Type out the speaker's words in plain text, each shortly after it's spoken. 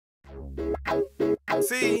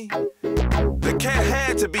See, the cat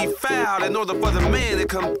had to be fouled in order for the man to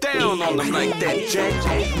come down on them like that, Jack.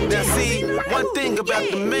 Now see, one thing about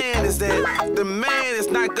the man is that the man is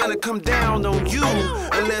not gonna come down on you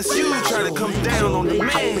unless you try to come down on the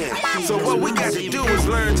man. So what we got to do is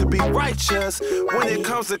learn to be righteous when it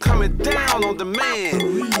comes to coming down on the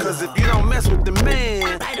man. Cause if you don't mess with the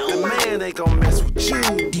man ain't gonna mess with you.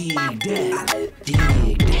 Dig that, dig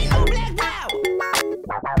that. Ain't no black power.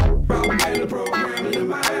 Propaganda programming in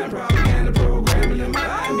mind, propaganda programming in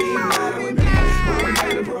mind, be mine with me.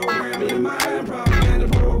 Propaganda programming in mind, propaganda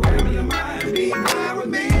programming in mind, be mine with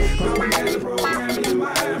me. Propaganda programming in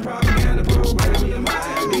mind, propaganda programming in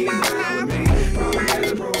mind, be mine with me.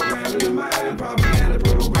 Propaganda programming in mind, propaganda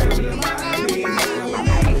programming in mind, be mine with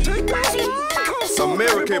me.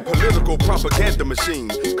 American political propaganda machine,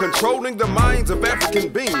 controlling the minds of African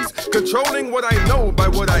beings, controlling what I know by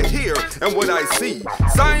what I hear and what I see.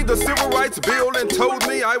 Signed the Civil Rights Bill and told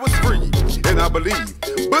me I was free, and I believe.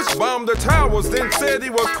 Bush bombed the towers, then said he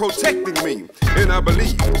was protecting me, and I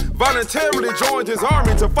believe. Voluntarily joined his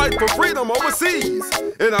army to fight for freedom overseas,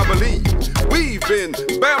 and I believe. We've been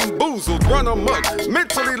bamboozled, run amok,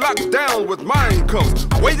 mentally locked down with mind cuffs,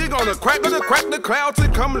 waiting on a cracker to crack the clouds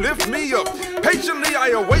and come lift me up. Patiently I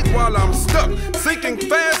await while I'm stuck, sinking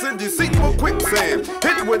fast in deceitful quicksand,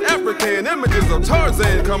 hit with African images of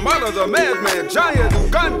Tarzan, come out of the madman, giant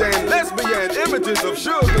Ugandan, lesbian images of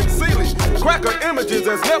Suge and Sealy, cracker images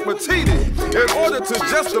as Nefertiti, in order to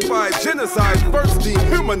justify genocide, first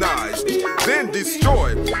dehumanize, then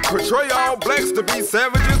destroy, portray all blacks to be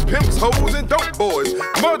savages, pimps, hoes, and dope boys,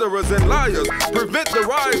 murderers and liars, prevent the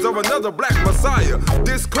rise of another black messiah,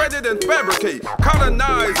 discredit and fabricate,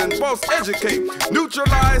 colonize and false educate,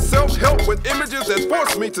 neutralize self-help with images that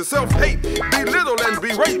force me to self-hate, belittle and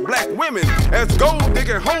berate black women as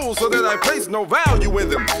gold-digging holes so that I place no value in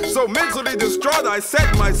them. So mentally distraught, I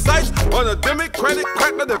set my sights on a democratic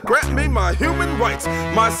cracker to grant me my human rights.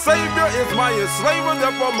 My savior is my enslaver,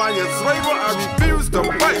 therefore my enslaver I refuse to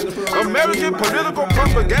fight. American political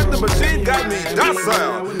propaganda machine got me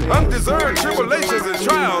docile, undeserved tribulations and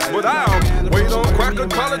trials, but I'll wait on cracker,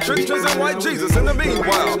 politicians, and white Jesus in the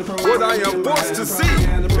meanwhile. What I am forced to see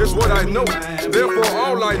is what I know. Therefore,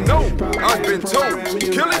 all I know, I've been told.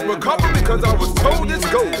 Killing recover because I was told it's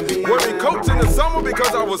gold. Wearing coats in the summer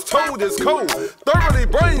because I was told it's cold. Thoroughly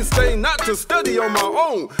brain stained not to study on my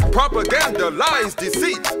own. Propaganda, lies,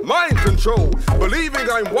 deceit, mind control. Believing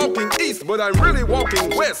I'm walking east, but I'm really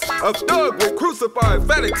walking west. A thug with crucified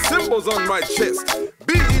phallic symbols on my chest.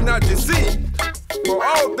 Be ye not deceived, for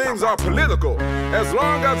all things are political. As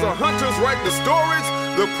long as the hunters write the stories,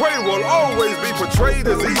 the prey will always be portrayed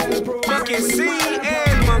as evil. Monkey see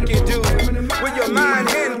and monkey do. With your mind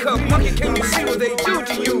handcuffed, monkey, can you see what they do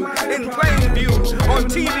to you? In plain view, on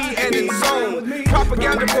TV and in song.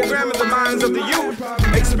 Propaganda programming the minds of the youth.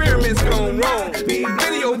 Experiments gone wrong.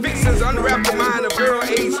 Video vixens unwrap the mind of girl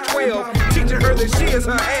age 12, teaching her that she is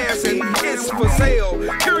her ass and it's for sale.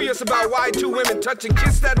 Curious about why two women touch and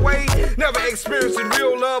kiss that way. Never experiencing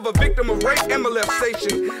real love, a victim of rape and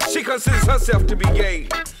molestation. She considers herself to be gay.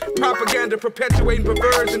 Propaganda perpetuating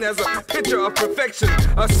perversion as a picture of perfection.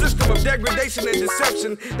 A system of degradation and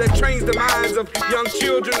deception that trains the minds of young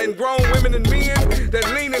children and grown women and men that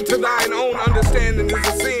lean into thine own understanding is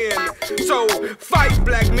a sin. So fight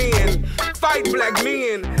black men, fight black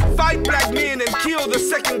men, fight black men and kill the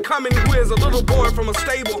second coming who is a little boy from a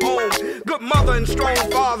stable home. Good mother and strong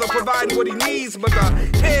father providing what he needs, but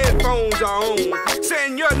the headphones are on.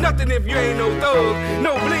 Saying you're nothing if you ain't no thug.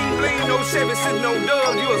 No bling bling, no Chevy sitting on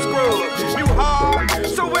dub, you a scrub. You hard,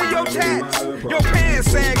 so wear your tats. Your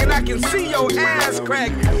pants sag and I can see your ass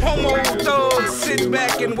crack. Homo thugs sit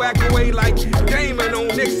back and whack away like Damon on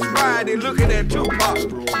next Friday looking at Tupac.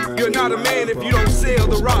 You're not a man if you don't sell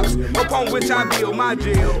the rocks upon which I build my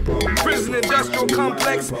jail. Prison industrial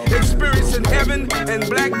complex, experiencing heaven, and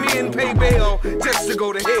black men pay bail just to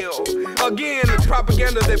go to hell. Again, it's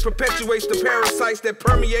propaganda that perpetuates the parasites that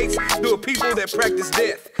permeates through a people that practice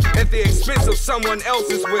death at the expense of someone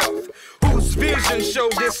else's wealth. Whose vision show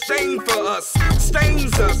disdain for us,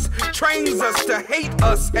 stains us, trains us to hate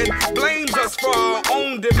us, and blames us for our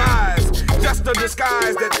own demise. Just a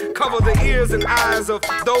disguise that cover the ears and eyes of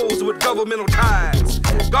those with governmental ties.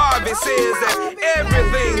 Garvey says that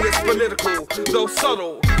everything is political, though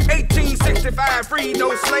subtle. 1865 freed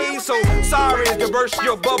no slaves, so sorry to burst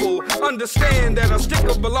your bubble. Understand that a stick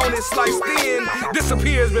of bologna sliced thin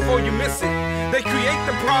disappears before you miss it. They create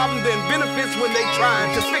the problem, then benefits when they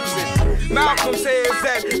try to fix it. Malcolm says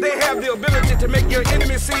that they have the ability to make your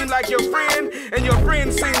enemy seem like your friend and your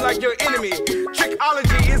friend seem like your enemy.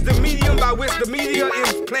 Trickology is the medium by which the media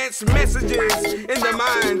is plants messages in the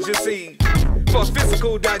minds, you see, for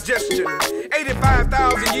physical digestion.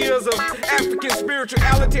 85,000 years of African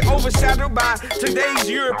spirituality overshadowed by today's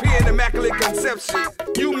European immaculate conception.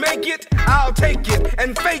 You make it, I'll take it,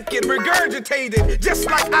 and fake it, regurgitate it, just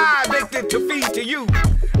like I baked it to feed to you.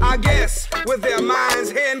 I guess with their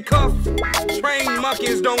minds handcuffed, trained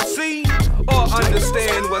monkeys don't see or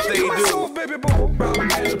understand what they do.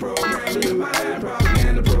 Propaganda program in your mind,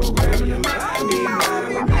 propaganda program in your mind, be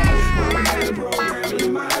mine with me. Propaganda program in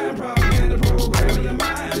your mind, propaganda program in your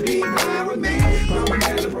mind, be mine with me.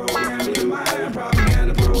 Propaganda program in your mind,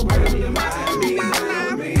 propaganda program in your mind, be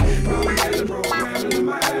mine with me. Propaganda program in your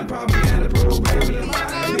mind, propaganda program in your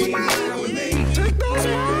mind, be mine with me. Take those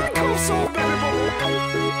handcuffs off, baby boy.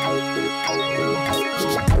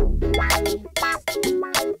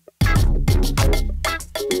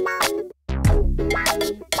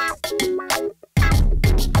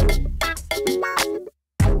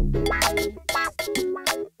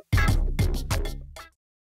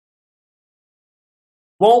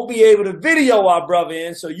 Won't be able to video our brother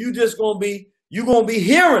in, so you gonna be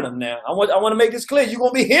hearing him now. I want to make this clear. You're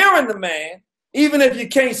gonna be hearing the man, even if you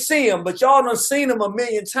can't see him, but y'all done seen him a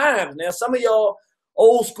million times now. Some of y'all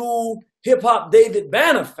old school hip hop David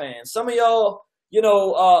Banner fans. Some of y'all, been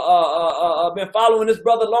following this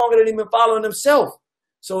brother longer than he been following himself.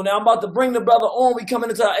 So now I'm about to bring the brother on. We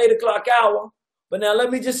coming into our 8 o'clock hour. But now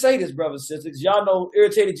let me just say this, brothers and sisters. Y'all know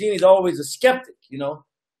Irritated Genie's always a skeptic, you know.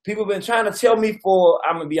 People have been trying to tell me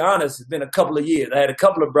I'm going to be honest, it's been a couple of years. I had a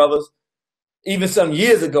couple of brothers, even some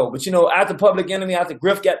years ago. But, after Public Enemy, after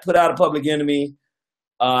Griff got put out of Public Enemy,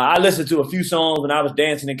 I listened to a few songs when I was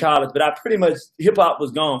dancing in college, but I pretty much, hip-hop was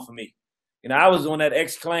gone for me. I was on that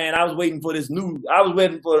X-Clan. I was waiting for I was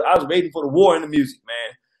waiting for the war in the music,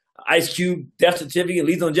 man. Ice Cube, Death Certificate,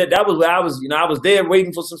 Lethal Injection. That was where I was, I was there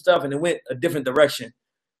waiting for some stuff, and it went a different direction.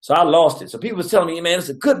 So I lost it. So people was telling me, man, it's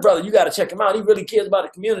a good brother. You got to check him out. He really cares about the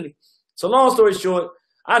community. So long story short,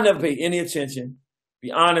 I never paid any attention.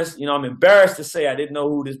 Be honest, I'm embarrassed to say I didn't know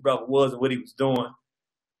who this brother was and what he was doing.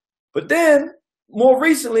 But then, more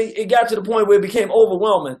recently, it got to the point where it became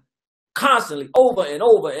overwhelming. Constantly, over and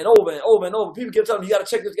over and over and over and over. People kept telling me, you got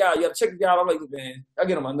to check this guy out. You got to check this guy out. I'm like, man, I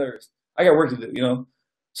get on my nerves. I got work to do,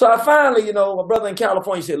 So I finally, my brother in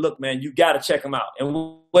California said, look, man, you got to check him out.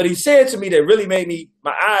 And what he said to me that really made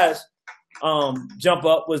my eyes jump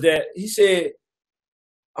up was that he said,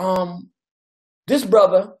 this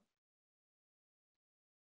brother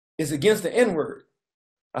is against the N-word.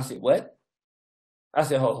 I said, what? I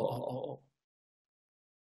said, ho.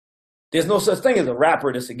 There's no such thing as a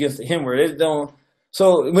rapper that's against the N-word.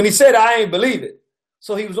 So when he said it, I ain't believe it.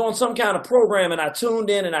 So he was on some kind of program, and I tuned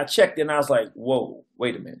in and I checked it, and I was like, whoa,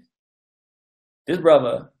 wait a minute. This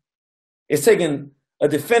brother is taking a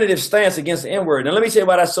definitive stance against the N-word. And let me tell you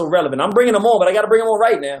why that's so relevant. I'm bringing him on, but I got to bring him on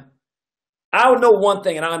right now. I would know one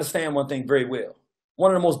thing, and I understand one thing very well.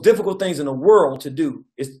 One of the most difficult things in the world to do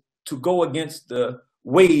is to go against the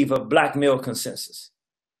wave of black male consensus.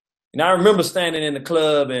 I remember standing in the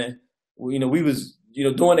club, and we was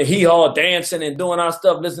doing the hee-haw, dancing and doing our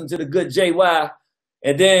stuff, listening to the good JY.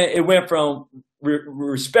 And then it went from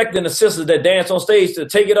respecting the sisters that dance on stage to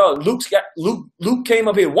take it off. Luke came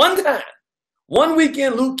up here one time. One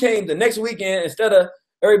weekend, Luke came. The next weekend, instead of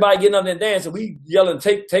everybody getting up there and dancing, we yelling,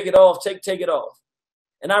 take it off, take it off.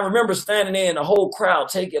 And I remember standing there and the whole crowd,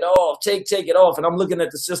 take it off, take it off. And I'm looking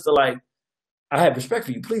at the sister like, I have respect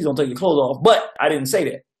for you. Please don't take your clothes off. But I didn't say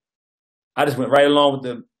that. I just went right along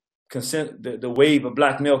with the wave of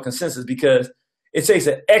black male consensus, because it takes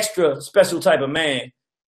an extra special type of man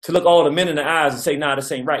to look all the men in the eyes and say, nah,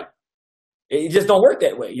 this ain't right. It just don't work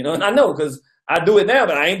that way, And I know, because I do it now,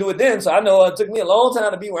 but I ain't do it then. So I know it took me a long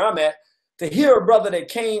time to be where I'm at, to hear a brother that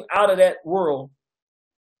came out of that world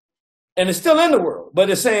and is still in the world, but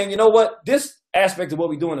is saying, you know what, this aspect of what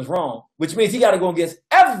we're doing is wrong, which means he got to go against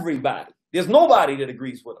everybody. There's nobody that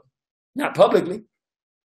agrees with him, not publicly.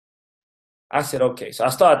 I said, okay. So I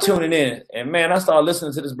started tuning in, and man, I started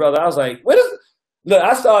listening to this brother. I was like, what is it? Look,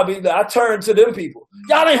 I turned to them people.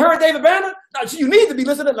 Y'all ain't heard David Banner? No, you need to be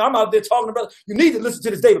listening. I'm out there talking to brother. You need to listen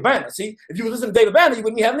to this David Banner. See, if you were listening to David Banner, you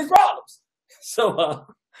wouldn't be having these problems.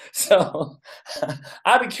 So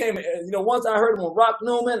I became, once I heard him on Rock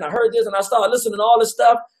Newman, I heard this, and I started listening to all this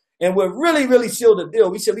stuff. And what really, really sealed the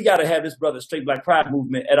deal, we said we got to have this brother Straight Black Pride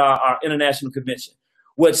movement at our international convention.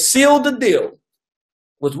 What sealed the deal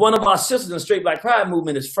was one of our sisters in the Straight Black Pride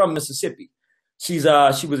movement is from Mississippi. She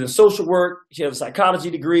was in social work. She has a psychology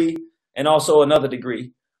degree and also another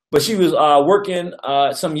degree. But she was working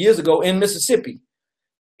some years ago in Mississippi.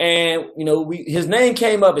 And, his name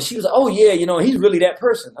came up, and she was like, oh, yeah, he's really that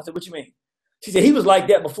person. I said, what you mean? She said he was like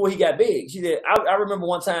that before he got big. She said, I remember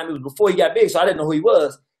one time it was before he got big, so I didn't know who he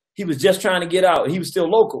was. He was just trying to get out. He was still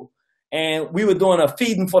local. And we were doing a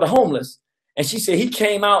feeding for the homeless. And she said he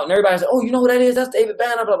came out and everybody said, oh, you know who that is? That's David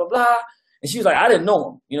Banner, blah, blah, blah. And she was like, I didn't know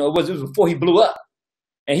him. You know, it was before he blew up.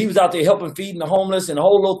 And he was out there helping feeding the homeless and the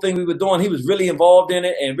whole little thing we were doing. He was really involved in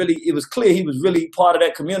it. And really, it was clear he was really part of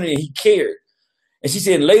that community and he cared. And she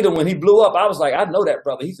said later when he blew up, I was like, I know that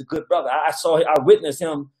brother. He's a good brother. I witnessed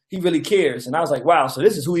him. He really cares. And I was like, wow, so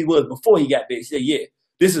this is who he was before he got big. She said, yeah,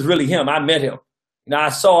 this is really him. I met him. You know,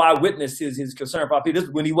 I witnessed his concern for people. This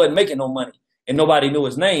is when he wasn't making no money and nobody knew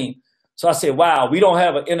his name. So I said, wow, we don't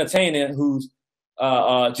have an entertainer who's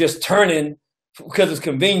just turning because it's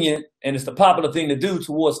convenient and it's the popular thing to do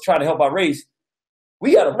towards trying to help our race.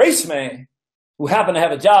 We got a race man who happened to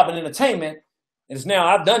have a job in entertainment. And it's now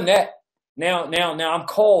I've done that. Now I'm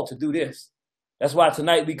called to do this. That's why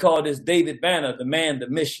tonight we call this David Banner, the man, the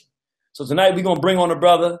mission. So tonight we're going to bring on a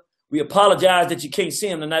brother. We apologize that you can't see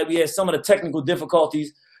him tonight. We had some of the technical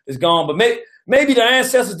difficulties. It's gone. But maybe the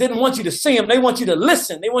ancestors didn't want you to see him. They want you to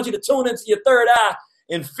listen. They want you to tune into your third eye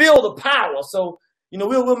and feel the power. So, you know,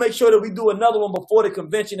 we'll make sure that we do another one before the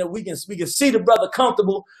convention that we can see the brother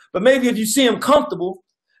comfortable. But maybe if you see him comfortable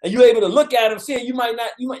and you're able to look at him, see it, you might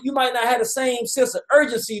not have the same sense of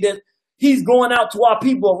urgency that he's going out to our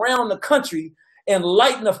people around the country and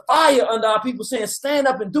lighting a fire under our people saying, stand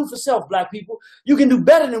up and do for self, black people. You can do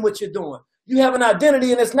better than what you're doing. You have an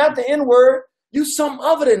identity and it's not the N-word. You something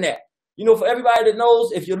other than that. You know, for everybody that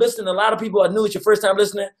knows, if you're listening, a lot of people are new. It's your first time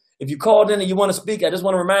listening. If you called in and you want to speak, I just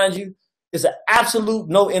want to remind you, it's an absolute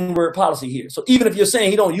no N-word policy here. So even if you're saying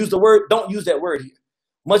he don't use the word, don't use that word here.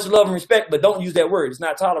 Much love and respect, but don't use that word. It's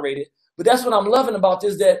not tolerated. But that's what I'm loving about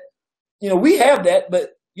this, that, you know, we have that,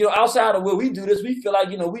 but, you know, outside of where we do this, we feel like,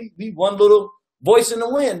 you know, we one little voice in the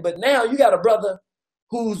wind. But now you got a brother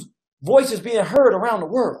whose voice is being heard around the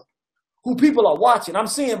world, who people are watching. I'm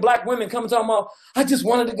seeing black women come and talking about, I just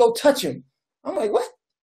wanted to go touch him. I'm like, what?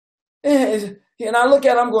 And I look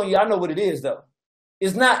at it, I'm going, yeah, I know what it is, though.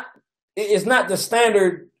 It's not the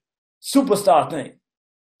standard superstar thing.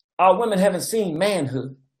 Our women haven't seen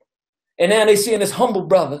manhood. And now they seeing this humble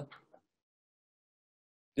brother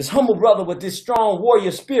with this strong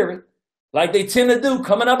warrior spirit, like they tend to do,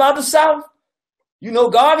 coming up out the South. You know,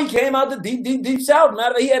 Garvey came out the deep South. Matter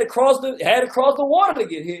of fact, he had to cross the water to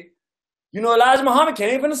get here. You know, Elijah Muhammad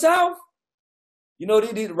came from the South. You know,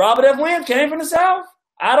 Robert F. Williams came from the South.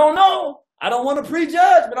 I don't know. I don't want to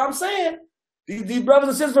prejudge, but I'm saying these brothers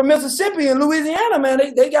and sisters from Mississippi and Louisiana, man,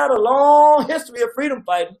 they got a long history of freedom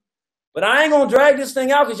fighting. But I ain't going to drag this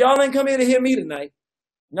thing out because y'all ain't come here to hear me tonight.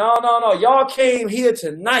 No. Y'all came here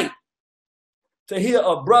tonight to hear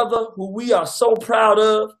a brother who we are so proud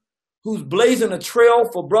of, who's blazing a trail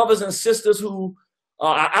for brothers and sisters who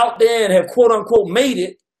are out there and have quote unquote made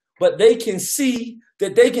it, but they can see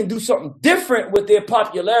that they can do something different with their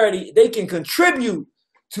popularity. They can contribute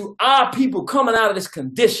to our people coming out of this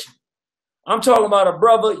condition. I'm talking about a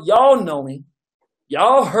brother, y'all know him,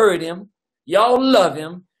 y'all heard him, y'all love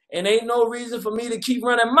him, and ain't no reason for me to keep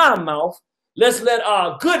running my mouth. Let's let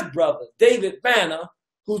our good brother, David Banner,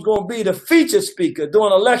 who's going to be the featured speaker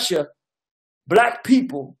doing a lecture, Black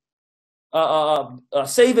People,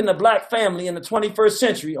 Saving the Black Family in the 21st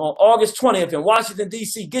Century on August 20th in Washington,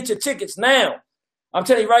 D.C. Get your tickets now. I'm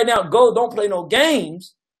telling you right now, go, don't play no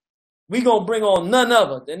games. We're going to bring on none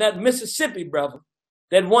other than that Mississippi brother,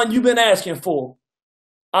 that one you've been asking for,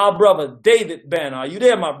 our brother, David Banner. Are you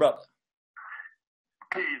there, my brother?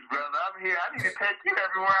 Please, brother, I'm here. I need to take you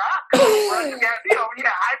everywhere I go. You got me over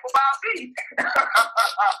here hype about me.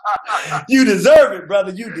 You deserve it,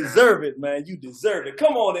 brother. You deserve it, man. You deserve it.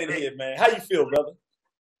 Come on in here, man. How you feel, brother?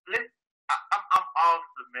 Listen, I'm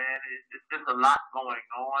awesome, man. It's just a lot going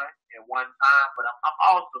on at one time, but I'm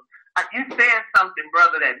awesome. You said something,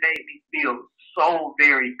 brother, that made me feel so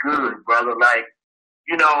very good, brother. Like,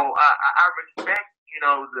 you know, I respect, you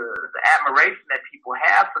know, the admiration that people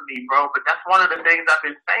have for me, bro. But that's one of the things I've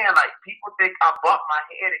been saying. Like, people think I bumped my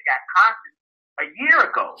head and got conscious a year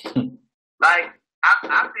ago. Like,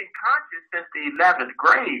 I've been conscious since the 11th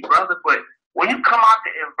grade, brother. But when you come out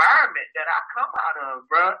the environment that I come out of,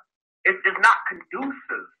 bro, it's not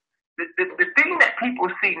conducive. The thing that people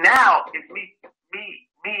see now is me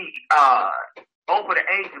over the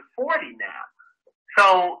age of 40 now.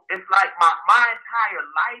 So it's like my entire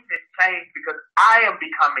life has changed because I am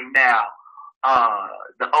becoming now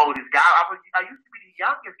the oldest guy. I used to be the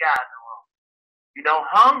youngest guy in the room. You know,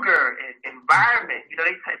 hunger and environment. You know,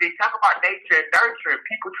 they talk about nature and nurture, and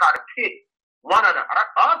people try to pick one or the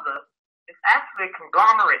other. It's actually a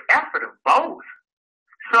conglomerate effort of both.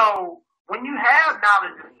 So when you have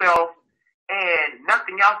knowledge of self and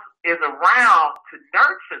nothing else is around to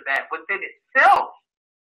nurture that within itself,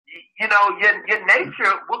 you know, your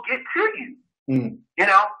nature will get to you. You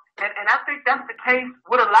know, and I think that's the case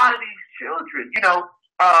with a lot of these children. You know,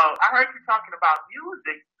 I heard you talking about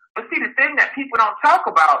music, but see, the thing that people don't talk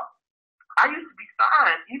about, I used to be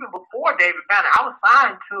signed even before David Banner. I was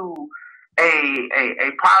signed to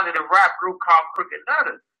a positive rap group called Crooked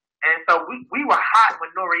Nutters, and so we were hot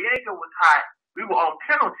when Noriega was hot. We were on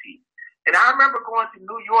Penalty, and I remember going to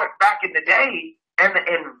New York back in the day. And the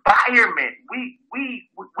environment, we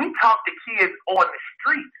talk to kids on the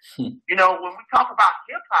streets. You know, when we talk about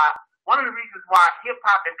hip hop, one of the reasons why hip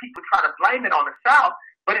hop and people try to blame it on the South,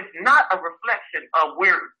 but it's not a reflection of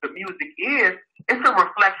where the music is. It's a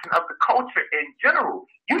reflection of the culture in general.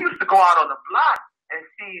 You used to go out on the block and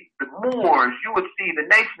see the Moors. You would see the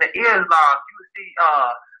Nation of Islam. You would see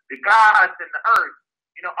the gods and the earth.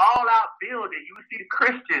 You know, all out building. You would see the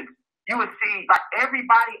Christians. You would see like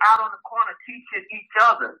everybody out on the corner teaching each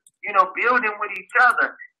other, you know, building with each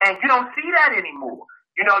other. And you don't see that anymore.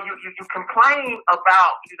 You know, you complain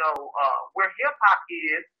about, you know, where hip hop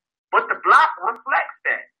is, but the block reflects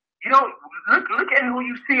that. You know, look at who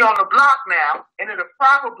you see on the block now, and it'll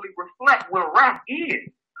probably reflect where rap is.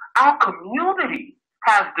 Our community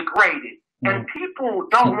has degraded, and people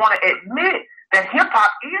don't want to admit that hip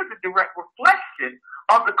hop is a direct reflection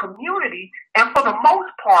of the community, and for the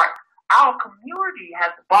most part, our community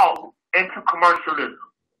has bought into commercialism.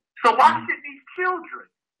 So why should these children?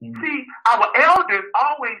 See, our elders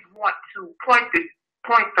always want to point the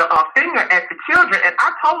finger at the children, and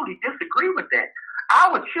I totally disagree with that.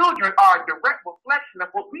 Our children are a direct reflection of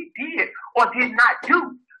what we did or did not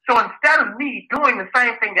do. So instead of me doing the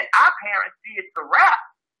same thing that our parents did to rap,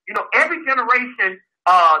 you know, every generation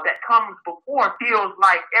that comes before feels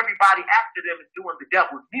like everybody after them is doing the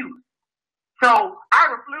devil's music. So I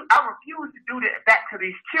refuse to do that to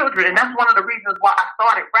these children, and that's one of the reasons why I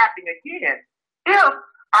started rapping again. If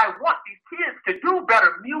I want these kids to do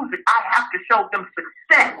better music, I have to show them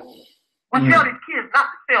success. We tell these kids not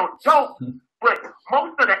to sell dope, but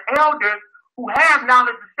most of the elders who have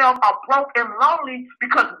knowledge of self are broke and lonely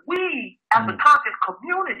because we, as a conscious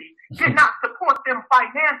community, did not support them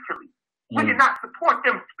financially. We did not support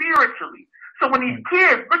them spiritually. So when these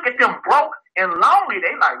kids look at them broke and lonely,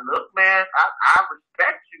 they like, look, man, I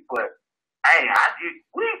respect you, but hey,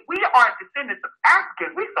 we are descendants of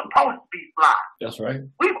Africans. We supposed to be fly. That's right.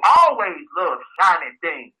 We've always loved shining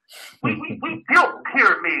things. We built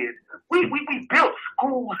pyramids. We built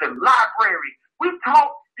schools and libraries. We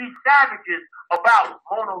taught these savages about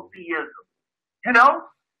monotheism. You know,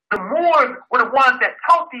 the Moors were the ones that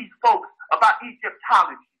taught these folks about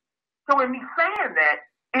Egyptology. So in me saying that,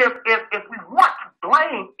 if we want to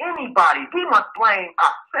blame anybody, we must blame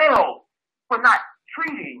ourselves for not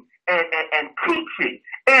treating and teaching.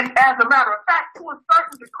 And as a matter of fact, to a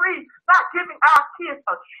certain degree, not giving our kids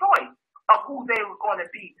a choice of who they were going to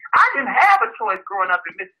be. I didn't have a choice growing up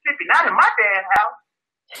in Mississippi, not in my dad's house.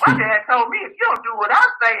 My dad told me, if you don't do what I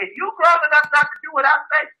say, if you grown enough not to do what I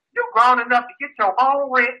say, you're grown enough to get your own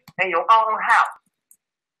rent and your own house.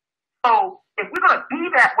 So if we're going to be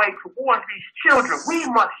that way towards these children, we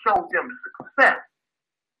must show them success.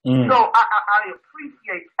 So I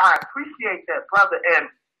appreciate that, brother, and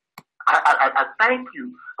I thank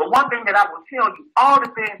you. But one thing that I will tell you, all the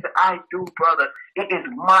things that I do, brother, it is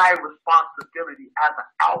my responsibility as an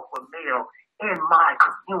alpha male in my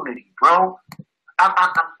community, bro.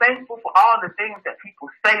 I'm thankful for all the things that people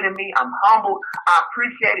say to me. I'm humbled. I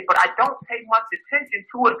appreciate it, but I don't pay much attention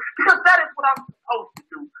to it because that is what I'm supposed to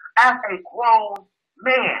do as a grown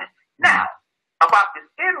man. Now, about this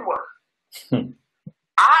N-word.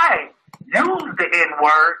 I use the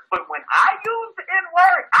N-word, but when I use the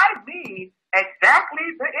N-word, I mean exactly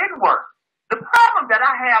the N-word. The problem that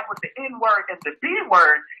I have with the N-word and the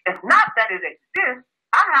B-word is not that it exists.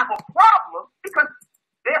 I have a problem because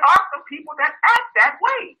there are some people that act that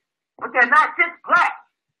way, but they're not just black.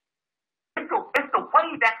 It's the way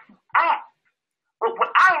that you act. But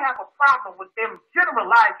when I have a problem with them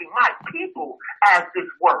generalizing my people as this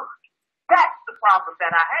word, that's the problem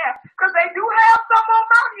that I have, because they do have some of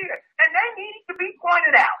them out here, and they need to be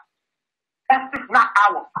pointed out. That's just not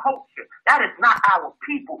our culture. That is not our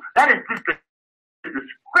people. That is just the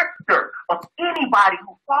descriptor of anybody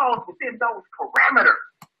who falls within those parameters.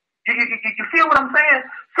 You feel what I'm saying?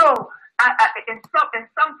 So in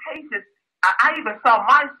some cases, I even saw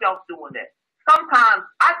myself doing that. Sometimes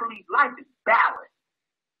I believe life is balanced.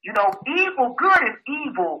 You know, good is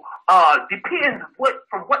evil depends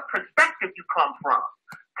from what perspective you come from.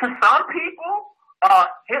 To some people,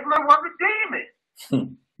 Hitler was a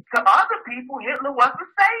demon. To other people, Hitler was a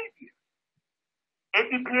savior. It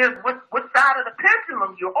depends what side of the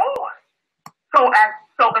pendulum you're on. So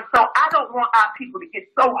I don't want our people to get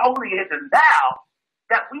so holier than thou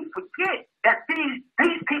that we forget that these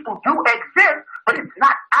people do exist, but it's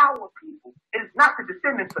not our people. It is not the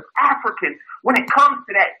descendants of Africans when it comes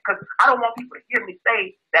to that, because I don't want people to hear me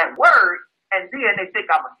say that word and then they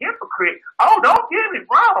think I'm a hypocrite. Oh, don't get me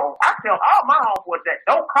wrong. I tell all my homeboys that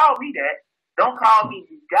don't call me that. Don't call me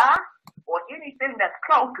guy or anything that's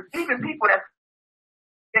close, because even people that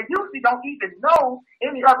usually don't even know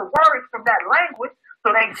any other words from that language,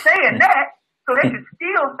 so they saying that, so they can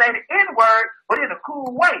still say the N-word, but in a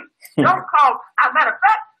cool way. Don't call, as a matter of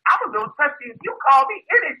fact, I'm a little touchy if you call me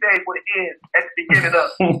anything with an N at the beginning of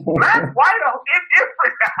black, white, or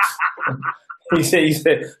indifferent. You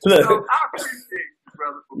said, look. So I appreciate you,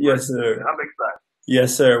 brother. Yes, sir. I'm excited.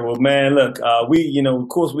 Yes, sir. Well, man, look, of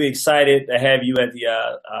course, we're excited to have you at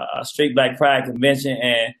the Straight Black Pride Convention,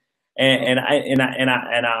 and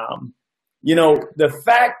the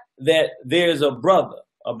fact that there's a brother,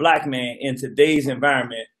 a black man in today's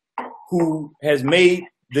environment who has made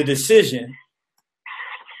the decision,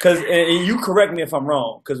 and you correct me if I'm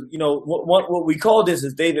wrong, because, what we call this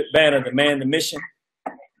is David Banner, the man, the mission.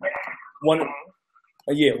 One of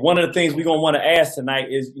the things we're going to want to ask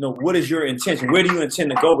tonight is, what is your intention? Where do you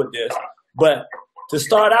intend to go with this? But to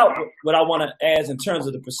start out, what I want to ask in terms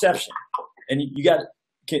of the perception, and you got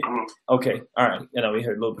okay, all right. We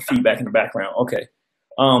heard a little bit of feedback in the background. Okay.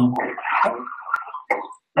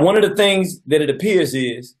 One of the things that it appears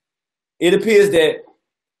that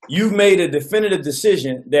you've made a definitive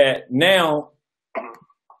decision that now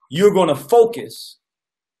you're going to focus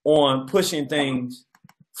on pushing things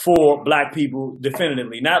for black people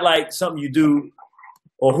definitively. Not like something you do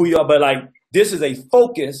or who you are, but like this is a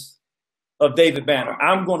focus of David Banner.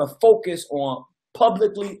 I'm going to focus on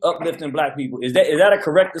publicly uplifting black people. Is that a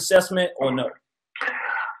correct assessment or no?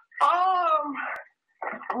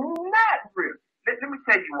 Not really. Let me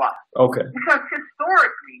tell you why. Okay. Because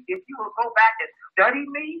historically, if you will go back and study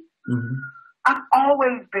me, I've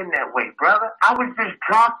always been that way, brother. I was just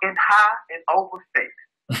drunk and high and overstate.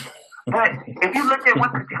 But if you look at when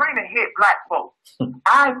Katrina hit black folks,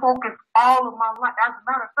 I focused all of my life. As a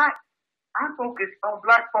matter of fact, I focused on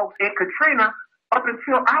black folks in Katrina up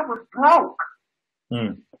until I was broke.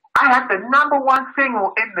 I had the #1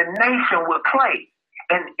 single in the nation with Clay.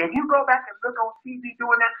 And if you go back and look on TV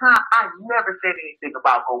during that time, I never said anything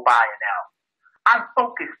about go buy it now. I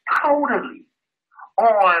focused totally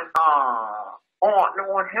on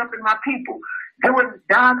helping my people. Doing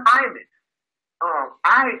Don Iman.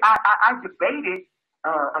 I debated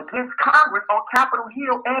against Congress on Capitol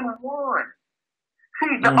Hill and won.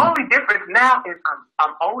 See, the only difference now is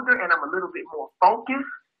I'm older and I'm a little bit more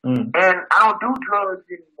focused, and I don't do drugs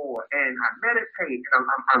anymore, and I meditate. And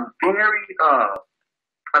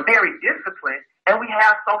I'm very disciplined, and we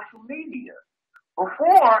have social media.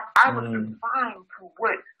 Before, I was confined to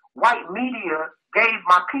what white media gave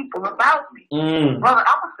my people about me. Brother,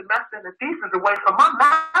 I was semester and a thesis away from my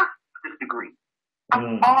master's degree. I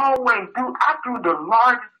threw the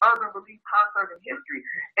largest urban relief concert in history,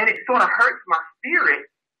 and it sort of hurts my spirit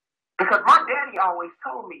because my daddy always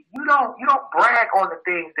told me, you don't brag on the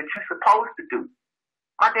things that you're supposed to do.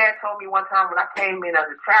 My dad told me one time when I came in as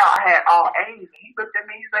a child, I had all A's, and he looked at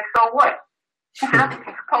me, he's like, so what? He said, that's what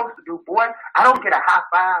you're supposed to do, boy. I don't get a high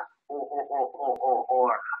five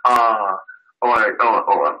or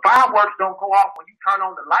fireworks don't go off when you turn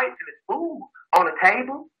on the lights and it's food on the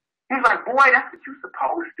table. He's like, boy, that's what you're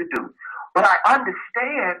supposed to do. But I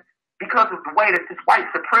understand because of the way that this white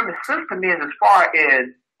supremacist system is as far as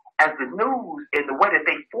the news and the way that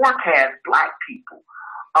they forecast black people.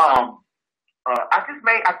 I did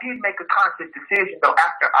make a conscious decision though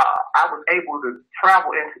after I was able to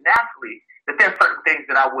travel internationally that there's certain things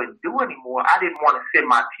that I wouldn't do anymore. I didn't want to send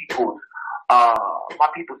my people's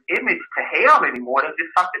image to hell anymore. That's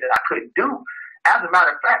just something that I couldn't do. As a matter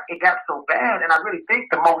of fact, it got so bad, and I really think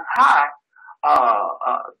the Most High,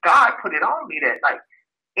 God put it on me that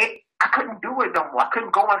I couldn't do it no more. I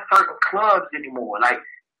couldn't go in certain clubs anymore. Like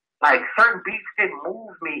certain beats didn't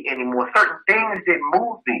move me anymore. Certain things didn't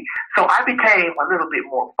move me. So I became a little bit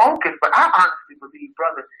more focused. But I honestly believe,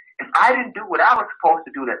 brother, if I didn't do what I was supposed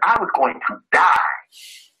to do, that I was going to die.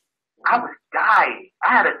 I was dying. I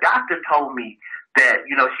had a doctor told me that,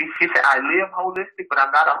 she said, I live holistic, but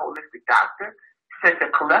I'm not a holistic doctor. She said, the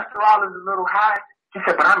cholesterol is a little high. She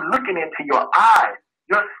said, but I'm looking into your eyes.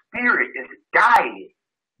 Your spirit is dying.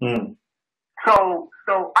 So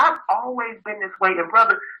I've always been this way. And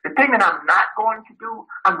brother, the thing that I'm not going to do,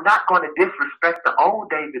 I'm not going to disrespect the old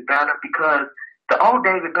David Banner, because the old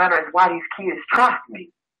David Banner is why these kids trust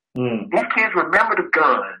me. These kids remember the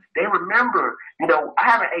guns. They remember, you know, I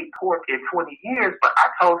haven't ate pork in 20 years, but I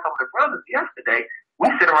told some of the brothers yesterday, we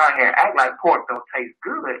sit around here and act like pork don't taste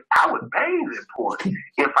good. I would bathe in pork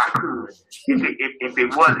if I could, if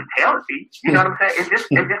it wasn't healthy. You know what I'm saying? It's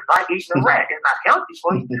just like eating a rat. It's not healthy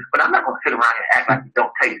for you, but I'm not going to sit around here and act like it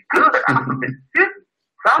don't taste good. I'm from Mississippi.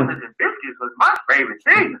 Sausage and biscuits was my favorite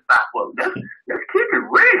thing in Southwood. Let's keep it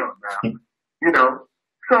real now, you know.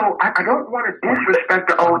 So I don't want to disrespect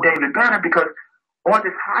the old David Banner, because on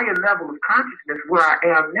this higher level of consciousness where I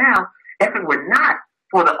am now, if it were not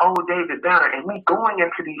for the old David Banner and me going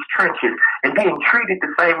into these trenches and being treated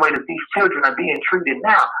the same way that these children are being treated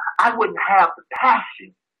now, I wouldn't have the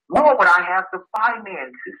passion, nor would I have the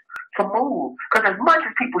finances to move. Because as much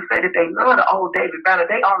as people say that they love the old David Banner,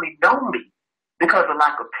 they only know me because of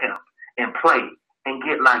like a pimp and play and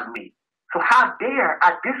get like me. So how dare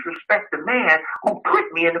I disrespect the man who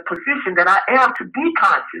put me in the position that I am to be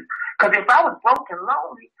conscious? Because if I was broke and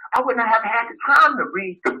lonely, I wouldn't have had the time to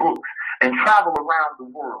read the books and travel around the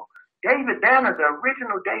world. David Banner, the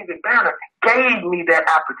original David Banner, gave me that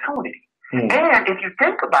opportunity. And if you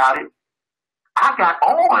think about it, I got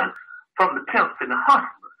on from the pimps and the hustlers.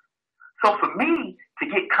 So for me to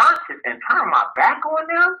get conscious and turn my back on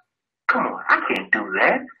them, come on, I can't do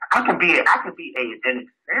that. I can be an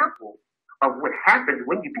example of what happens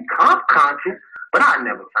when you become conscious, but I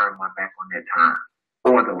never turn my back on that time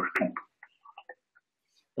or those people.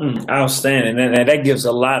 Outstanding. And that gives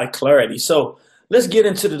a lot of clarity. So let's get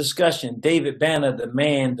into the discussion. David Banner, the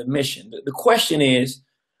man, the mission. The question is,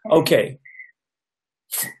 okay,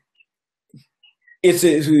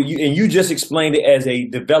 and you just explained it as a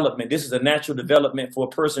development. This is a natural development for a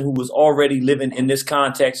person who was already living in this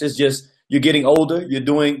context. It's just you're getting older,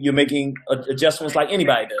 you're making adjustments like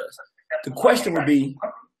anybody does. The question would be,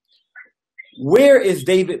 where is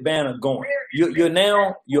David Banner going?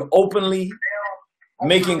 You're openly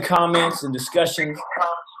making comments and discussions,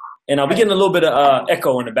 and I'll be getting a little bit of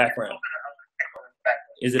echo in the background.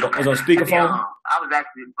 Is it on speakerphone? I was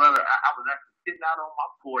actually sitting out on my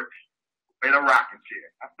porch in a rocking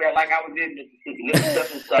chair. I felt like I was in Mississippi. Let me step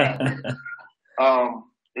inside.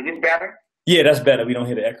 Is this better? Yeah, that's better. We don't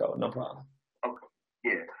hear the echo. No problem. Okay.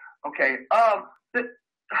 Yeah. Okay.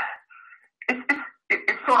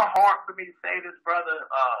 It's sort of hard for me to say this, brother,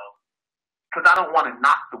 because I don't want to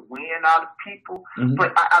knock the wind out of people.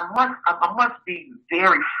 But I must be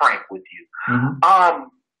very frank with you.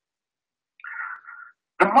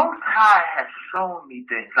 The Most High has shown me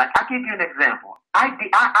things. Like, I'll give you an example. I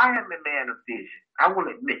am a man of vision. I will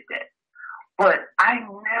admit that. But I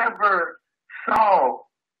never saw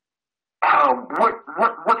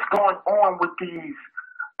what's going on with these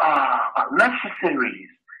lecture series.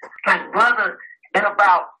 Like, brother, in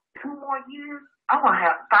about 2 more years, I'm going to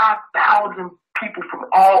have 5,000 people from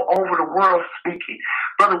all over the world speaking.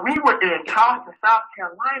 Brother, we were in Charleston, South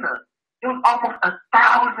Carolina. There was almost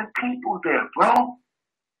 1,000 people there, bro.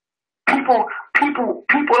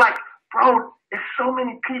 People like, bro, there's so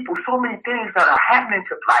many people, so many things that are happening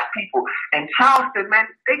to black people. And Charleston, man,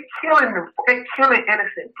 they're killing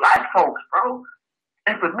innocent black folks, bro.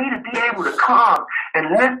 And for me to be able to come and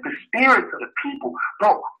lift the spirits of the people,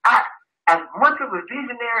 bro, as much of a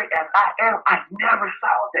visionary as I am, I never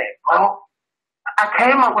saw that, bro. I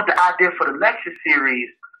came up with the idea for the lecture series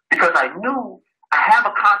because I knew I have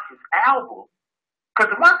a conscious album.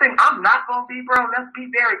 Because the one thing I'm not going to be, bro, let's be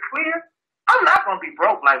very clear, I'm not going to be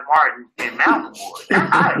broke like Martin and Malcolm was.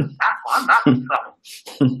 I'm not going to suffer.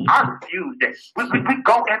 I refuse that. We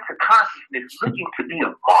go into consciousness looking to be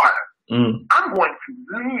a martyr. I'm going to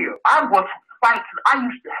live. I'm going to fight. I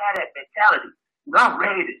used to have that mentality. I'm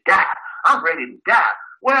ready to die. I'm ready to die.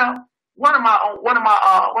 Well, one of my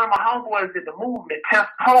homeboys in the movement, Tess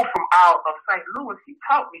Poe from out of St. Louis, he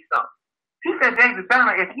taught me something. He said, David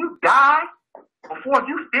Banner, if you die before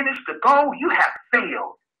you finish the goal, you have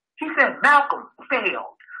failed. He said Malcolm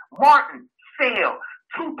failed, Martin failed,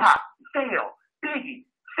 Tupac failed, Biggie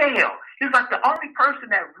failed. He's like the only person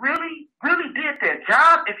that really did their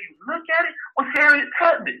job, if you look at it, was Harriet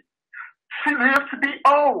Tubman. She lived to be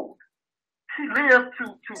old. She lived to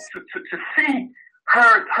see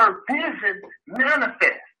her vision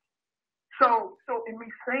manifest. So in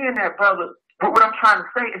me saying that, brother, what I'm trying to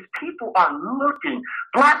say is people are looking,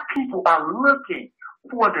 black people are looking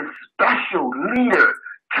for the special leader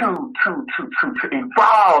to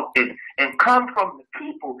evolve and come from the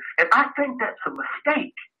people. And I think that's a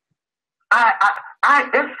mistake.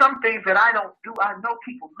 There's some things that I don't do. I know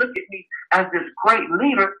people look at me as this great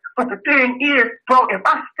leader, but the thing is, bro, if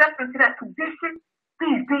I step into that position,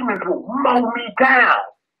 these demons will mow me down.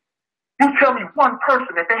 You tell me one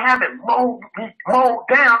person that they haven't mowed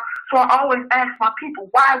down. So I always ask my people,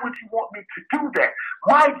 why would you want me to do that?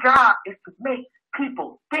 My job is to make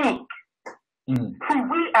people think. See,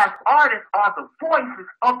 we as artists are the voices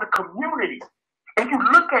of the community. If you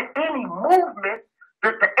look at any movement,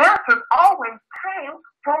 the answers always came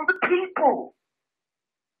from the people.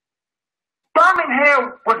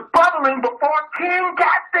 Birmingham was bubbling before King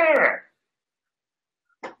got there.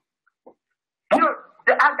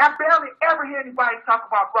 I barely ever hear anybody talk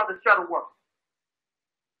about Brother Shuttleworth.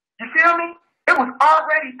 You feel me? It was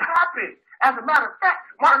already popping. As a matter of fact,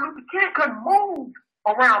 Martin Luther King couldn't move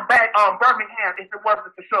around Birmingham if it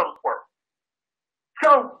wasn't for Shuttleworth.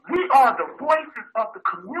 So we are the voices of the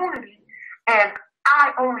community, and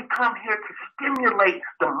I only come here to stimulate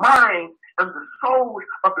the minds and the souls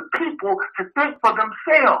of the people to think for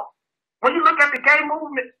themselves. When you look at the gay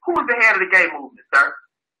movement, who's the head of the gay movement, sir?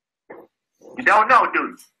 You don't know, do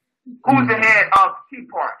you? Who's the head of the Tea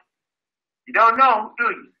Party? You don't know, do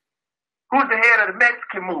you? Who's the head of the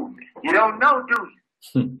Mexican movement? You don't know, do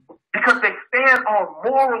you? Because they stand on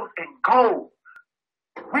morals and goals.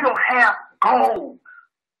 We don't have goals.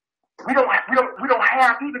 We don't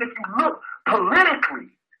have, even if you look politically,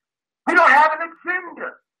 we don't have an agenda.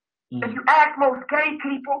 If you ask most gay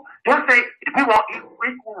people, they'll say, we want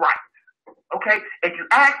equal rights. Okay? If you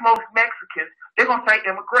ask most Mexicans, they're going to say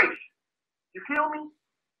immigration. You feel me?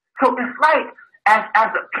 So it's like, as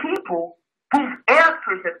a people, these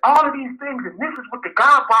answers and all of these things, and this is what the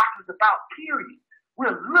God box is about, period.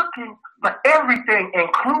 We're looking for everything,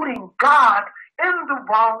 including God, in the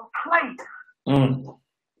wrong place.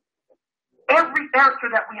 Every answer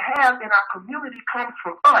that we have in our community comes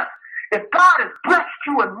from us. If God has blessed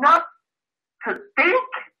you enough to think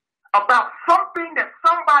about something that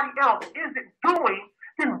somebody else isn't doing,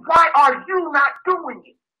 then why are you not doing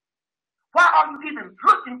it? Why are you even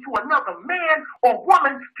looking to another man or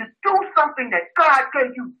woman to do something that God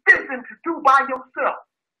gave you vision to do by yourself?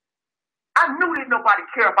 I knew that nobody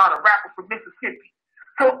cared about a rapper from Mississippi.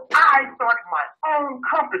 So I started my own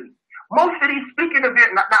company. Most of these speaking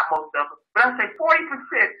events, not most of them, but I say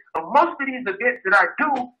 40% of most of these events that I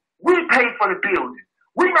do, we pay for the building.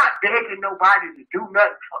 We're not begging nobody to do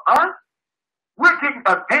nothing for us. We're getting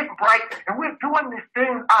Eventbrite and we're doing this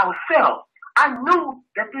thing ourselves. I knew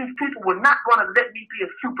that these people were not going to let me be a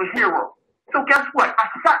superhero. So guess what? I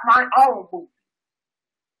shot my own movie.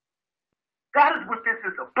 That is what this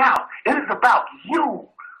is about. It is about you.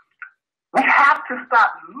 We have to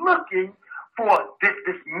stop looking for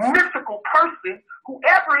this mystical person,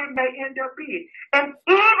 whoever it may end up being. And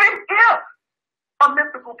even if a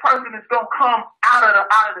mystical person is going to come out of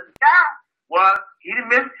the sky, well, he,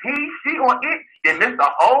 she, or it, then missed a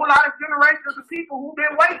whole lot of generations of people who've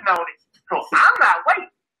been waiting on it. So I'm not waiting.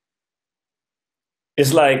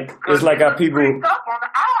 It's like our people up on the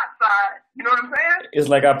outside. You know what I'm saying? It's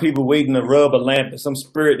like our people waiting to rub a lamp and some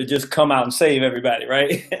spirit to just come out and save everybody,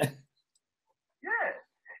 right? Yeah.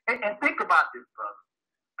 And think about this, brother.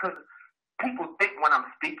 Because people think when I'm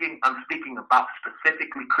speaking about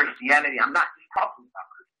specifically Christianity. I'm not just talking about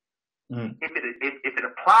Christianity. If it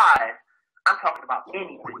applies, I'm talking about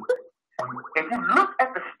anything. If you look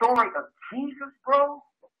at the story of Jesus, bro,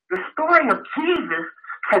 the story of Jesus,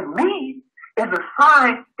 to me, is a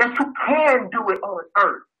sign that you can do it on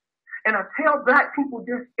earth. And I tell black people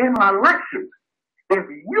this in my lectures. If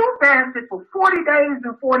you fasted for 40 days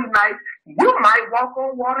and 40 nights, you might walk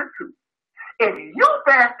on water too. If you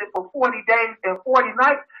fasted for 40 days and 40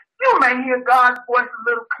 nights, you may hear God's voice a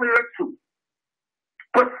little clearer too.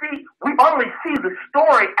 But see, we only see the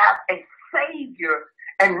story as a savior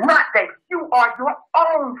and not that you are your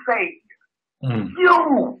own savior.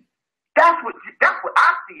 You. That's what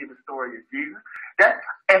I see in the story of Jesus. That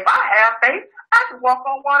if I have faith, I can walk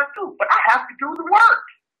on water too, but I have to do the work.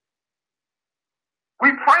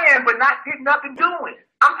 We praying but not getting up and doing it.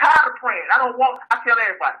 I'm tired of praying. I tell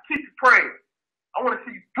everybody, keep praying. I want to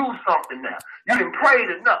see you do something now. You done prayed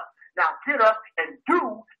enough. Now get up and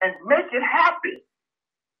do and make it happen.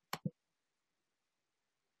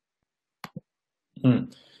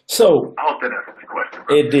 So I hope that answers the question.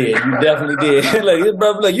 It did. You definitely did. Look,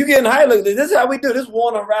 brother, look, you getting high. Look, this is how we do. This is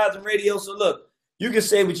War on Horizon Radio. So look, you can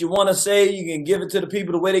say what you want to say. You can give it to the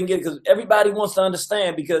people the way they can get it, because everybody wants to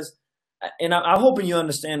understand. Because, and I'm hoping you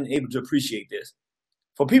understand and able to appreciate this.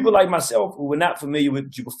 For people like myself who were not familiar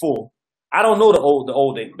with you before, I don't know the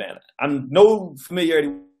old David Banner. I'm no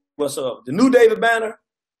familiarity whatsoever. The new David Banner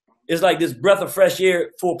is like this breath of fresh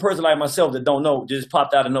air for a person like myself that don't know, just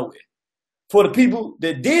popped out of nowhere. For the people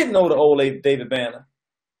that did know the old David Banner,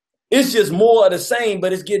 it's just more of the same,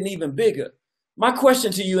 but it's getting even bigger. my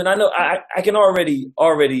question to you, and I know I can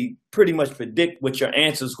already pretty much predict what your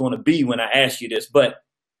answer is going to be when I ask you this, but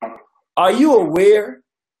are you aware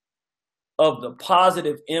of the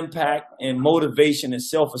positive impact and motivation and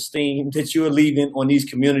self-esteem that you're leaving on these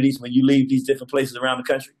communities when you leave these different places around the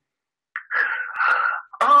country?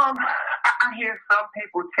 I hear some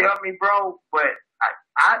people tell me, bro, but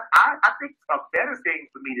I think a better thing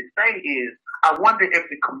for me to say is I wonder if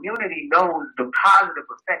the community knows the positive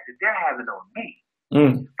effect that they're having on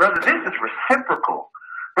me. Brother, this is reciprocal.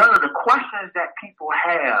 Brother, the questions that people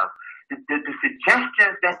have, the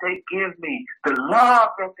suggestions that they give me, the love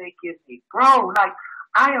that they give me, bro, like,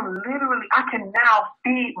 I can now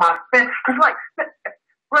feed my family. Because, like,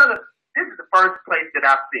 brother, this is the first place that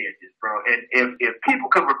I've said this, bro. And if people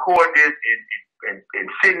could record this and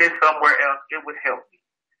send this somewhere else, it would help me.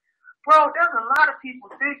 Bro, there's a lot of people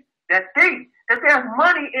think that there's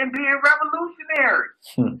money in being revolutionary.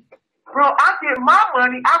 Bro, I did my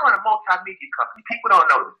money. I run a multimedia company. People don't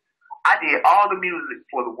know this. I did all the music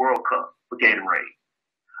for the World Cup for Gatorade.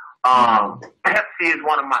 Pepsi is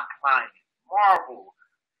one of my clients. Marvel,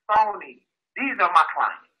 Sony, these are my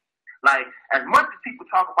clients. Like, as much as people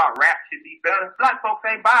talk about rap should be better, black folks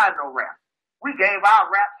ain't buying no rap. We gave our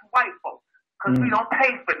rap to white folks because we don't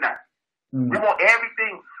pay for nothing. We want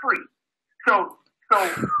everything free. So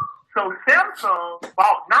Samsung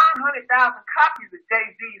bought 900,000 copies of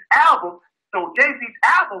Jay-Z's album. So Jay-Z's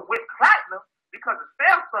album went platinum because of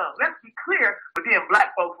Samsung. Let's be clear. But then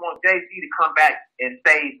black folks want Jay-Z to come back and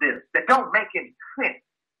say this. That don't make any sense.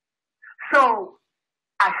 So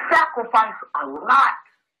I sacrifice a lot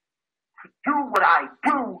to do what I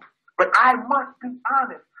do, but I must be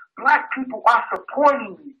honest. Black people are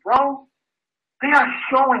supporting me, bro. They are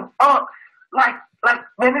showing up. Like,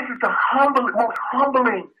 man, this is the most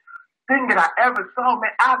humbling thing that I ever saw,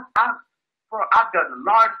 man. I've done the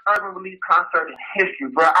largest urban release concert in history,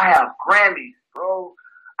 bro. I have Grammys, bro.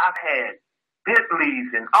 I've had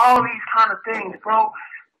Bentleys and all these kind of things, bro.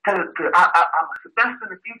 I'm a semester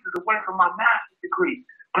and a thesis away from my master's degree,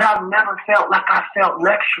 but I've never felt like I felt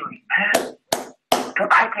luxury, man. Because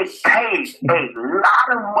I get paid a lot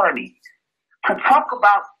of money to talk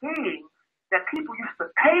about things that people used to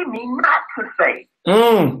pay me not to say.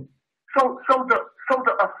 So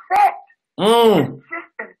the effect is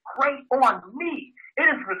just as great on me. It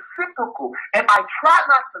is reciprocal, and I try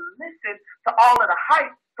not to listen to all of the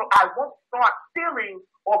hype, so I won't start feeling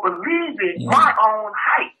or believing my own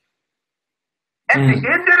hype. At the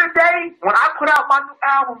end of the day, when I put out my new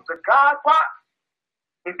album, The God Box,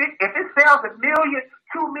 if it sells 1 million,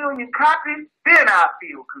 2 million copies, then I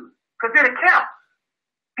feel good, because it counts.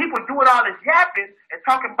 People doing all this yapping and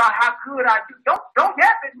talking about how good I do. Don't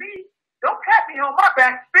yap at me. Don't pat me on my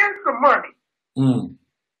back. Spend some money.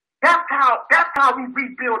 That's how we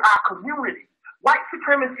rebuild our community. White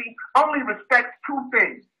supremacy only respects two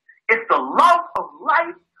things. It's the loss of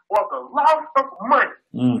life or the loss of money.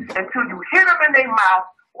 Until you hit them in their mouth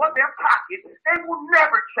or their pocket, they will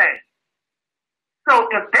never change. So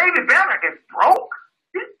if David Banner is broke,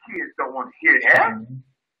 these kids don't want to hear that.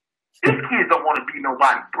 These kids don't want to be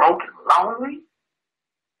nobody broke and lonely.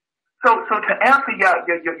 So to answer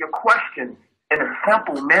your question in a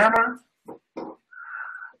simple manner,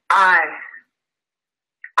 I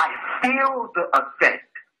feel the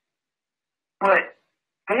effect, but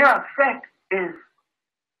their effect is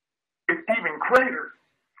even greater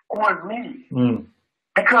on me.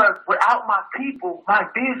 Because without my people, my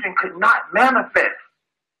vision could not manifest.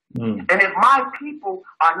 And if my people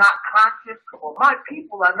are not conscious or my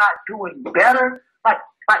people are not doing better, like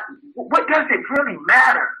what does it really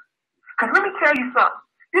matter? Because let me tell you something.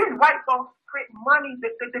 These white folks print money.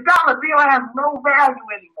 The dollar bill has no value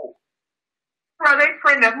anymore. Bro, they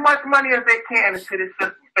print as much money as they can until the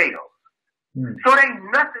system fails. So it ain't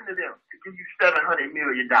nothing to them to give you $700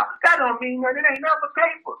 million. That don't mean nothing. It ain't nothing but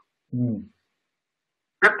paper.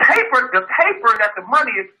 The paper that the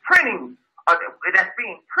money is printing, that's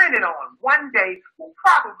being printed on one day will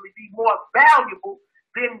probably be more valuable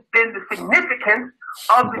than the significance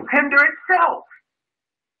of the tender itself.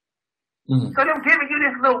 So them giving you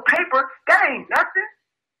this little paper, that ain't nothing.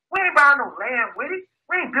 We ain't buying no land with it.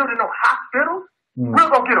 We ain't building no hospitals. We're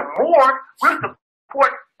gonna get a morgue.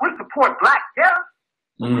 We'll support black death.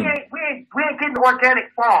 We ain't getting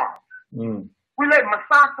organic farms. We let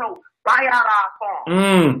Monsanto buy out our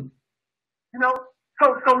farms. You know, so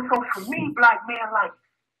for me, black man, like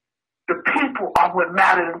the people are what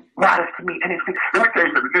matters to me. And let me tell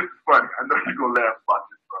you something. This is funny. I know you're gonna laugh about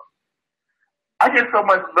this, bro. I get so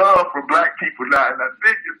much love from black people now, and I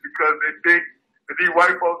think it's because they think that these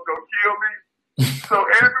white folks gonna kill me. So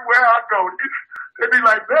everywhere I go, They be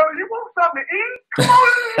like, Billy, you want something to eat? Come on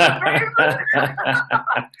in, baby.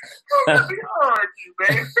 Let me hug you,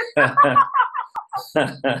 baby.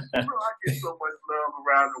 I get so much love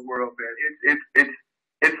around the world, man.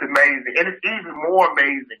 It's amazing. And it's even more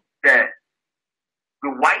amazing that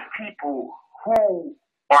the white people who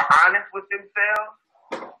are honest with themselves,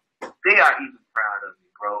 they are even proud of me,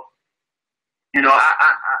 bro. You know,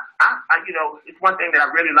 I you know, it's one thing that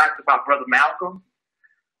I really liked about Brother Malcolm.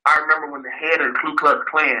 I remember when the head of the Ku Klux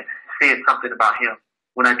Klan said something about him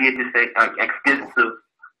when I did this extensive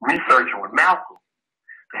research on Malcolm.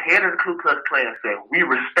 The head of the Ku Klux Klan said, "We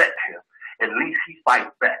respect him. At least he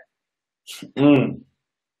fights back." Mm.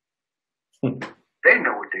 They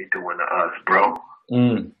know what they're doing to us, bro.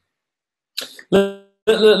 Mm.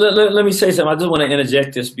 Let me say something. I just want to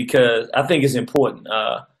interject this because I think it's important.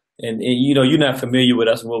 And you know, you're not familiar with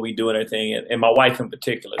us and what we do and everything. And my wife in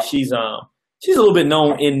particular, she's a little bit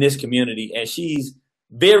known in this community, and she's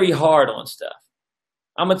very hard on stuff.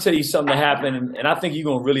 I'm gonna tell you something that happened, and I think you're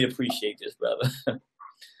gonna really appreciate this, brother.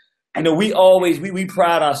 You know, we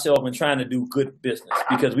pride ourselves in trying to do good business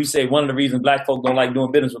because we say one of the reasons black folks don't like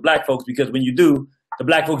doing business with black folks because when you do, the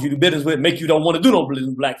black folks you do business with make you don't want to do no business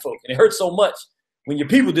with black folks. And it hurts so much when your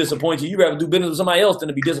people disappoint you. You'd rather do business with somebody else than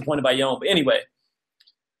to be disappointed by your own. But anyway,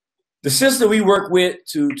 the sister we work with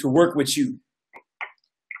to work with you,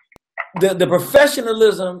 the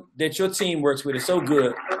professionalism that your team works with is so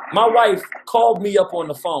good. My wife called me up on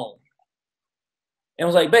the phone and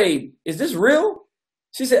was like, "Babe, is this real?"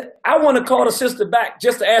 She said, "I want to call the sister back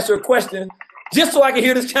just to ask her a question, just so I can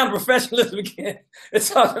hear this kind of professionalism again." And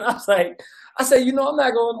so I said, you know, I'm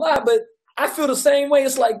not going to lie, but I feel the same way.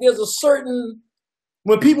 It's like there's a certain,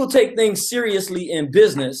 when people take things seriously in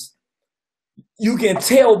business, you can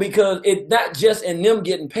tell because it's not just in them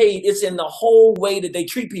getting paid, it's in the whole way that they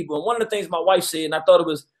treat people. And one of the things my wife said, and I thought it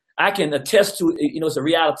was, I can attest to it, you know, it's a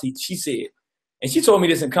reality. She said, and she told me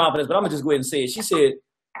this in confidence, but I'm going to just go ahead and say it. She said,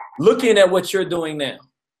 looking at what you're doing now,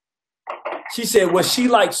 she said, what she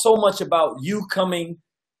liked so much about you coming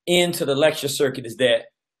into the lecture circuit is that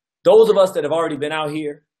those of us that have already been out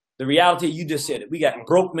here, the reality, you just said it, we got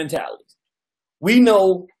broke mentalities. We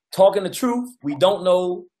know talking the truth. We don't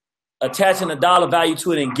know attaching a dollar value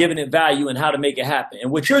to it and giving it value and how to make it happen.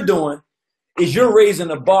 And what you're doing is you're raising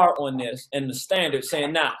the bar on this and the standard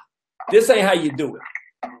saying, nah, this ain't how you do it.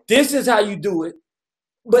 This is how you do it.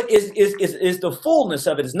 But it's the fullness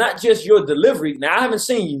of it. It's not just your delivery. Now, I haven't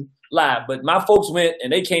seen you live, but my folks went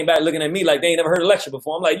and they came back looking at me like they ain't never heard a lecture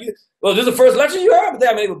before. I'm like, well, this is the first lecture you heard? But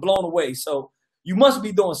I mean, they were blown away. So you must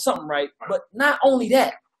be doing something right. But not only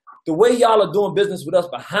that, the way y'all are doing business with us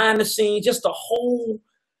behind the scenes, just the whole,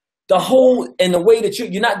 and the way that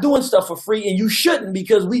you're not doing stuff for free, and you shouldn't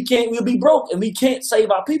because we'll be broke and we can't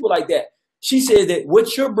save our people like that. She said that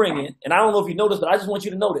what you're bringing, and I don't know if you know this, but I just want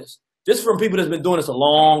you to know this. This is from people that's been doing this a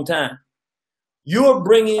long time. You're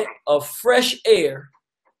bringing a fresh air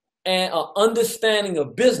and an understanding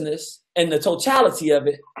of business and the totality of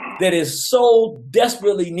it that is so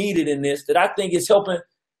desperately needed in this that I think is helping.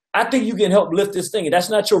 I think you can help lift this thing. And that's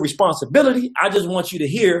not your responsibility. I just want you to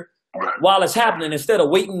hear while it's happening instead of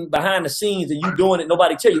waiting behind the scenes and you doing it,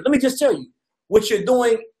 nobody tell you. Let me just tell you, what you're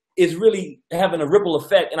doing is really having a ripple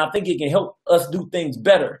effect, and I think it can help us do things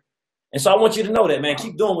better. And so I want you to know that, man.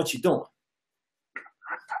 Keep doing what you're doing.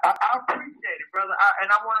 I appreciate it, brother. And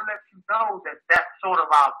I want to let you know that that's sort of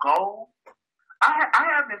our goal. I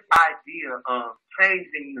have this idea of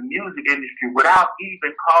changing the music industry without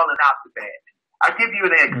even calling out the bad. I'll give you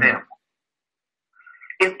an example.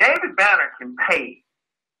 If David Banner can pay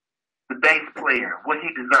the bass player what he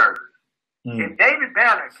deserves, if David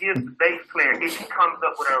Banner gives the bass player, if he comes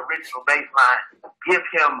up with an original bass line, give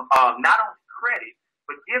him not only credit,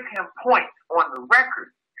 but give him points on the record.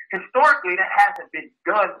 Historically, that hasn't been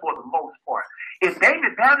done for the most part. If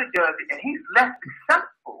David Banner does it and he's less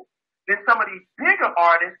successful than some of these bigger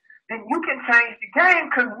artists, then you can change the game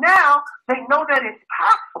because now they know that it's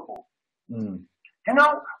possible. You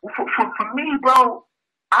know, for me, bro,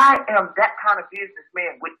 I am that kind of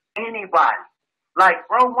businessman with anybody. Like,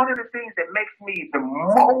 bro, one of the things that makes me the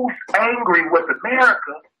most angry with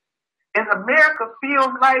America is America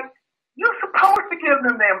feels like you're supposed to give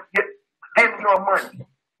them your money.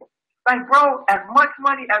 Like, bro, as much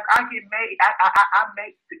money as I get made, I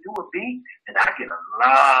make to do a beat, and I get a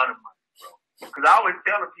lot of money, bro. Because I always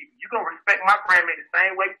tell the people, you're going to respect my Grammy the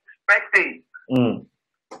same way you respect these.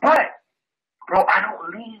 But, bro, I don't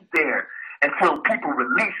leave there until people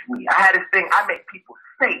release me. I had this thing, I make people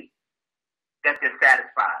say that they're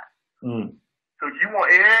satisfied. So you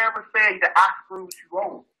won't ever say that I screwed you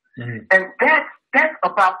over. And that's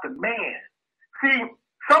about the man. See,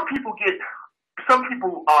 some people get some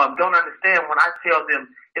people don't understand when I tell them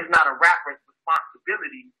it's not a rapper's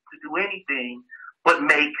responsibility to do anything but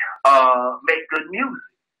make good music.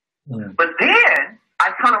 Mm. But then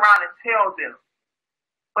I turn around and tell them,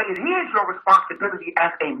 but it is your responsibility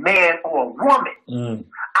as a man or a woman. Mm.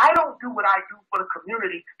 I don't do what I do for the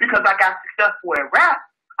community because I got successful at rap.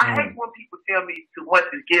 I hate when people tell me too much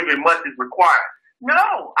is given, much is required.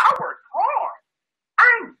 No, I work hard. I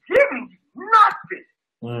ain't giving you nothing.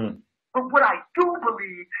 Mm. But what I do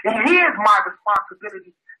believe, it is my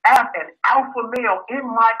responsibility as an alpha male in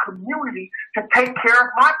my community to take care of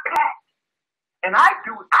my pack. And I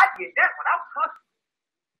did that when I was hustling.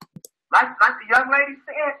 Like the young lady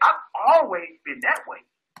said, I've always been that way.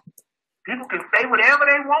 People can say whatever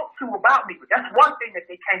they want to about me, but that's one thing that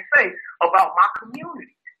they can't say about my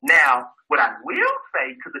community. Now, what I will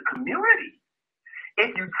say to the community,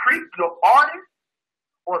 if you treat your artists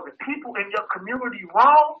or the people in your community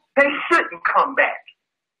wrong, they shouldn't come back.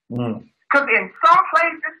 Because in some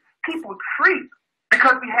places, people treat,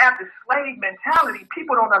 because we have this slave mentality,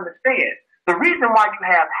 people don't understand. The reason why you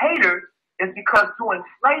have haters is because during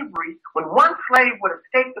slavery, when one slave would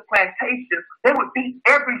escape the plantation, they would beat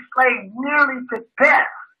every slave nearly to death.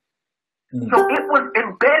 So it was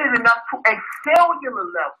embedded enough to a cellular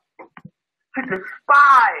level to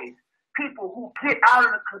despise people who get out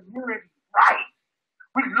of the community right.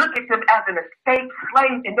 We look at them as an escaped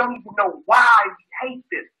slave and don't even know why we hate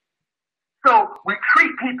them. So we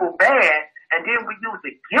treat people bad, and then we use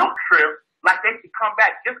the guilt trip like they should come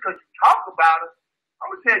back just because you talk about it. I'm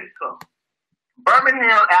going to tell you something.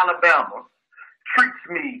 Birmingham, Alabama treats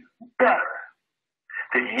me better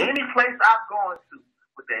than any place I've gone to,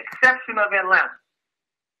 with the exception of Atlanta.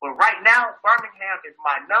 But right now, Birmingham is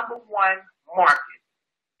my #1 market.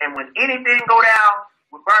 And when anything go down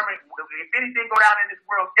with Birmingham, if anything go down in this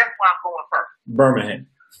world, guess where I'm going first? Birmingham.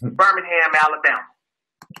 Birmingham, Alabama.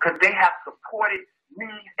 Because they have supported me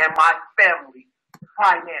and my family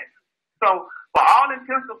financially. So, for all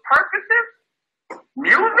intents and purposes,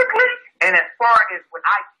 musically, and as far as when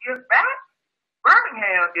I give back,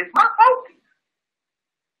 Birmingham is my focus.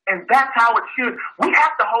 And that's how it should. We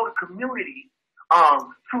have to hold a community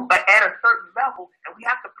at a certain level, and we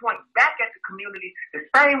have to point back at the community the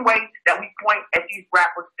same way that we point at these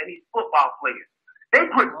rappers and these football players. They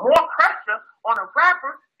put more pressure on a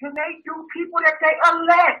rapper than they do people that they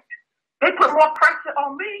elect. They put more pressure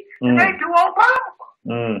on me than they do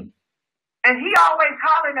Obama. And he always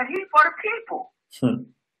hollering that he's for the people.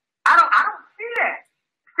 I don't see that.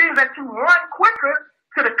 It seems that you run quicker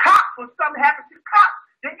to the cops when something happens to the cops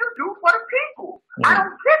than you do for the people. I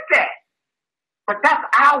don't get that. But that's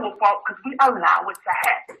our fault because we allow it to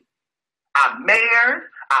happen. Our mayors,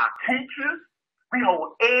 our teachers, we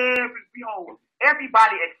hold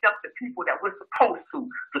everybody except the people that we're supposed to.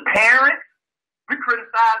 The parents, we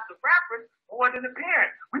criticize the rappers more than the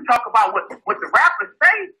parents. We talk about what the rappers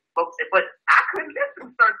say, but I couldn't listen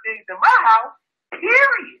to certain things in my house,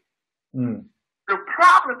 period. The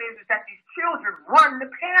problem is that these children run the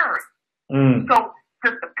parents. So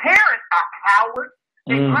since the parents are cowards,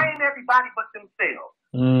 they blame everybody but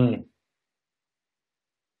themselves.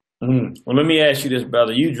 Well, let me ask you this,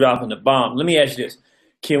 brother. You dropping the bomb. Let me ask you this.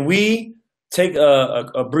 Can we take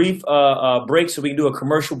a brief break so we can do a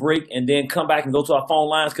commercial break and then come back and go to our phone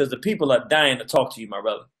lines? Because the people are dying to talk to you, my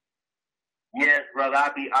brother. Yes, brother.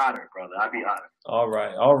 I'd be honored, brother. I'd be honored. All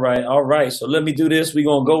right. So let me do this. We're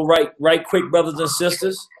going to go right quick, brothers and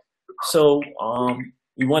sisters. So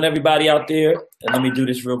we want everybody out there. And let me do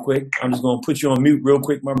this real quick. I'm just going to put you on mute real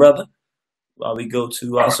quick, my brother, while we go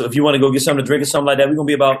to so if you want to go get something to drink or something like that, we're going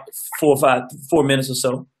to be about 4 minutes or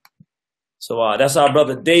so. So that's our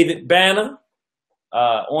brother David Banner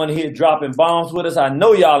on here dropping bombs with us. I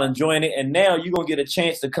know y'all enjoying it. And now you're going to get a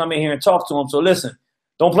chance to come in here and talk to him. So listen,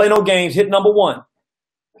 don't play no games. Hit #1.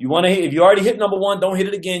 If you already hit #1, don't hit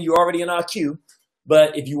it again. You're already in our queue.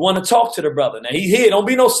 But if you want to talk to the brother, now he's here. Don't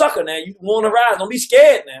be no sucker now. You want to rise. Don't be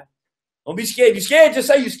scared now. Don't be scared. If you're scared, just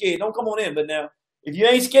say you're scared. Don't come on in. But now, if you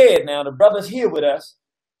ain't scared now, the brother's here with us.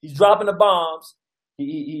 He's dropping the bombs.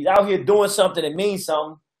 He's out here doing something that means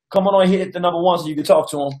something. Come on hit the #1 so you can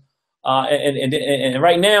talk to him. And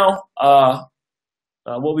right now,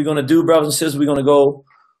 what we're going to do, brothers and sisters, we're going to go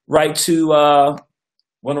right to,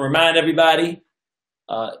 want to remind everybody,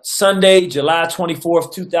 Sunday, July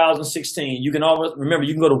 24th, 2016. You can always remember,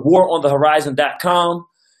 you can go to waronthehorizon.com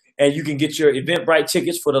and you can get your Eventbrite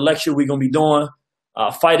tickets for the lecture we're going to be doing,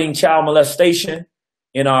 fighting child molestation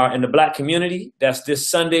in the black community. That's this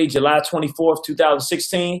Sunday, July 24th,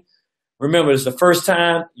 2016. Remember, it's the first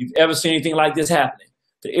time you've ever seen anything like this happening.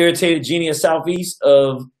 The irritated genius southeast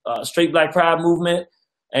of straight black pride movement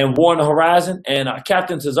and War on the Horizon, and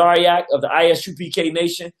Captain Tazariak of the ISUPK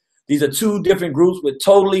Nation. These are two different groups with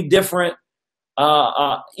totally different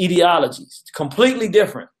ideologies, completely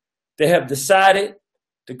different. They have decided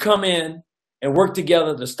to come in and work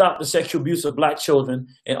together to stop the sexual abuse of black children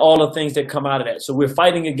and all the things that come out of that. So we're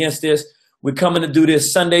fighting against this. We're coming to do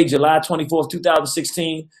this Sunday, July 24th,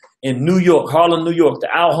 2016 in New York, Harlem, New York, the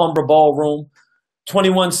Alhambra Ballroom,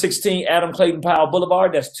 2116 Adam Clayton Powell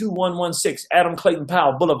Boulevard. That's 2116 Adam Clayton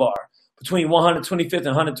Powell Boulevard. Between 125th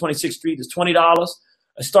and 126th Street is $20.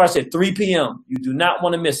 It starts at 3 p.m. You do not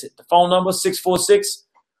want to miss it. The phone number,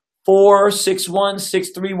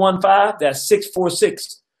 646-461-6315. That's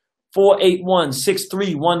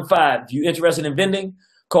 646-481-6315. If you're interested in vending,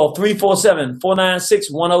 call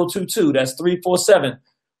 347-496-1022. That's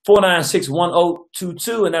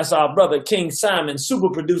 347-496-1022. And that's our brother, King Simon, super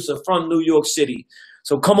producer from New York City.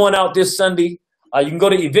 So come on out this Sunday. You can go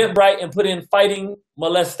to Eventbrite and put in fighting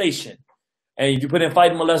molestation. And if you put in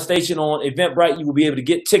fighting molestation on Eventbrite, you will be able to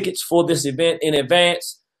get tickets for this event in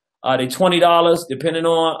advance. They're $20, depending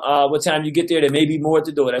on what time you get there. There may be more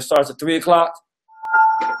to do it. That starts at 3 o'clock.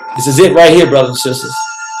 This is it right here, brothers and sisters.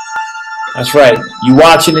 That's right. You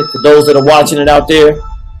watching it, for those that are watching it out there.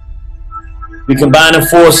 We combining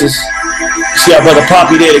forces. You see our brother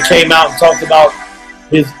Poppy there that came out and talked about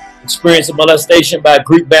his experience of molestation by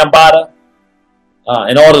Greek Bambaataa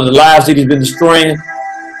and all of the lives that he's been destroying.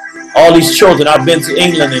 All these children, I've been to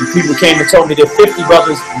England and people came and told me there are 50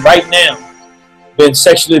 brothers right now been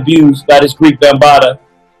sexually abused by this Greek Bambaataa.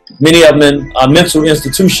 Many of them in mental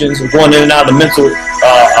institutions or going in and out of mental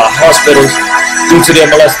hospitals due to their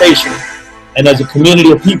molestation. And as a community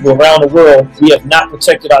of people around the world, we have not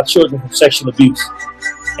protected our children from sexual abuse.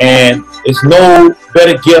 And it's no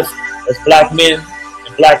better gift as black men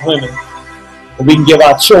and black women that we can give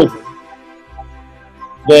our children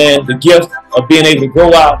than the gift of being able to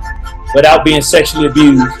grow out without being sexually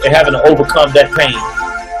abused and having to overcome that pain.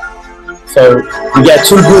 So we got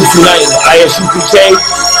two groups uniting, the ISUPK,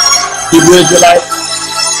 Hebrew Israelites,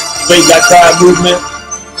 Straight Black Pride Movement.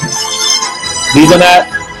 These are not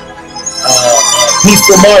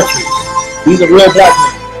peaceful marches. These are real black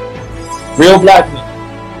men, real black men,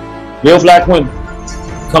 real black women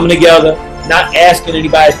coming together, not asking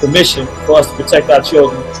anybody's permission for us to protect our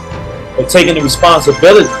children, but taking the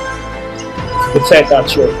responsibility to protect our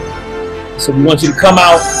children. So we want you to come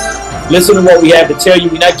out, listen to what we have to tell you.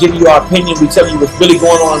 We're not giving you our opinion. We're telling you what's really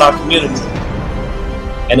going on in our community.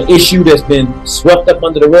 And an issue that's been swept up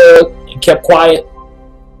under the rug and kept quiet,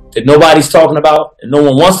 that nobody's talking about and no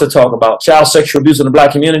one wants to talk about, child sexual abuse in the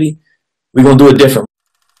black community, we're going to do it different.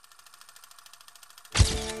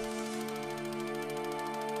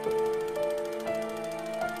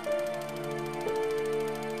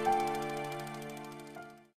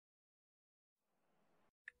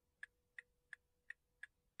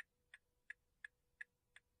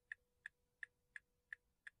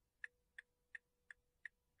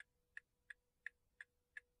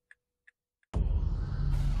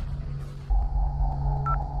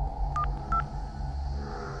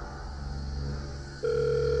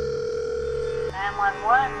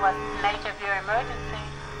 What's the nature of your emergency?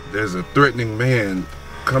 There's a threatening man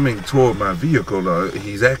coming toward my vehicle.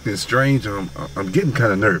 He's acting strange. I'm getting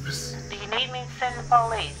kind of nervous. Do you need me to send the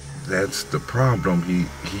police? That's the problem. He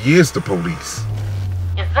is the police.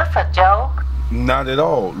 Is this a joke? Not at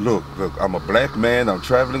all. Look, I'm a black man. I'm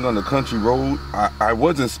traveling on the country road. I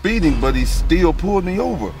wasn't speeding, but he still pulled me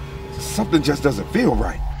over. Something just doesn't feel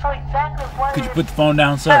right. So exactly what Could you put the phone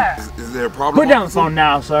down, sir? Is there a problem? Put down the phone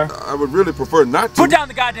now, sir. I would really prefer not to. Put down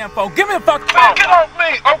the goddamn phone. Give me the fucking phone. Man, get off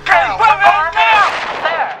me, okay? Put it down now.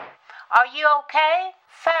 Sir, are you okay?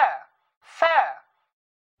 Sir,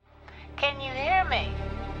 can you hear me?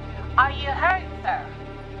 Are you hurt, sir?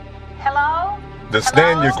 Hello? The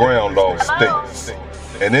stand your ground law states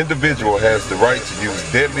an individual has the right to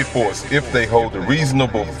use deadly force if they hold a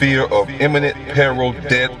reasonable fear of imminent peril,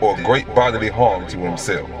 death, or great bodily harm to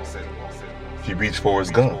himself. He reached for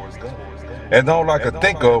his gun. And all I could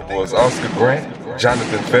think of was Oscar Grant,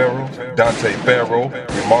 Jonathan Farrell, Dante Farrow,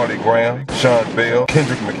 Marty Graham, Sean Bell,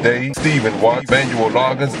 Kendrick McDade, Stephen Watts, Manuel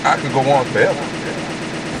Loggins. I could go on forever.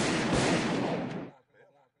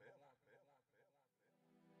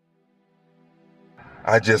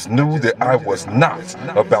 I just knew that I was not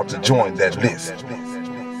about to join that list.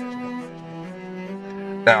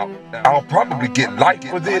 Now, I'll probably get life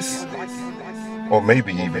for this, or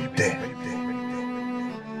maybe even death.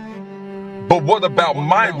 But what about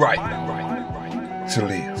my right to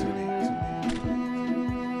live?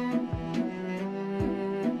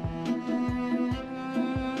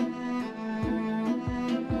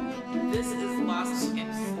 This is Lost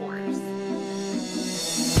Case.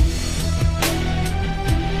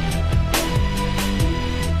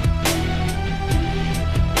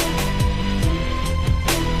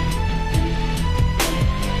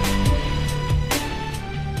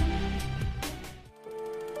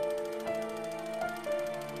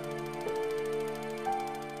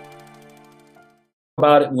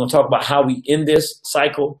 about it. We're going to talk about how we end this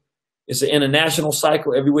cycle. It's an international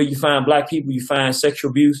cycle. Everywhere you find black people, you find sexual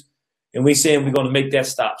abuse. And we're saying we're going to make that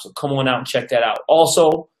stop. So come on out and check that out.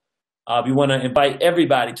 Also, we want to invite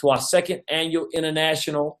everybody to our second annual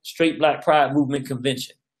International Straight Black Pride Movement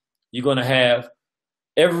Convention. You're going to have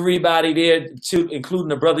everybody there, including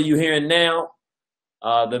the brother you're hearing now,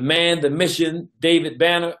 the man, the mission, David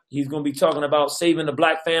Banner. He's going to be talking about saving the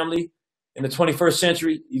black family in the 21st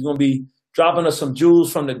century. He's going to be dropping us some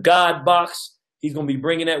jewels from the God box. He's going to be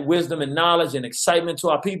bringing that wisdom and knowledge and excitement to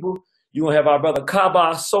our people. You're going to have our brother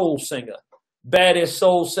Kaba, soul singer, baddest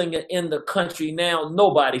soul singer in the country now.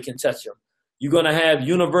 Nobody can touch him. You're going to have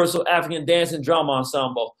Universal African Dance and Drama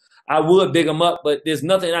Ensemble. I would big them up, but there's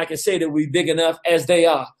nothing I can say that we big enough as they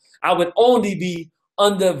are. I would only be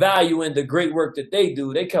undervaluing the great work that they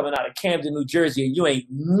do. They coming out of Camden, New Jersey, and you ain't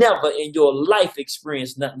never in your life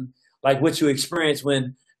experienced nothing like what you experience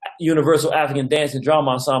when Universal African Dance and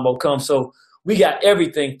Drama Ensemble comes. So we got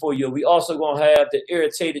everything for you. We also going to have the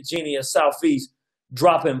Irritated Genie in Southeast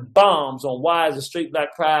dropping bombs on why is the Straight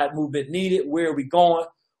Black Pride movement needed? Where are we going?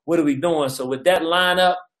 What are we doing? So with that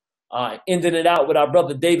lineup, ending it out with our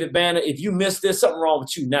brother David Banner. If you missed this, something wrong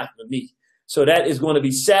with you, not with me. So that is going to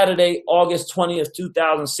be Saturday, August 20th,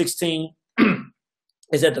 2016.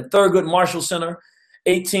 It's at the Thurgood Marshall Center,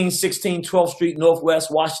 1816 12th Street,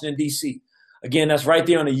 Northwest, Washington, D.C. Again, that's right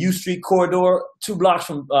there on the U Street corridor, 3 blocks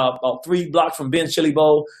from Ben's Chili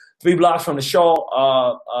Bowl, 3 blocks from the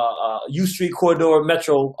Shaw U Street corridor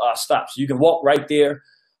metro stop. So you can walk right there,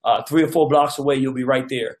 3 or 4 blocks away, you'll be right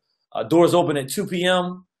there. Doors open at 2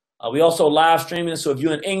 p.m. We also live streaming. So if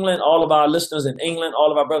you're in England, all of our listeners in England,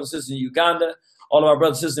 all of our brothers and sisters in Uganda, all of our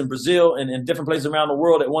brothers and sisters in Brazil and in different places around the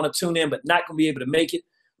world that want to tune in but not going to be able to make it.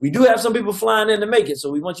 We do have some people flying in to make it.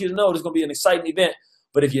 So we want you to know there's going to be an exciting event.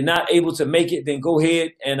 But if you're not able to make it, then go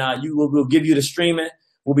ahead and we'll give you the streaming.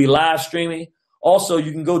 We'll be live streaming. Also,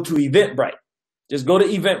 you can go to Eventbrite. Just go to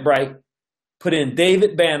Eventbrite, put in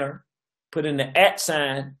David Banner, put in the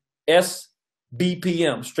 @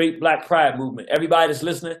 SBPM, Straight Black Pride Movement. Everybody that's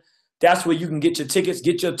listening, that's where you can get your tickets.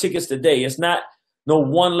 Get your tickets today. It's not no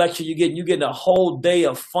one lecture you're getting. You're getting a whole day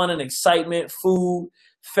of fun and excitement, food,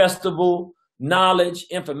 festival, knowledge,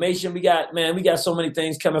 information. We got so many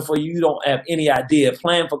things coming for you. You don't have any idea.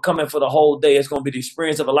 Plan for coming for the whole day. It's going to be the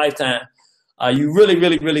experience of a lifetime. You really,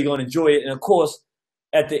 really, really going to enjoy it. And of course,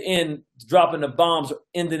 at the end, dropping the bombs,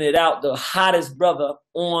 ending it out, the hottest brother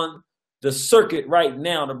on the circuit right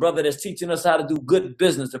now, the brother that's teaching us how to do good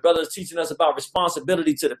business, the brother that's teaching us about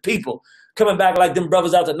responsibility to the people, coming back like them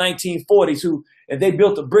brothers out the 1940s who, if they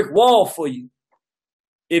built a brick wall for you,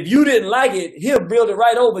 if you didn't like it, he'll build it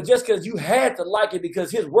right over just because you had to like it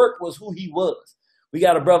because his work was who he was. We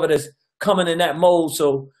got a brother that's coming in that mode.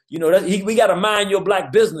 So, we got to mind your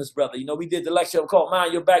black business, brother. We did the lecture called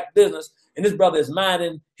Mind Your Black Business. And this brother is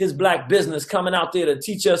minding his black business, coming out there to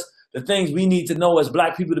teach us the things we need to know as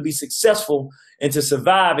black people to be successful and to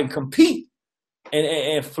survive and compete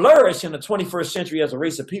and flourish in the 21st century as a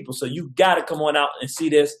race of people. So you got to come on out and see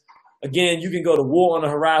this. Again, you can go to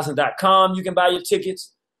waronthehorizon.com. You can buy your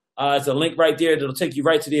tickets. It's a link right there that'll take you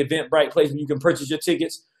right to the Eventbrite place where you can purchase your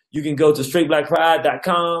tickets. You can go to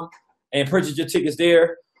straightblackpride.com and purchase your tickets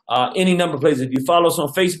there. Any number of places. If you follow us on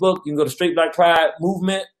Facebook, you can go to Straight Black Pride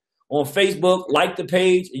Movement on Facebook, like the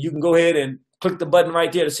page, and you can go ahead and click the button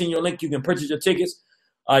right there to send your link. You can purchase your tickets.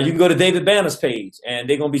 You can go to David Banner's page, and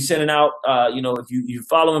they're going to be sending out, if you're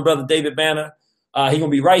following Brother David Banner, he's going to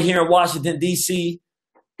be right here in Washington, D.C.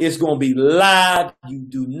 It's going to be live. You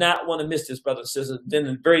do not want to miss this, brothers and sisters. Then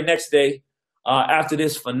the very next day, after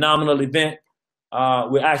this phenomenal event,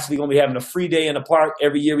 we're actually going to be having a free day in the park.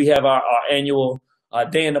 Every year we have our annual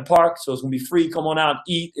day in the park, so it's going to be free. Come on out and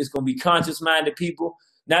eat. It's going to be conscious-minded people.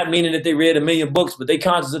 Not meaning that they read 1 million books, but they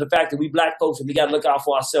conscious of the fact that we black folks and we got to look out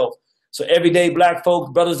for ourselves. So everyday black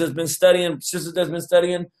folks, brothers that's been studying, sisters that's been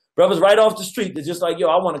studying, brothers right off the street, they're just like, yo,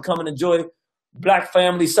 I want to come and enjoy black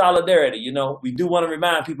family solidarity. We do want to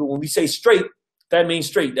remind people when we say straight, that means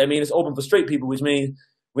straight. That means it's open for straight people, which means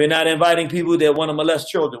we're not inviting people that want to molest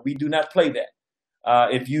children. We do not play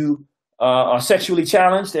that. If you are sexually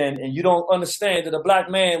challenged and you don't understand that a black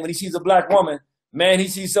man, when he sees a black woman, man, he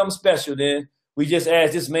sees something special, then we just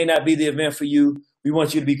ask, this may not be the event for you. We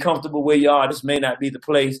want you to be comfortable where you are. This may not be the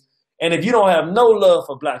place. And if you don't have no love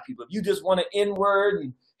for black people, if you just want to N-word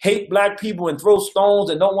and hate black people and throw stones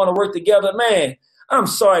and don't want to work together, man, I'm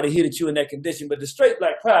sorry to hear that you're in that condition, but the Straight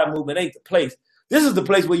Black Pride movement ain't the place. This is the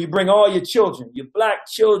place where you bring all your children, your black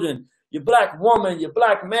woman, your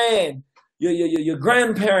black man, your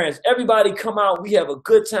grandparents, everybody come out. We have a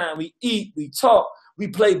good time. We eat, we talk, we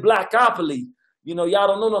play Blackopoly. you know, y'all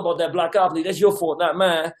don't know nothing about that blockopoly. That's your fault, not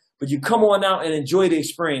mine. But you come on out and enjoy the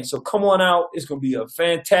experience. So come on out. It's going to be a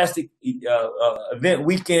fantastic event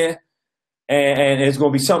weekend, and it's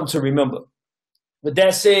going to be something to remember. With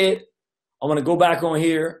that said, I'm going to go back on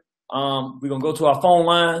here. We're going to go to our phone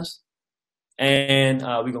lines, and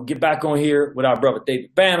we're going to get back on here with our brother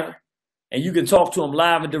David Banner, and you can talk to him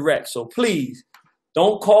live and direct. So please,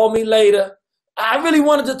 don't call me later. I really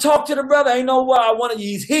wanted to talk to the brother. Ain't know why I wanted you.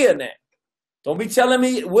 He's here now. Don't be telling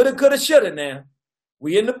me woulda, coulda, shoulda now.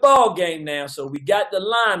 We in the ball game now, so we got the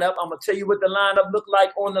lineup. I'm going to tell you what the lineup look like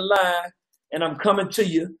on the line, and I'm coming to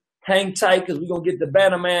you. Hang tight because we're going to get the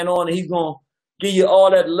Banner Man on, and he's going to give you all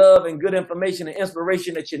that love and good information and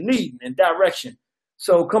inspiration that you need and direction.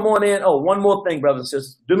 So come on in. Oh, one more thing, brothers and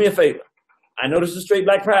sisters. Do me a favor. I know this is a straight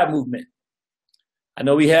Black Pride movement. I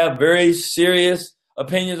know we have very serious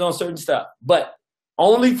opinions on certain stuff, but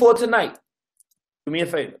only for tonight. Do me a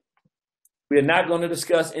favor. We are not going to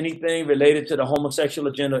discuss anything related to the homosexual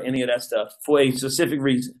agenda or any of that stuff for a specific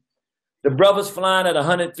reason. The brothers flying at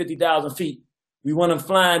 150,000 feet. We want them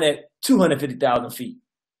flying at 250,000 feet.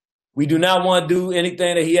 We do not want to do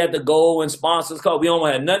anything that he had to go and sponsors call. We don't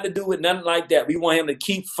want to have nothing to do with nothing like that. We want him to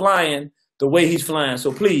keep flying the way he's flying.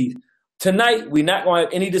 So please, tonight, we're not going to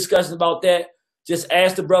have any discussion about that. Just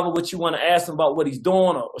ask the brother what you want to ask him about what he's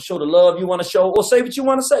doing, or show the love you want to show, or say what you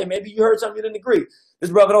want to say. Maybe you heard something you didn't agree. This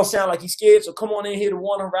brother don't sound like he's scared, so come on in here to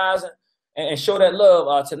One Horizon and show that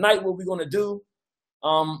love. Tonight, what we're going to do,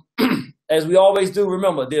 as we always do,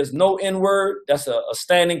 remember, there's no N-word. That's a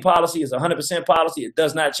standing policy. It's 100% policy. It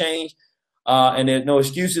does not change, and there's no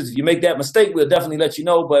excuses. If you make that mistake, we'll definitely let you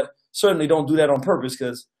know, but certainly don't do that on purpose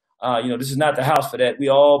because, this is not the house for that. We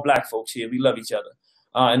all Black folks here. We love each other.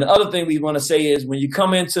 And the other thing we want to say is when you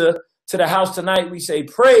come into the house tonight, we say,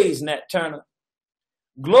 praise Nat Turner,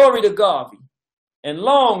 glory to Garvey, and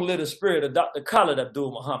long live the spirit of Dr. Khalid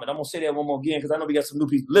Abdul Muhammad. I'm going to say that one more again because I know we got some new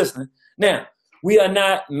people listening. Now, we are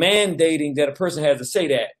not mandating that a person has to say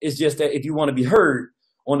that. It's just that if you want to be heard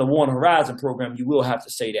on the One Horizon program, you will have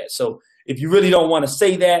to say that. So if you really don't want to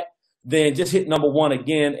say that, then just hit number one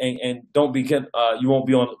again and don't be, you won't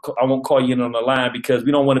be on, I won't call you in on the line because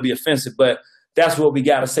we don't want to be offensive, but that's what we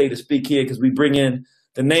got to say to speak here because we bring in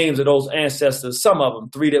the names of those ancestors, some of them,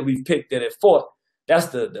 3 that we've picked that have fought. That's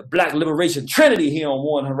the Black Liberation Trinity here on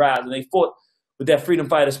One Horizon. They fought with that freedom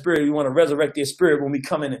fighter spirit. We want to resurrect their spirit when we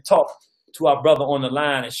come in and talk to our brother on the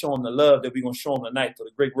line and show him the love that we're going to show him tonight for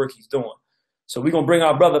the great work he's doing. So we're going to bring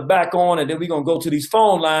our brother back on, and then we're going to go to these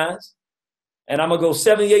phone lines. And I'm going to go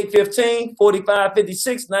 7815,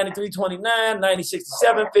 4556, 9329,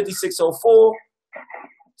 9067, 5604.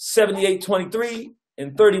 7823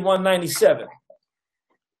 and 3197.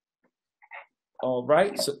 All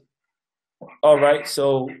right.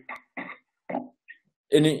 So,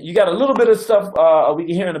 and then you got a little bit of stuff we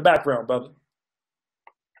can hear in the background, brother.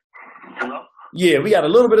 Hello? Yeah, we got a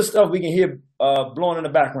little bit of stuff we can hear blowing in the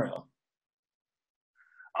background.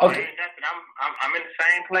 Okay. I'm in the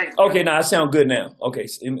same place. Okay, now I sound good now. Okay,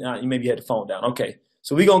 so you maybe had the phone down. Okay,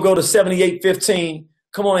 so we're gonna go to 7815.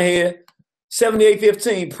 Come on here.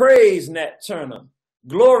 7815, praise Nat Turner,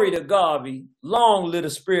 glory to Garvey, long live the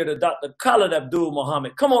spirit of Dr. Khalid Abdul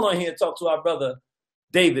Muhammad. Come on here and talk to our brother,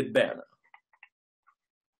 David Banner.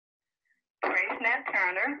 Praise Nat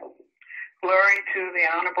Turner, glory to the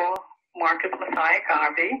Honorable Marcus Messiah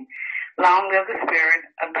Garvey, long live the spirit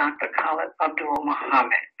of Dr. Khalid Abdul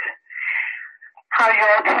Muhammad. How are you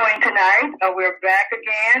all doing tonight? We're back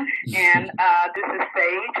again, and this is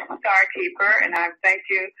Sage, Starkeeper, and I thank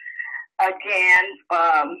you again,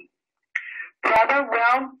 brother.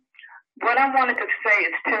 Well, what I wanted to say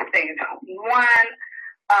is 2 things. One,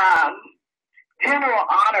 General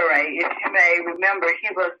Honore, if you may remember, he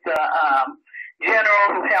was the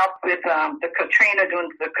general who helped with the Katrina, doing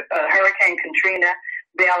the Hurricane Katrina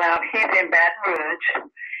bailout. He's in Baton Rouge,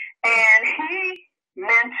 and he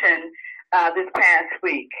mentioned this past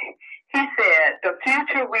week, he said, the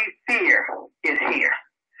future we fear is here.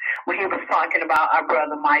 When he was talking about our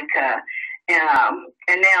brother Micah,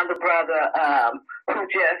 and now the brother who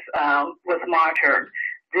just was martyred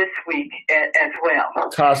this week as well.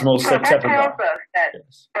 Cosmos so that September. tells us that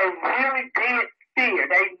they really did fear.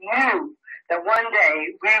 They knew that one day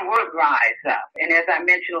we would rise up. And as I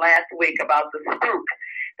mentioned last week about the spook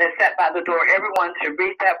that sat by the door, everyone should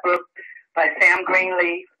read that book by Sam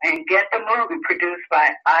Greenleaf and get the movie produced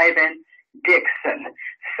by Ivan Dixon.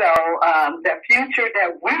 So the future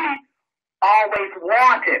that we always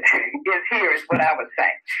wanted is here, is what I would say.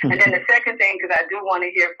 And then the second thing, because I do want to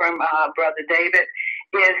hear from Brother David,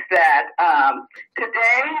 is that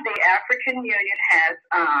today the African Union has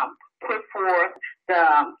put forth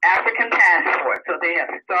the African passport. So they have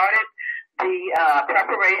started the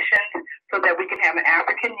preparations so that we can have an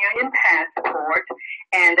African Union passport,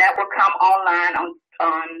 and that will come online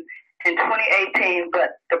in 2018.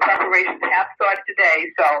 But the preparations have started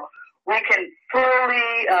today, so we can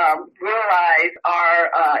fully realize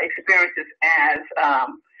our experiences as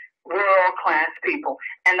world-class people.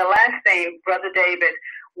 And the last thing, Brother David,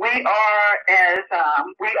 we are, as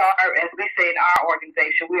we say in our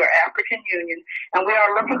organization, we are African Union, and we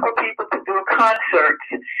are looking for people to do concerts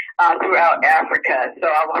throughout Africa. So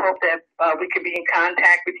I hope that we can be in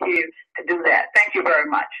contact with you to do that. Thank you very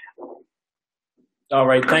much. All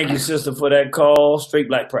right. Thank you, sister, for that call. Straight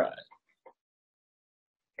Black Pride.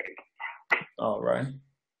 All right.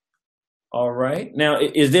 All right. Now,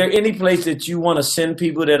 is there any place that you want to send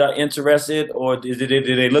people that are interested, or did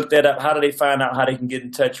they look that up? How do they find out how they can get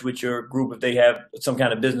in touch with your group if they have some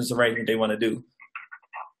kind of business arrangement they want to do?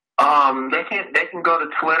 They can go to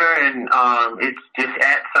Twitter, and it's just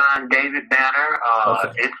 @David Banner.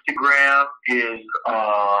 Okay. Instagram is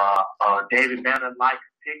David Banner likes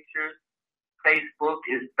pictures. Facebook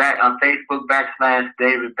is Facebook /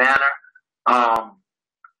 David Banner.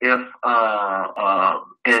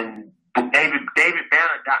 And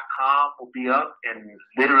DavidBanner.com will be up in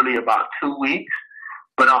literally about 2 weeks.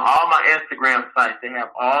 But on all my Instagram sites, they have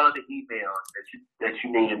all of the emails that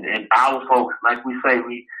you need. And our folks, like we say,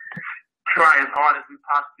 we try as hard as we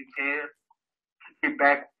possibly can to get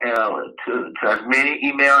back to as many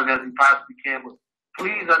emails as we possibly can. But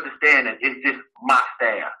please understand that it's just my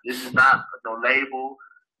staff. This is not no label,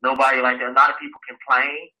 nobody like that. A lot of people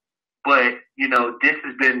complain. But, you know, this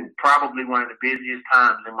has been probably one of the busiest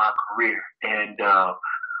times in my career. And our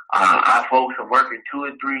folks are working 2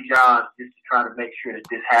 and 3 jobs just to try to make sure that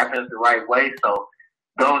this happens the right way. So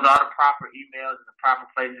those are the proper emails and the proper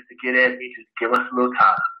places to get at me. Just give us a little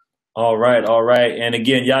time. All right. All right. And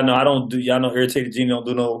again, y'all know Irritated Gene don't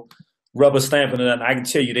do no rubber stamping or nothing. I can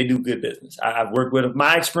tell you they do good business. I've worked with them.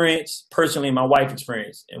 My experience, personally, my wife's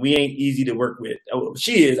experience, and we ain't easy to work with.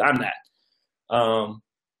 She is, I'm not.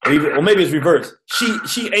 Or maybe it's reversed.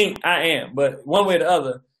 She ain't, I am. But one way or the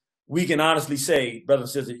other, we can honestly say, brother and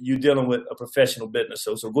sister, you're dealing with a professional business.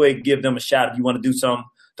 So go ahead and give them a shot if you want to do something.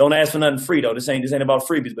 Don't ask for nothing free, though. This ain't about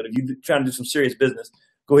freebies. But if you're trying to do some serious business,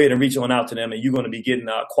 go ahead and reach on out to them, and you're going to be getting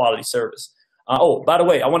quality service. By the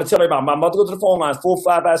way, I want to tell everybody, I'm about to go to the phone lines,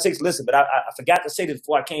 4556. Listen, but I forgot to say this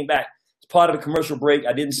before I came back. It's part of the commercial break.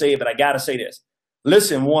 I didn't say it, but I got to say this.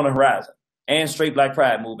 Listen, Warner Horizon and Straight Black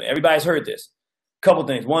Pride Movement. Everybody's heard this. Couple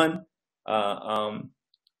things. One,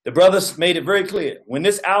 the brothers made it very clear. When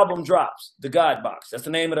this album drops, The God Box, that's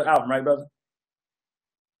the name of the album, right, brother?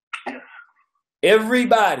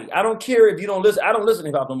 Everybody, I don't care if you don't listen. I don't listen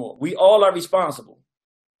to hip hop no more. We all are responsible.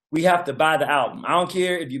 We have to buy the album. I don't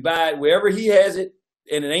care if you buy it wherever he has it,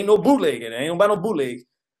 and it ain't no bootleg. It ain't about no bootlegs.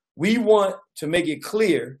 We want to make it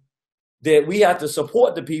clear that we have to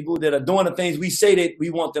support the people that are doing the things we say that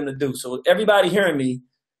we want them to do. So everybody hearing me,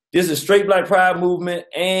 this is Straight Black Pride Movement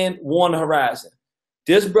and Warner Horizon.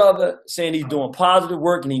 This brother saying he's doing positive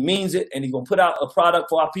work and he means it, and he's going to put out a product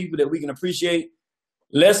for our people that we can appreciate.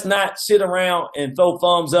 Let's not sit around and throw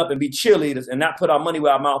thumbs up and be cheerleaders and not put our money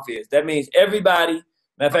where our mouth is. That means everybody,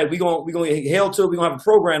 matter of fact, we're going to get held to it. We're going to have a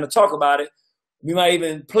program to talk about it. We might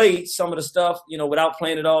even play some of the stuff, without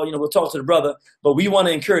playing it all. We'll talk to the brother. But we want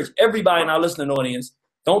to encourage everybody in our listening audience,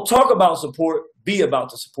 don't talk about support, be about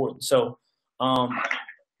the support. So,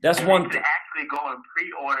 that's one thing. Actually go and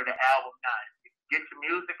pre-order the album now. Get your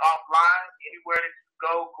music offline anywhere that you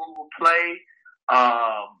go, Google Play,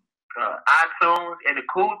 iTunes. And the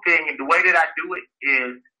cool thing, and the way that I do it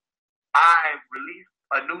is I release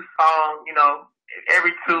a new song,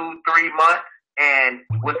 every 2-3 months. And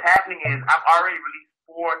what's happening is I've already released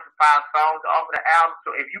 4 to 5 songs off of the album.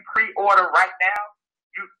 So if you pre-order right now,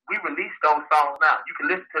 we release those songs now. You can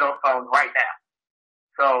listen to those songs right now.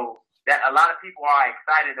 So that a lot of people are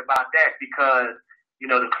excited about that because,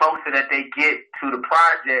 the closer that they get to the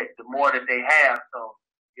project, the more that they have. So,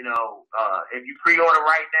 if you pre-order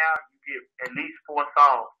right now, you get at least 4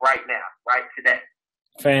 songs right now, right today.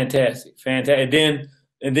 Fantastic.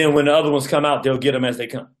 And then when the other ones come out, they'll get them as they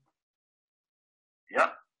come.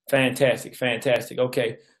 Yep. Fantastic.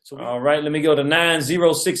 Okay. So, all right, let me go to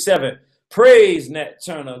 9067. Praise Nat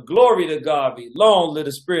Turner. Glory to Garvey. Long live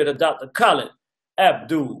the spirit of Dr. Khalid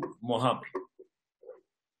Abdul Muhammad.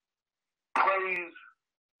 Praise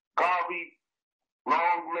Garvey.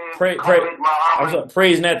 Long live Khalid Muhammad.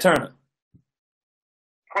 Praise Nat Turner.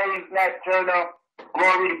 Praise Nat Turner.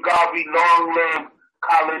 Glory to Garvey. Long live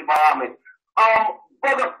Khalid Muhammad.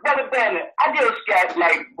 Brother Banner, I just got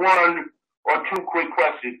like 1 or 2 quick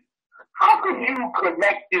questions. how can you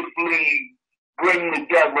collectively bring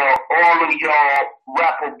together all of your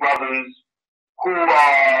rapper brothers who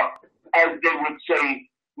are, as they would say,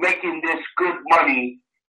 making this good money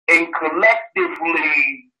and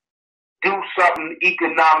collectively do something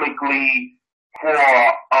economically for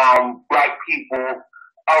black people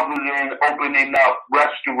other than opening up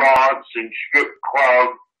restaurants and strip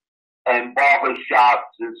clubs and barber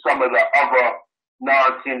shops and some of the other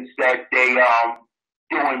nonsense that they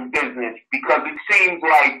do in business? Because it seems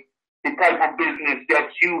like the type of business that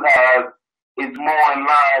you have is more in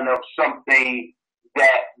line of something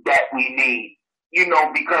that we need. You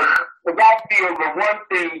know, because I feel the one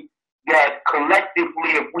thing that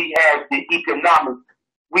collectively, if we had the economics,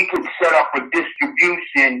 we could set up a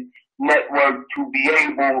distribution network to be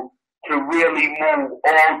able to really move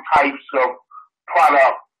all types of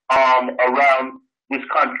product around this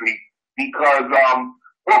country. Because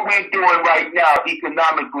what we're doing right now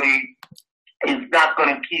economically is not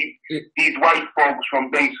going to keep these white folks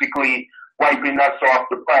from basically wiping us off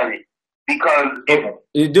the planet. Because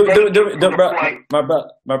my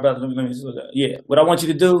brother, let me yeah. What I want you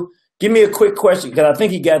to do, give me a quick question, because I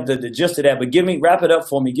think he got the gist of that. But wrap it up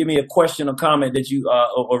for me. Give me a question or comment that you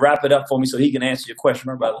or wrap it up for me so he can answer your question,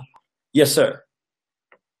 my brother. Yes, sir.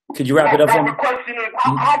 Could you wrap it up for me? The question is,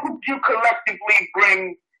 how could you collectively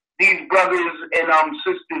bring these brothers and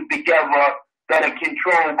sisters together that are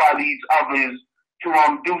controlled by these others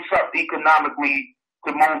to do something economically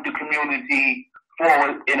to move the community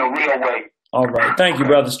forward in a real way? All right. Thank you,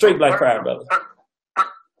 brother. Straight Black Pride, brother. First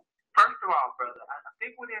of all, brother, I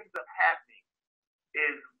think what ends up happening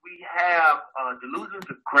is we have delusions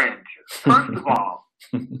of grandeur. First of all,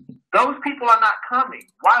 those people are not coming.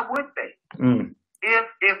 Why would they?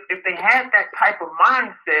 If they had that type of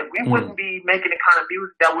mindset, we wouldn't be making the kind of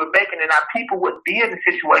music that we're making, and our people wouldn't be in the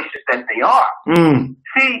situations that they are.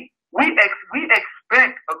 See, we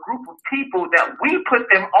expect a group of people that we put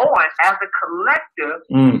them on as a collective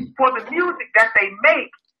for the music that they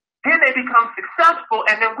make. Then they become successful,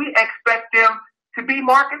 and then we expect them to be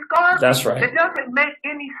Marcus Garvey. That's right. It doesn't make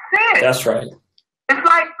any sense. That's right. It's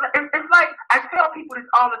like I tell people this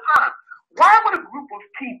all the time. Why would a group of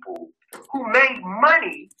people who made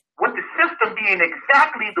money with the system being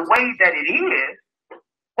exactly the way that it is,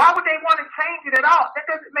 why would they want to change it at all? That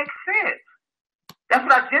doesn't make sense. That's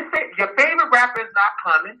what I just said. Your favorite rapper is not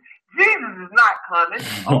coming. Jesus is not coming.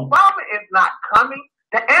 Obama is not coming.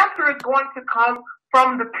 The answer is going to come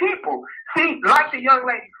from the people. See, like the young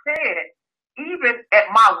lady said, even at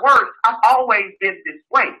my worst, I've always been this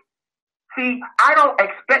way. See, I don't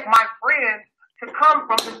expect my friends to come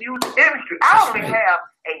from the music industry. I only have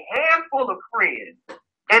a handful of friends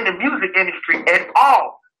in the music industry at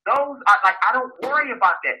all. Those are like, I don't worry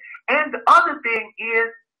about that. And the other thing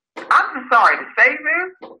is, I'm just sorry to say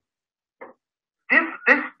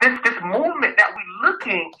this movement that we're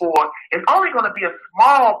looking for is only going to be a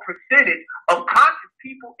small percentage of conscious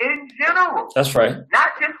people in general. That's right.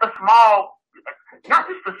 Not just a small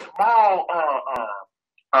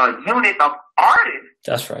unit of artists.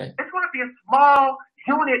 That's right. It's going to be a small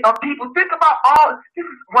unit of people. Think about all. This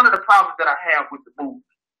is one of the problems that I have with the movement.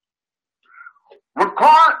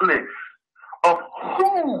 Regardless of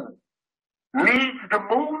who leads the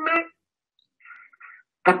movement,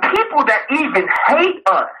 the people that even hate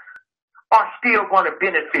us are still going to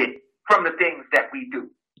benefit from the things that we do.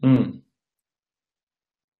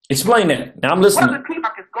 Explain that. Now I'm listening. Brother P.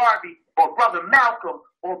 Marcus Garvey or Brother Malcolm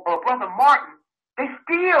or Brother Martin, they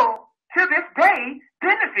still, to this day,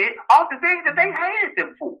 benefit off the things that they hated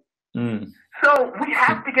them for. So we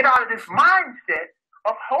have to get out of this mindset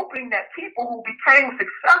of hoping that people who became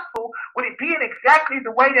successful with it being exactly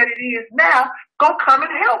the way that it is now go come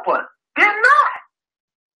and help us. They're not.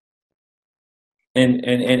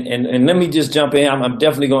 And let me just jump in. I'm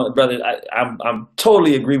definitely going, brother. I'm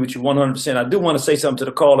totally agree with you 100%. I do want to say something to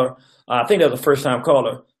the caller. I think that was a first time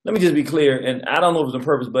caller. Let me just be clear, and I don't know if it was on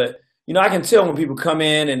purpose, but you know, I can tell when people come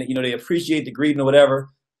in and you know they appreciate the greeting or whatever.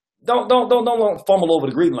 Don't fumble over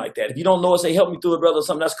the greeting like that. If you don't know it, say help me through it, brother, or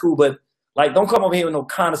something. That's cool, but like don't come over here with no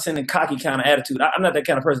condescending, cocky kind of attitude. I'm not that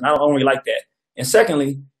kind of person. I don't really like that. And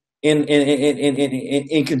secondly,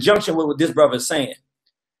 in conjunction with what this brother is saying,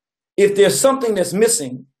 if there's something that's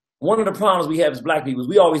missing, one of the problems we have as black people is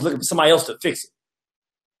we always look for somebody else to fix it.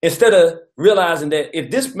 Instead of realizing that if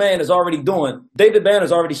this man is already doing, David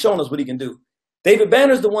Banner's already shown us what he can do. David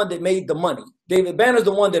Banner's the one that made the money. David Banner's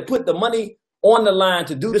the one that put the money on the line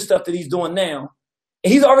to do the stuff that he's doing now.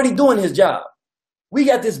 And he's already doing his job. We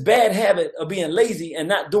got this bad habit of being lazy and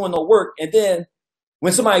not doing no work. And then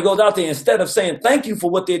when somebody goes out there, instead of saying thank you for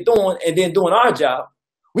what they're doing and then doing our job,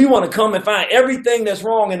 We want to come and find everything that's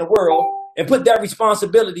wrong in the world and put that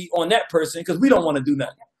responsibility on that person because we don't want to do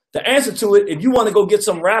nothing. The answer to it, if you want to go get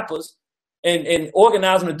some rappers and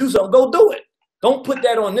organize them to do something, go do it. Don't put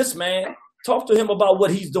that on this man. Talk to him about what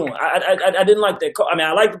he's doing. I didn't like that call. I mean,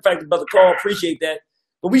 I like the fact that Brother Carl appreciate that,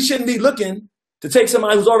 but we shouldn't be looking to take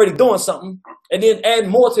somebody who's already doing something and then add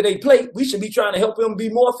more to their plate. We should be trying to help him be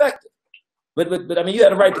more effective. But I mean, you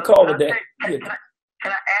had a right to call with that. Can I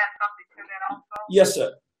add something to that also? Yes,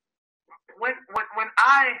 sir. When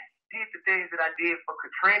I did the things that I did for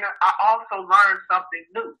Katrina, I also learned something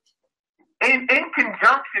new. In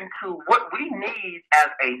conjunction to what we need as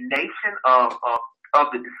a nation of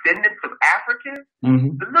the descendants of Africans,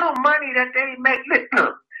 the little money that they make.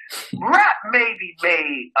 Look, rap maybe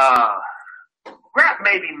made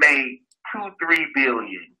 2-3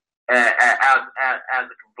 billion as a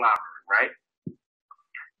conglomerate, right?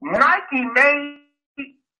 Nike made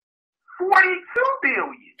 42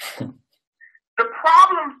 billion. The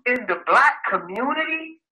problems in the black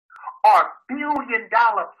community are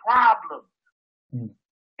billion-dollar problems.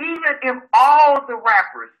 Even if all the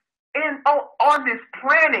rappers on this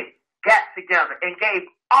planet got together and gave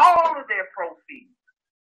all of their proceeds,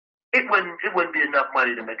 it wouldn't be enough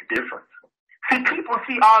money to make a difference. See, people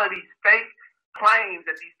see all of these fake claims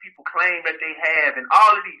that these people claim that they have and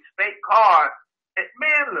all of these fake cars. And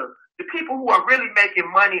man, look, the people who are really making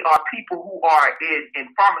money are people who are in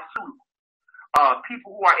pharmaceuticals,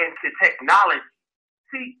 people who are into technology.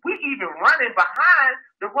 See, we even running behind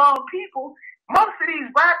the wrong people. Most of these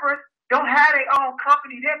rappers don't have their own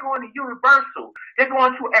company. They're going to Universal. They're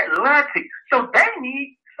going to Atlantic. So they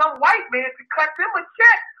need some white man to cut them a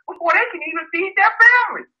check before they can even feed their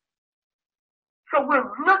family. So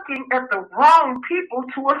we're looking at the wrong people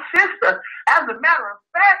to assist us. As a matter of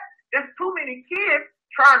fact, there's too many kids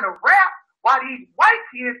trying to rap while these white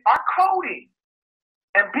kids are coding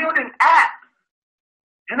and building apps.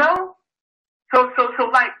 You know? So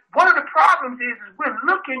like, one of the problems is we're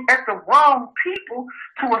looking at the wrong people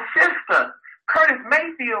to assist us. Curtis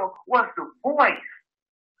Mayfield was the voice.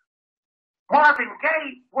 Marvin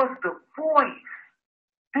Gaye was the voice.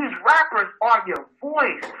 These rappers are your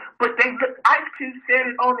voice. But Ice Cube said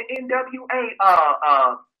it on the NWA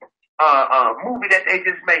movie that they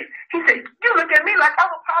just made. He said, you look at me like I'm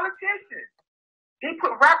a politician. They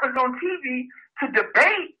put rappers on TV to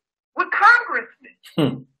debate with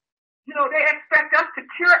congressmen. You know, they expect us to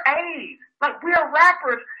cure AIDS. Like, we're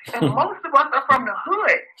rappers, and most of us are from the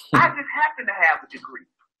hood. I just happen to have a degree.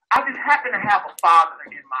 I just happen to have a father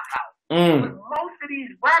in my house. But most of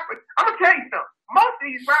these rappers, I'm going to tell you something. Most of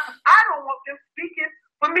these rappers, I don't want them speaking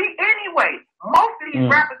for me anyway. Most of these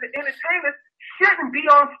rappers and entertainers shouldn't be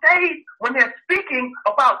on stage when they're speaking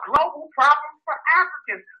about global problems for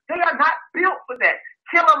Africans. They are not built for that.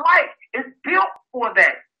 Killer Mike is built for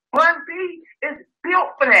that. Bun B is built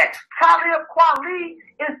for that. Talib Kweli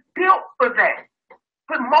is built for that.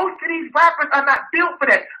 But most of these rappers are not built for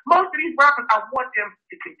that. Most of these rappers, I want them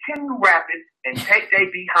to continue rapping and take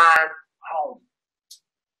their behinds home.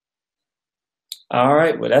 All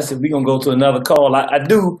right. Well, that's it. We're going to go to another call.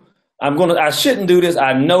 I shouldn't do this.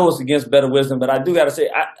 I know it's against better wisdom, but I do got to say,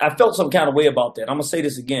 I felt some kind of way about that. I'm going to say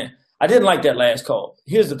this again. I didn't like that last call.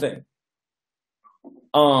 Here's the thing.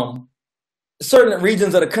 Certain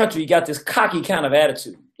regions of the country got this cocky kind of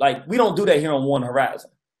attitude. Like, we don't do that here on One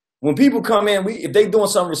Horizon. When people come in, if they doing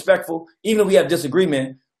something respectful, even if we have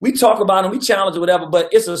disagreement, we talk about them, we challenge or whatever, but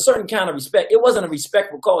it's a certain kind of respect. It wasn't a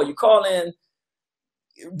respectful call. You call in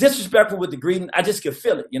disrespectful with the greeting. I just could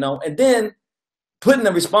feel it, you know? And then putting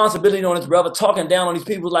the responsibility on his brother, talking down on these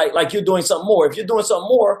people like you're doing something more. If you're doing something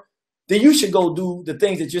more, then you should go do the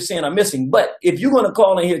things that you're saying are missing. But if you're going to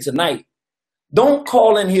call in here tonight, don't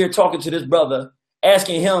call in here talking to this brother,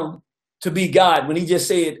 asking him to be God when he just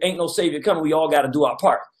said, ain't no savior coming. We all got to do our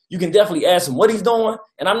part. You can definitely ask him what he's doing.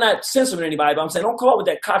 And I'm not censoring anybody, but I'm saying don't call with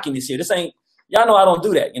that cockiness here. This ain't, y'all know I don't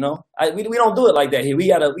do that, you know. We don't do it like that here. We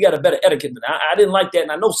got a better etiquette. I didn't like that.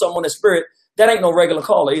 And I know someone in spirit, that ain't no regular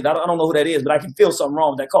caller either. I don't know who that is, but I can feel something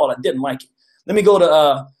wrong with that call. I didn't like it. Let me go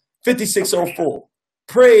to 5604.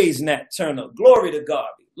 Praise Nat Turner. Glory to God.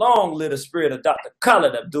 Long live the spirit of Dr.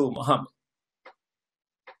 Khalid Abdul Muhammad.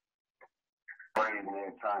 Praise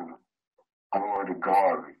Nat Turner. Glory to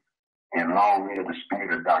God. And long live the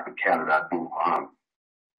spirit of Dr. Khalid Abdul Muhammad.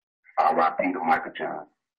 R.I.P. to Michael John.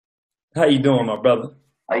 How you doing, my brother?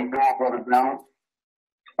 How you doing, Brother Brown?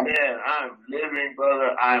 Yeah, I'm living,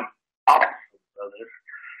 brother. I'm awesome, brother.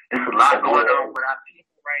 It's a lot going on with our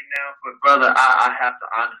people right now, but brother, I have to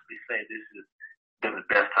honestly say this has been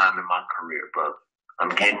the best time in my career, brother. I'm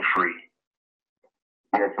getting free.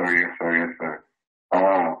 Yes, sir. Yes, sir. Yes, sir.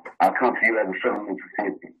 I come to you as a fellow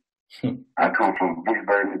Mississippi. I come from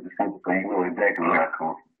Vicksburg, Mississippi, so you know exactly where I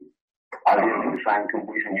come from. I live in the same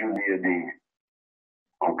condition you lived in.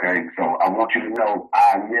 Okay, so I want you to know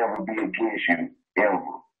I'll never be against you,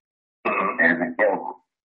 ever. As in ever.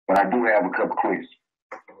 But I do have a couple questions.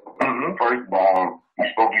 First of all, you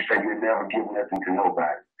said you'll never give nothing to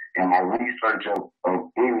nobody. In my research of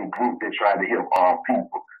any group that tried to help all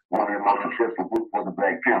people, one of the most successful groups was the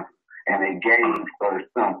Black Panthers. And they gave us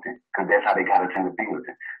something, because that's how they got us in the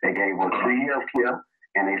building. They gave us free health care,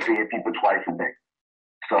 and they fed people twice a day.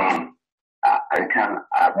 So I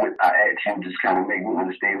asked you just kind of make me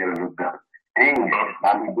understand that a little better. And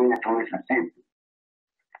by me being from Mississippi,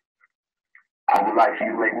 I would like for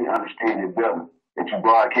you to make me understand it better, that you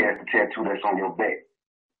broadcast the tattoo that's on your back.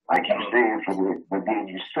 Like you stand for it, but then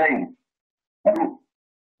you say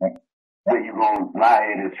where you gonna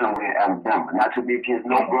lie at is somewhere in Alabama. Not to be against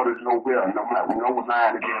no brothers nowhere, no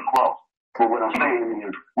line to get across. But what I'm saying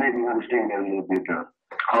is, make me understand that a little bit better.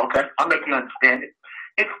 Okay, I'll make you understand it.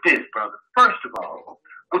 It's this, brother. First of all,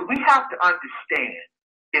 what we have to understand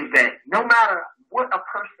is that no matter what a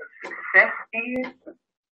person's success is,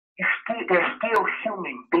 they're still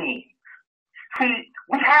human beings. See,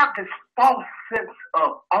 we have this false sense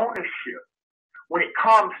of ownership when it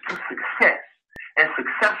comes to success and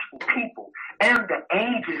successful people and the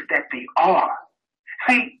ages that they are.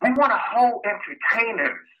 See, we want to hold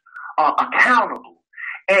entertainers accountable.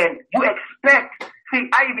 And you expect, see,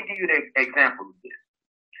 I even give you an example of this.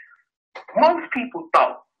 Most people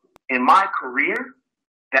thought in my career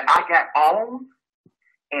that I got on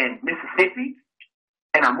in Mississippi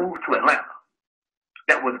and I moved to Atlanta.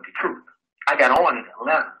 That wasn't the truth. I got on in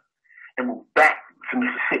Atlanta and moved back to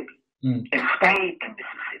Mississippi and stayed in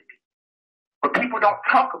Mississippi. But people don't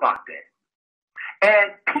talk about that.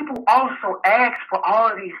 And people also ask for all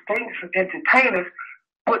of these things from entertainers,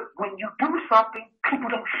 but when you do something, people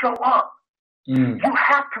don't show up. You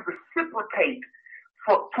have to reciprocate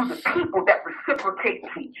to the people that reciprocate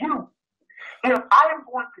to you. If I am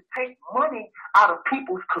going to take money out of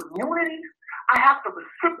people's communities, I have to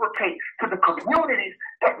reciprocate to the communities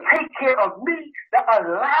that take care of me, that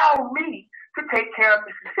allow me to take care of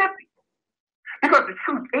Mississippi. Because the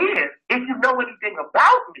truth is, if you know anything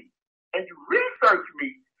about me and you research me,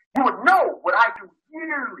 you would know what I do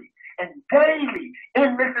yearly and daily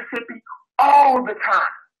in Mississippi all the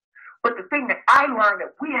time. But the thing that I learned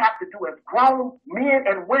that we have to do as grown men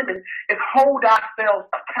and women is hold ourselves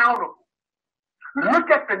accountable. Look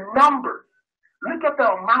at the numbers. Look at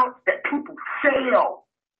the amounts that people sell.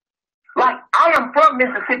 Like, I am from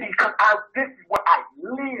Mississippi because this is where I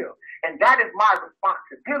live, and that is my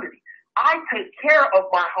responsibility. I take care of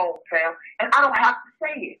my hometown, and I don't have to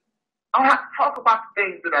say it. I don't have to talk about the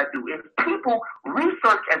things that I do. If people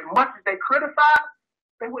research as much as they criticize,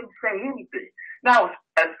 they wouldn't say anything. Now,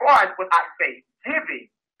 as far as what I say, giving,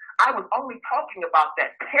 I was only talking about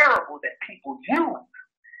that parable that people use.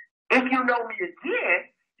 If you know me again,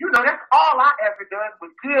 you know that's all I ever done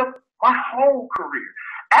was give my whole career.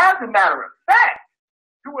 As a matter of fact,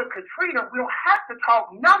 doing Katrina, we don't have to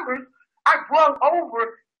talk numbers. I brought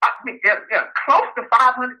over, close to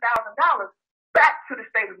 $500,000 back to the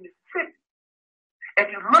state of Mississippi. If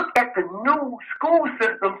you look at the new school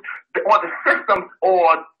systems, or the systems,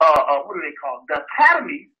 or what do they call them? The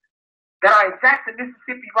academies that are in Jackson,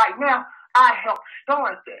 Mississippi right now, I helped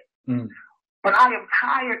start that. But I am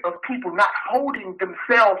tired of people not holding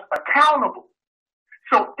themselves accountable.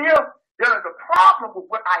 So if there is a problem with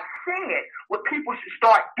what I said, what people should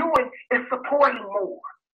start doing is supporting more.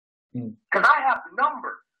 Because I have the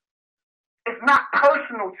numbers. It's not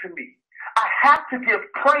personal to me. I have to give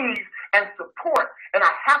praise and support, and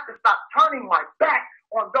I have to stop turning my back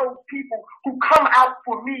on those people who come out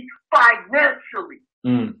for me financially.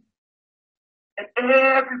 And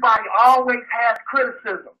everybody always has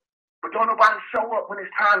criticism, but don't nobody show up when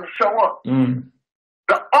it's time to show up.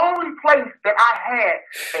 The only place that I had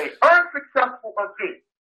an unsuccessful event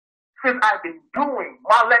since I've been doing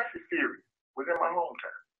my lecture series was in my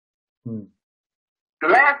hometown. The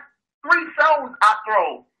last 3 shows I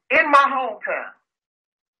throw in my hometown,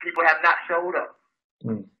 people have not showed up.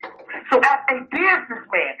 So as a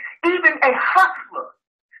businessman, even a hustler,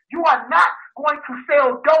 you are not going to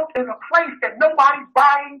sell dope in a place that nobody's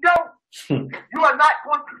buying dope. You are not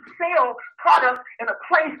going to sell products in a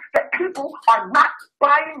place that people are not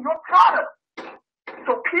buying your product.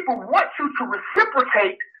 So people want you to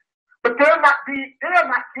reciprocate, but they're not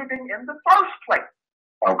giving in the first place.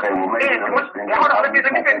 Okay, well, maybe hold on, let me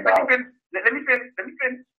finish.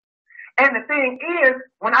 And the thing is,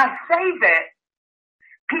 when I say that,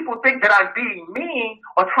 people think that I'm being mean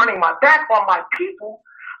or turning my back on my people.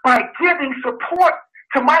 by giving support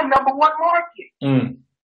to my number one market. Mm.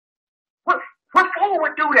 What fool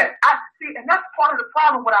would do that? I see, and that's part of the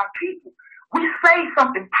problem with our people. We say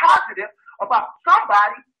something positive about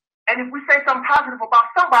somebody, and if we say something positive about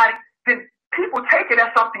somebody, then people take it as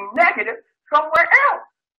something negative somewhere else.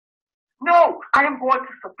 No, I am going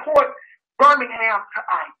to support Birmingham till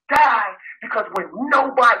I die, because when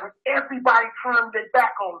everybody turned their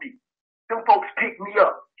back on me, them folks pick me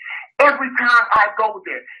up. Every time I go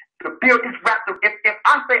there, the bill is wrapped up. If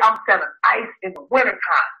I say I'm selling ice in the wintertime,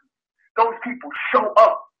 those people show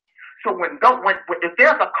up. So if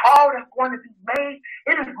there's a call that's going to be made,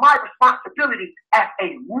 it is my responsibility as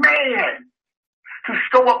a man to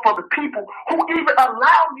show up for the people who even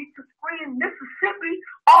allow me to scream Mississippi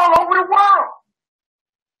all over the world.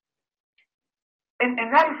 And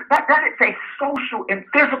that is a social and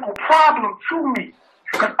physical problem to me.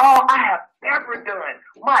 Because all I have ever done,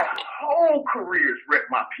 my whole career is rep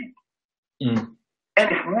my people. Mm.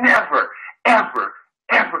 And it's never, ever,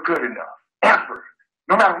 ever good enough. Ever.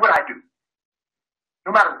 No matter what I do.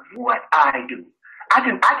 No matter what I do. I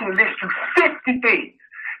can list you 50 things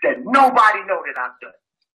that nobody know that I've done.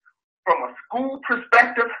 From a school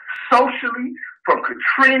perspective, socially, from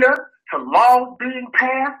Katrina to laws being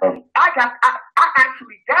passed, I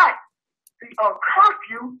actually got the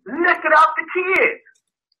curfew lifted off the kids.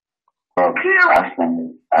 I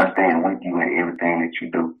stand with you in everything that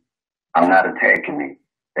you do. I'm not attacking it.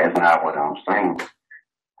 That's not what I'm saying.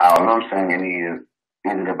 All I'm saying is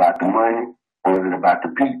it about the money or is it about the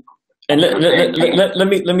people? And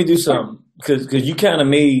let me do something, because you kind of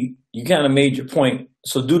made your point.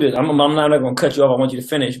 So do this. I'm not going to cut you off. I want you to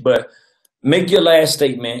finish, but make your last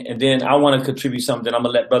statement, and then I want to contribute something. I'm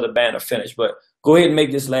gonna let Brother Banner finish, but go ahead and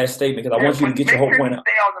make this last statement, because I want you to get your whole point out.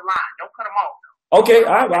 Stay on the line. Don't cut them off. Okay,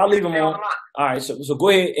 all right, well, I'll leave them on. All right, so go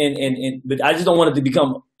ahead and but I just don't want it to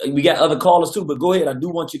become. We got other callers too, but go ahead. I do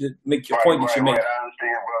want you to make your point that you made. I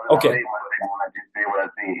understand, brother. Okay. I just say what I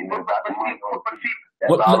say, and it's about the money.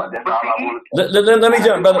 Let me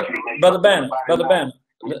jump, Brother Banner.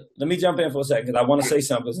 Let me jump in for a second, because I want to say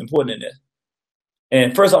something that's important in this.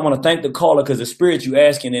 And first, I want to thank the caller, because the spirit you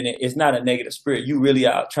asking in it is not a negative spirit. You really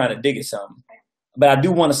are trying to dig at something. But I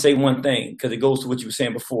do want to say one thing, because it goes to what you were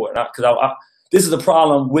saying before. Because this is a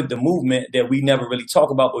problem with the movement that we never really talk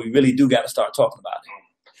about, but we really do got to start talking about it.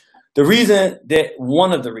 The reason that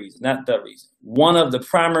one of the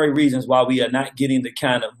primary reasons why we are not getting the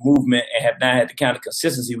kind of movement and have not had the kind of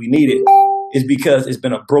consistency we needed is because it's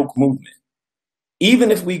been a broke movement.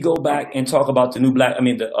 Even if we go back and talk about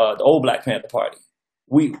the old Black Panther Party,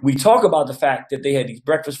 we talk about the fact that they had these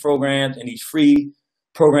breakfast programs and these free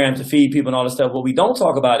programs to feed people and all this stuff. What we don't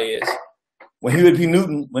talk about is when Huey P.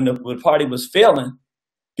 Newton, when the party was failing,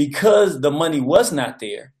 because the money was not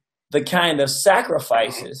there, the kind of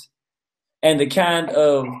sacrifices and the kind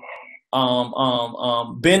of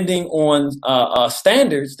bending on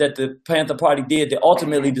standards that the Panther Party did that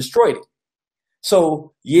ultimately destroyed it.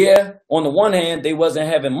 So, yeah, on the one hand, they wasn't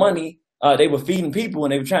having money. They were feeding people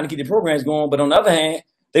and they were trying to keep the programs going. But on the other hand,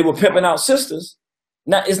 they were pimping out sisters.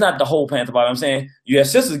 It's not the whole Panther Party. I'm saying you have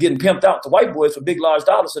sisters getting pimped out to white boys for big, large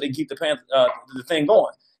dollars so they keep the thing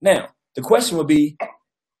going. Now, the question would be,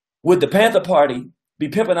 would the Panther Party be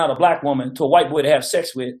pimping out a black woman to a white boy to have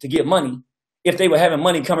sex with to get money if they were having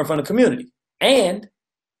money coming from the community? And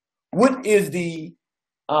what is the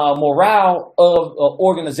morale of an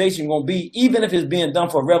organization going to be, even if it's being done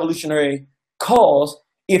for a revolutionary cause,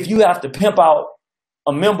 if you have to pimp out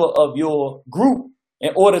a member of your group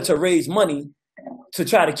in order to raise money to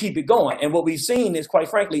try to keep it going? And what we've seen is, quite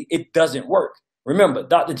frankly, it doesn't work. Remember,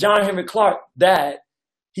 Dr. John Henry Clark died.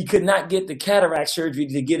 He could not get the cataract surgery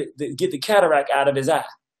to get the cataract out of his eye.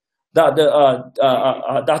 Dr.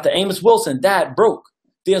 Amos Wilson died broke.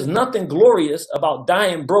 There's nothing glorious about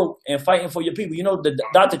dying broke and fighting for your people. You know,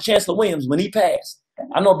 Dr. Chancellor Williams, when he passed,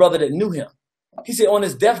 I know a brother that knew him. He said on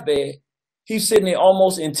his deathbed, he's sitting there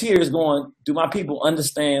almost in tears going, do my people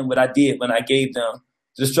understand what I did when I gave them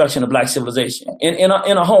the destruction of black civilization in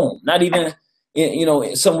a home, not even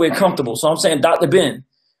somewhere comfortable. So I'm saying, Dr. Ben,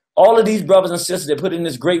 all of these brothers and sisters that put in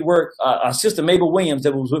this great work, our sister Mabel Williams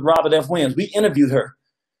that was with Robert F. Williams, we interviewed her.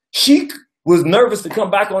 She was nervous to come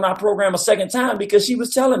back on our program a second time because she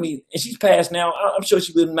was telling me, and she's passed now, I'm sure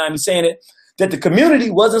she wouldn't mind me saying it, that the community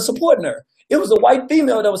wasn't supporting her. It was a white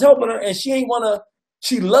female that was helping her, and she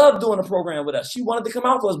loved doing a program with us. She wanted to come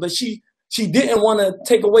out for us, but she didn't want to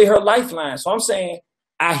take away her lifeline. So I'm saying,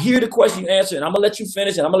 I hear the question you answered, and I'm going to let you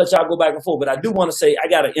finish, and I'm going to let y'all go back and forth. But I do want to say, I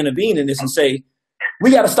got to intervene in this and say,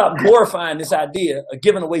 we got to stop glorifying this idea of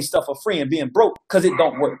giving away stuff for free and being broke, because it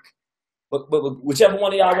don't work. But whichever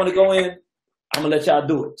one of y'all want to go in, I'm gonna let y'all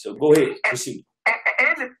do it. So go ahead, proceed.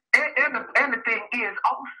 And the thing is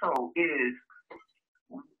also is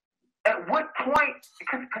at what point,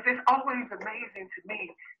 because it's always amazing to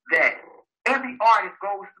me that every artist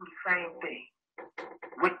goes through the same thing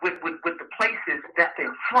with the places that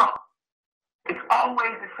they're from. It's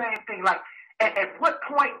always the same thing. Like, at what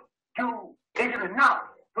point is it enough,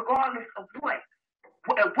 regardless of what?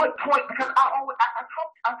 At what point? Because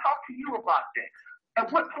I talk to you about that.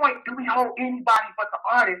 At what point do we hold anybody but the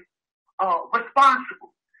artist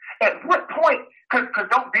responsible? At what point? Because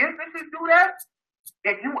don't businesses do that?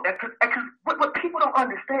 Because what people don't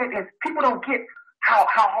understand is people don't get how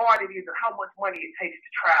hard it is and how much money it takes to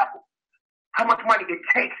travel, how much money it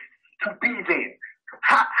takes to be there,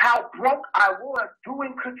 how broke I was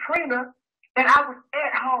doing Katrina, and I was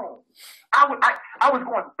at home. I was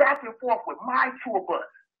going back and forth with my tour bus,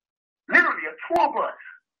 literally a tour bus,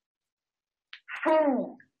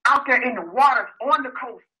 food out there in the waters on the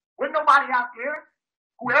coast, with nobody out there.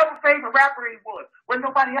 Whoever favorite rapper he was, with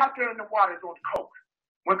nobody out there in the waters on the coast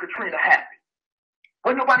when Katrina happened.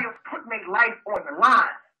 When nobody was putting their life on the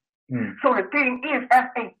line. So the thing is, as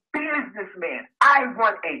a businessman, I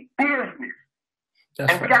run a business.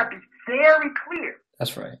 That's and right. we got to be very clear.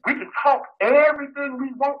 That's right. We can talk everything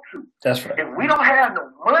we want to. That's right. If we don't have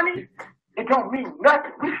no money, it don't mean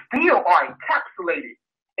nothing. We still are encapsulated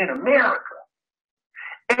in America.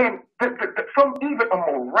 And from even a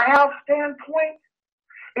morale standpoint,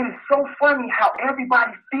 it is so funny how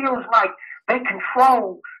everybody feels like they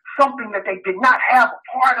control something that they did not have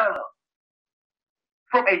a part of.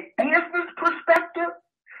 From a business perspective,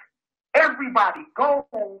 everybody goes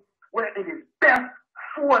where it is best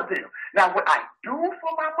for them. Now, what I do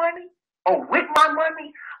for my money or with my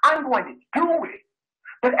money, I'm going to do it.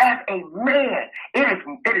 But as a man,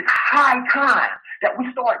 it is high time that we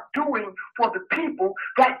start doing for the people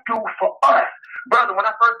that do for us. Brother, when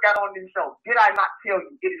I first got on this show, did I not tell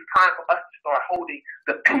you it is time for us to start holding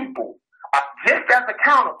the people just as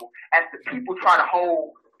accountable as the people try to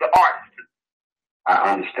hold the artists?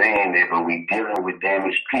 I understand that, but we dealing with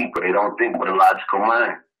damaged people. They don't think with a logical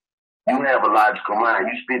mind. You have a logical mind.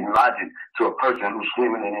 You spitting logic to a person who's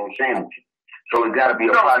swimming in insanity. So it's got to be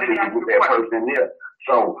a process to get that person there.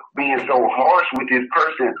 So being so harsh with this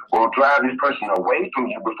person will drive this person away from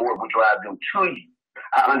you before it will drive them to you.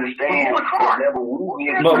 I understand.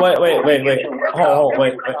 But wait. Hold,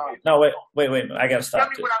 wait. No, wait. I gotta stop. Tell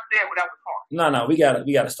me what I said when that was hard. No,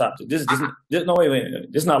 we gotta stop it. This no,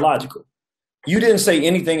 wait. This is not logical. You didn't say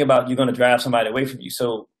anything about you're gonna drive somebody away from you.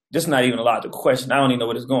 So this is not even a logical question. I don't even know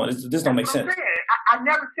where it's going. This don't make sense. I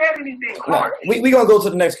never said anything hard. We gonna go to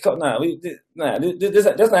the next.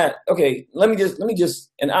 That's not okay. Let me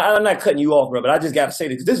just, and I'm not cutting you off, bro. But I just gotta say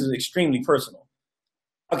this because this is extremely personal.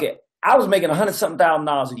 Okay. I was making $100-something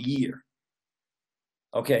a year,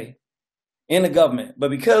 okay, in the government. But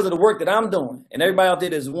because of the work that I'm doing, and everybody out there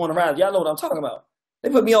that's going around, y'all know what I'm talking about. They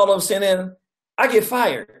put me all over CNN. I get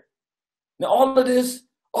fired. Now, all of this,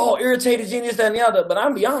 irritated genius, that, and the other. But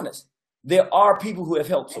I'm be honest, there are people who have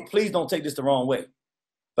helped. So please don't take this the wrong way.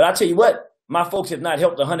 But I tell you what, my folks have not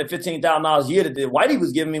helped $115,000 a year that Whitey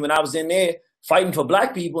was giving me when I was in there fighting for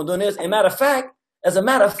black people and doing this. As a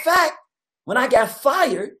matter of fact, when I got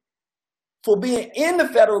fired for being in the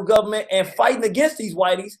federal government and fighting against these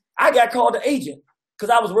whiteys, I got called an agent because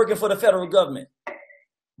I was working for the federal government.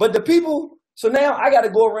 But the people, so now I got to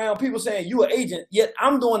go around people saying you an agent, yet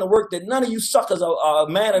I'm doing the work that none of you suckers are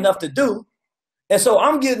man enough to do. And so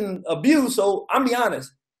I'm getting abused. So I'm be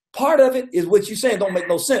honest, part of it is what you're saying don't make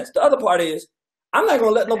no sense. The other part is I'm not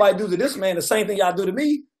going to let nobody do to this man the same thing y'all do to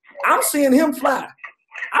me. I'm seeing him fly.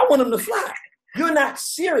 I want him to fly. You're not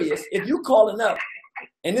serious if you calling up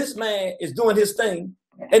and this man is doing his thing,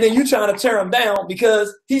 and then you trying to tear him down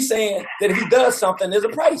because he's saying that if he does something, there's a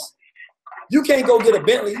price. You can't go get a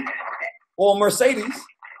Bentley or a Mercedes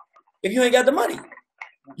if you ain't got the money.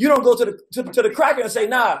 You don't go to the cracker and say,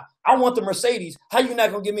 nah, I want the Mercedes. How you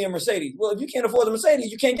not going to give me a Mercedes? Well, if you can't afford the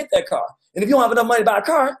Mercedes, you can't get that car. And if you don't have enough money to buy a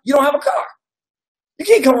car, you don't have a car. You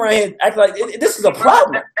can't come around here and act like this is a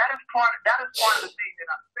problem. That is part of the thing that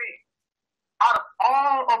I'm saying. Out of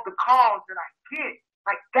all of the calls that I get,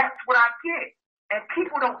 like, that's what I get. And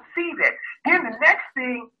people don't see that. Then the next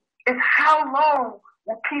thing is how long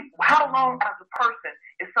as a person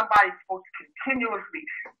is somebody supposed to continuously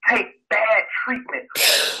take bad treatment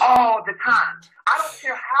all the time? I don't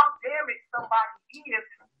care how damaged somebody is,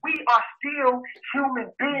 we are still human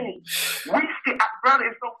beings. Brother,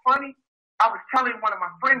 it's so funny. I was telling one of my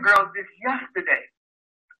friend girls this yesterday.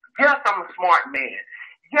 Yes, I'm a smart man.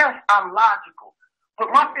 Yes, I'm logical. But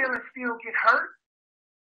my feelings still get hurt.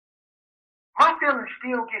 My feelings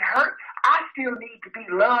still get hurt. I still need to be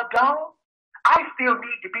loved on. I still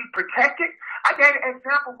need to be protected. I gave an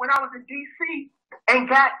example when I was in D.C. and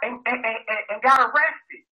got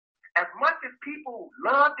arrested. As much as people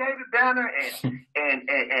love David Banner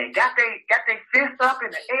and got their fists up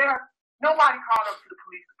in the air, nobody called up to the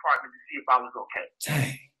police department to see if I was okay.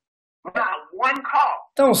 Dang. Not one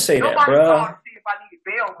call. Don't say nobody that, bro. called to see if I needed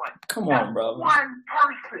bail money. Come Not on, brother. one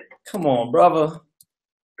person. Come on, brother.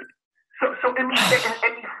 So and me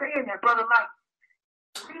saying that, brother, like,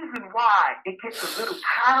 the reason why it gets a little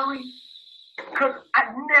tiring, because I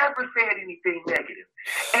never said anything negative.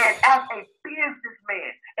 And as a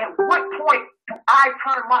businessman, at what point do I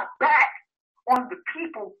turn my back on the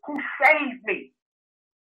people who saved me?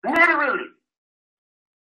 Literally.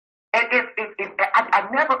 And if I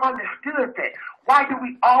never understood that. Why do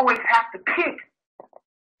we always have to pick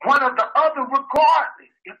one or the other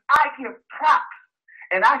regardless? If I give props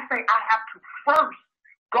and I say I have to first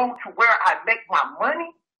go to where I make my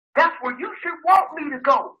money, that's where you should want me to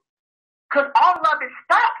go. Because all of it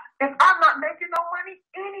stops if I'm not making no money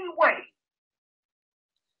anyway.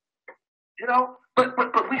 You know? But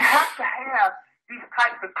we have to have these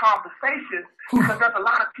types of conversations because there's a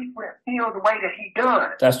lot of people that feel the way that he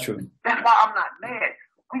does. That's true. That's why I'm not mad.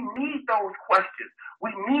 We need those questions.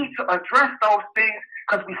 We need to address those things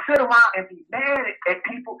because we sit around and be mad at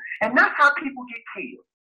people, and that's how people get killed.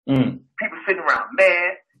 People sitting around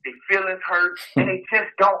mad, their feelings hurt, and they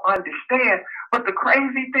just don't understand. But the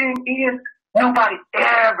crazy thing is, nobody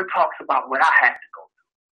ever talks about what I had to go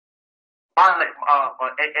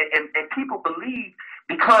through. And people believe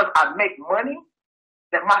because I make money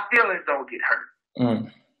that my feelings don't get hurt.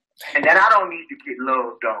 And that I don't need to get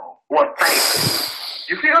loved on or thanked.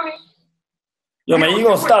 You feel me? Yo, man, you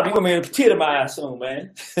gonna stop. You gonna be able to tear my ass soon,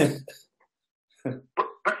 man.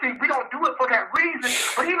 But see, we don't do it for that reason.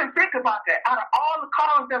 But even think about that. Out of all the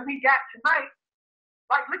calls that we got tonight,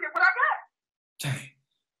 like, look at what I got.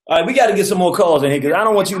 All right, we got to get some more calls in here because I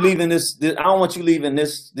don't want you leaving this. I don't want you leaving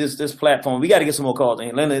this platform. We got to get some more calls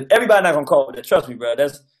in here. Everybody not gonna call with that. Trust me, bro.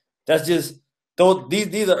 That's just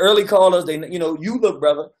these are early callers. They, you know, you look,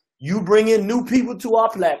 brother. You bring in new people to our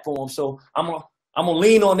platform, so I'm gonna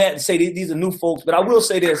lean on that and say these are new folks. But I will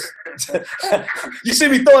say this: you see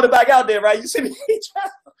me throwing it back out there, right? You see me. No,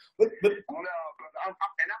 and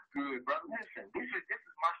I'm good, brother. Listen, this is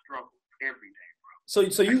my struggle every day, bro.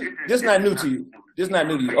 So you this not new to you. This not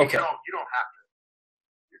new to you. Okay. You don't have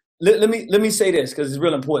to. Let me say this because it's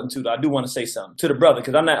real important too. I do want to say something to the brother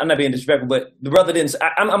because I'm not being disrespectful, but the brother didn't.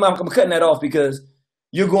 I'm cutting that off because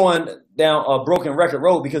you're going down a broken record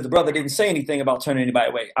road because the brother didn't say anything about turning anybody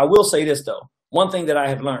away. I will say this though. One thing that I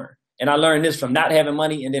have learned, and I learned this from not having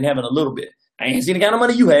money and then having a little bit. I ain't seen the kind of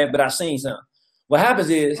money you have, but I've seen some. What happens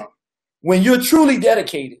is when you're truly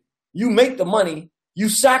dedicated, you make the money, you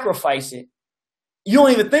sacrifice it. You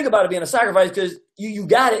don't even think about it being a sacrifice because you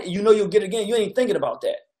got it and you know you'll get it again. You ain't even thinking about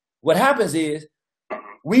that. What happens is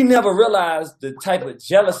we never realize the type of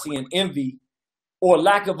jealousy and envy or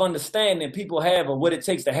lack of understanding people have of what it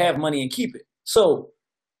takes to have money and keep it. So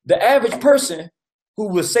the average person who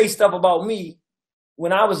would say stuff about me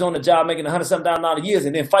when I was on the job making $100,000 a year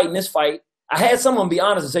and then fighting this fight, I had someone be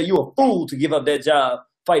honest and say, you're a fool to give up that job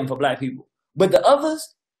fighting for black people. But the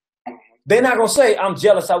others, they're not going to say, I'm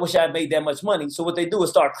jealous. I wish I had made that much money. So what they do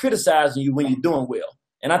is start criticizing you when you're doing well.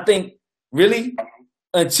 And I think really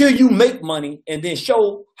until you make money and then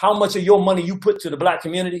show how much of your money you put to the black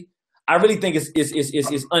community, I really think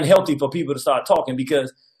it's unhealthy for people to start talking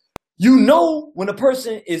because you know when a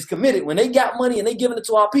person is committed, when they got money and they giving it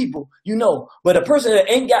to our people, you know. But a person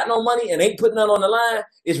that ain't got no money and ain't putting none on the line,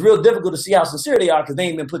 it's real difficult to see how sincere they are because they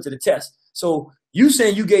ain't been put to the test. So you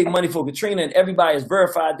saying you gave money for Katrina and everybody has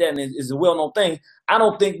verified that and it's a well-known thing. I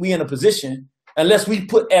don't think we in a position, unless we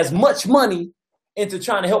put as much money into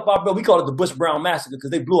trying to help our brother. We call it the Bush Brown Massacre because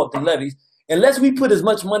they blew up the levees. Unless we put as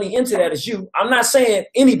much money into that as you, I'm not saying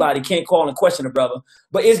anybody can't call and question a brother,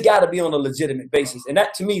 but it's got to be on a legitimate basis. And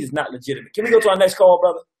that, to me, is not legitimate. Can we go to our next call,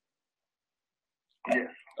 brother? Yes.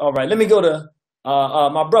 All right. Let me go to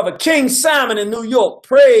my brother King Simon in New York.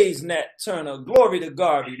 Praise Nat Turner. Glory to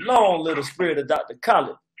Garvey. Long live the spirit of Dr.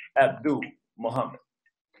 Khalid Abdul Muhammad.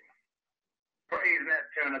 Praise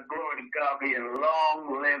Nat Turner. Glory to Garvey. And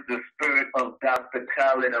long live the spirit of Dr.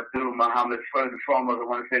 Khalid Abdul Muhammad. First and foremost, I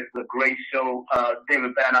want to say it's a great show.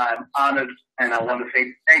 David Banner, I'm honored. And I want to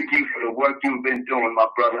say thank you for the work you've been doing, my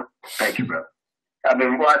brother. Thank you, brother. I've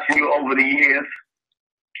been watching you over the years.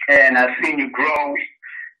 And I've seen you grow.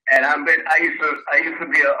 And I used to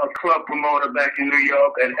be a club promoter back in New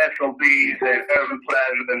York at SOBs and Urban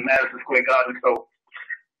Plaza and Madison Square Garden. So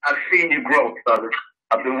I've seen you grow, brother.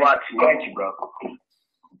 I've been watching. Thank you, bro.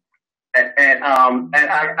 And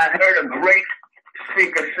I heard a great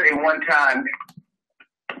speaker say one time.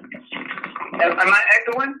 Am I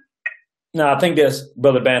echoing? No, I think that's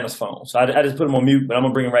Brother Banner's phone. So I just put him on mute, but I'm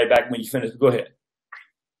gonna bring him right back when you finish. Go ahead.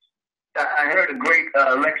 I heard a great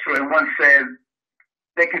lecturer once said,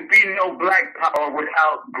 "There can be no black power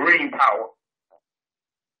without green power,"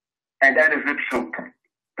 and that is the truth.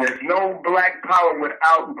 There's no black power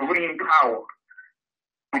without green power.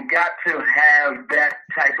 We got to have that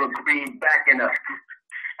type of green backing us.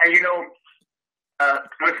 And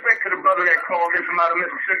respect to the brother that called in from out of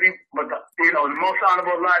Mississippi, but the most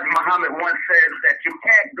honorable Elijah Muhammad once says that you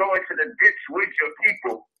can't go into the ditch with your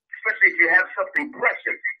people, especially if you have something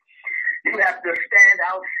precious. You have to stand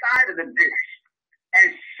outside of the ditch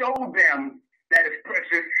and show them that it's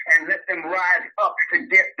precious and let them rise up to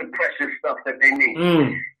get the precious stuff that they need.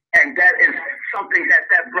 And that is something that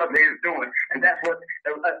brother is doing. And that's what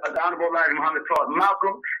the Honorable Elijah Muhammad taught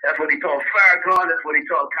Malcolm. That's what he taught Farrakhan. That's what he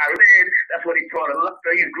taught Khalid. That's what he taught a lot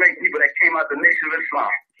of these great people that came out of the Nation of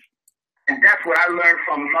Islam. And that's what I learned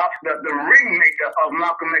from the ringmaker of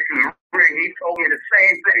Malcolm X's ring. He told me the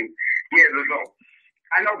same thing years ago.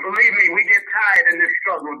 I know, believe me, we get tired in this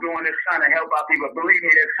struggle doing this, trying to help our people. Believe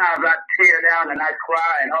me, there's times I tear down and I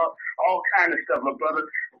cry and all kind of stuff, but brother,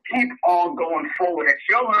 keep on going forward at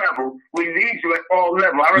your level. We need you at all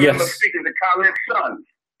levels. I remember speaking to Khalid's son,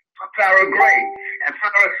 Farrah Gray, and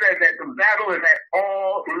Farrah said that the battle is at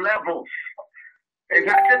all levels. It's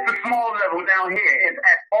not just a small level down here. It's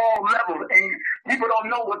at all levels, and people don't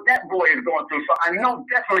know what that boy is going through. So I know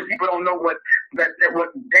definitely people don't know what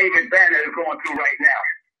David Banner is going through right now,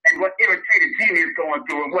 and what Irritated Genie is going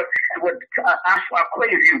through, and what Ashwa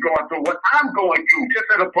Quasi is going through, what I'm going through, just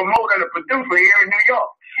as a promoter and a producer here in New York.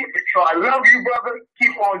 So I love you, brother.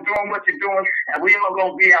 Keep on doing what you're doing, and we all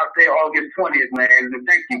gonna be out there August 20th, man. And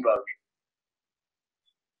thank you, brother.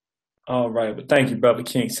 All right, but thank you, Brother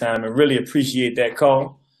King Simon. Really appreciate that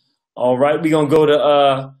call. All right, we're going to go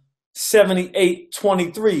to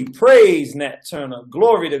 7823. Praise Nat Turner.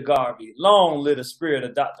 Glory to Garvey. Long live the spirit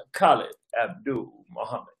of Dr. Khalid Abdul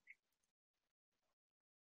Muhammad.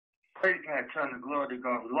 Praise Nat Turner. Glory to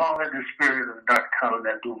Garvey. Long live the spirit of Dr. Khalid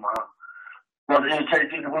Abdul Muhammad. Brother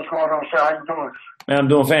MKG, what's going on, sir? How you doing? Man, I'm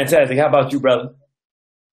doing fantastic. How about you, brother?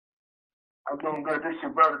 I'm doing good. This is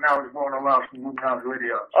your brother now is going around from Moving House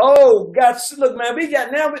Radio. Oh, look, man, we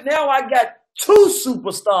got now I got two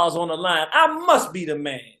superstars on the line. I must be the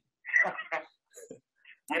man.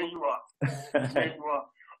 There you are. There you are.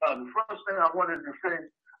 The first thing I wanted to say,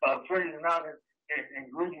 praise and honor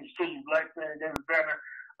and greetings to you, Black Man, David Banner.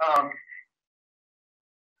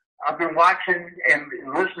 I've been watching and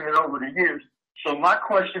listening over the years, so my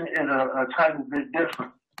question is a tiny bit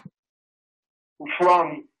different.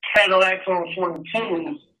 From Cadillacs on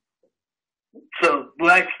 22s to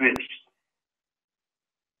Blackfish,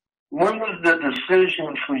 when was the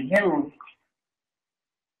decision for you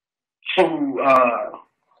to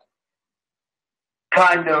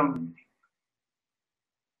kind of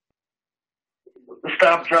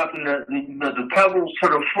stop dropping the pebbles to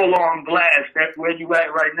the full-on blast? That's where you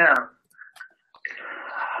at right now.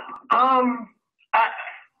 I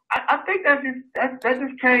think that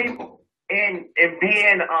just came in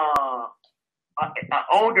being an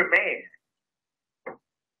older man,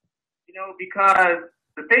 because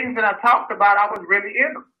the things that I talked about, I was really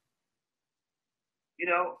in them,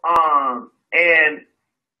 and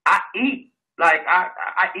I eat like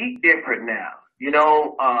I eat different now,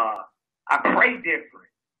 I pray different.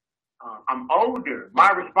 I'm older.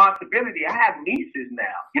 My responsibility. I have nieces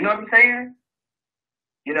now. You know what I'm saying?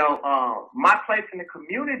 My place in the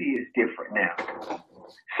community is different now.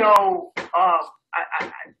 So,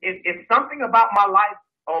 if something about my life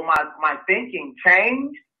or my thinking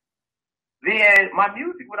changed, then my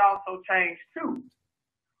music would also change too.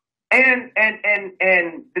 And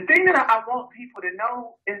the thing that I want people to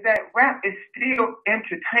know is that rap is still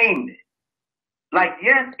entertainment. Like,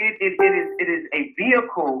 yes, it is a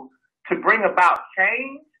vehicle to bring about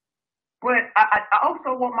change, but I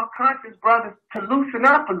also want my conscious brothers to loosen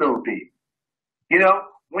up a little bit.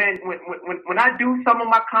 When I do some of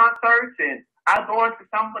my concerts and I go into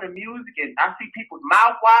some of the music and I see people's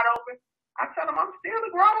mouth wide open, I tell them I'm still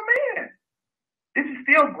a grown man. This is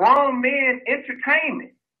still grown men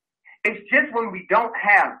entertainment. It's just when we don't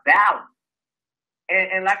have balance.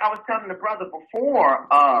 And like I was telling the brother before,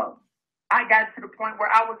 I got to the point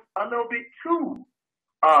where I was a little bit too,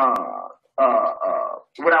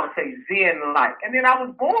 what I would say, zen-like. And then I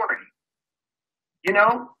was boring,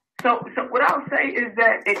 So what I would say is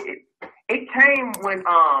that it came when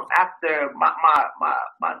after my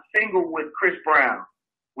single with Chris Brown,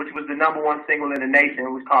 which was the #1 single in the nation.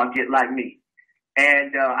 It was called Get Like Me.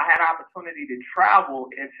 And I had an opportunity to travel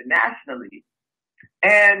internationally.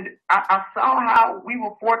 And I saw how we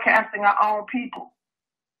were forecasting our own people,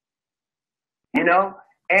 you know?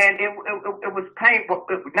 And it was painful.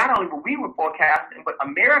 Not only were we forecasting, but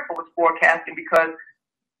America was forecasting, because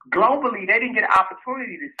globally they didn't get an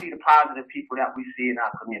opportunity to see the positive people that we see in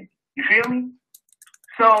our community. You feel me?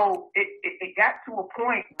 So it got to a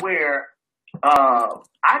point where I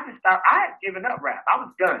had given up rap. I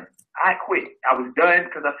was done. I quit. I was done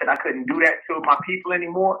because I said I couldn't do that to my people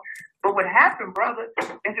anymore. But what happened, brother, is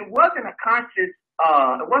it wasn't a conscious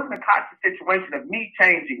situation of me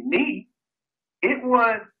changing me. It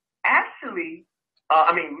was actually,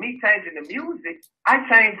 me changing the music. I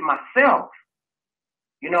changed myself.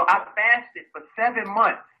 You know, I fasted for 7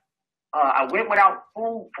 months. I went without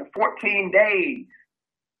food for 14 days.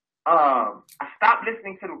 I stopped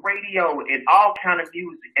listening to the radio and all kind of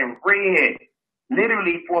music and read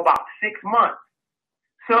literally for about 6 months.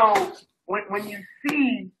 So when you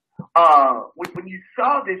see, when you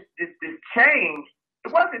saw this change,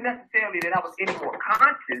 it wasn't necessarily that I was any more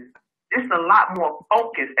conscious, just a lot more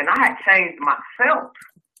focused, and I had changed myself,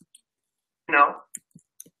 you know,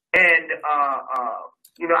 and,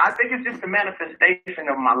 I think it's just a manifestation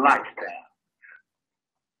of my lifestyle.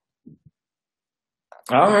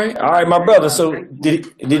 All right, my brother. So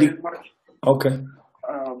did he? Okay.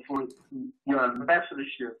 For your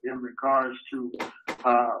ambassadorship in regards to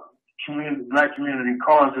black community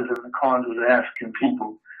causes and the causes of African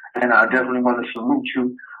people, and I definitely want to salute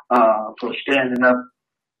you for standing up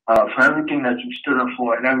for everything that you stood up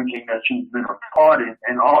for and everything that you've been a part in,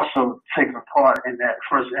 and also taking part in that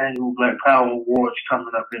first annual Black Power Awards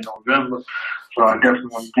coming up in November. So I definitely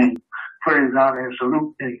want to give you praise, honor, and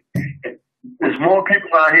salute. And there's more people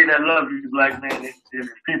out here that love you, black man, than there's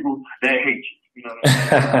people that hate you. You know what I'm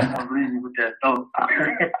saying? I want to leave you with that thought.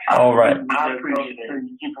 All right. I appreciate it.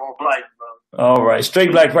 You keep on black, brother. All right.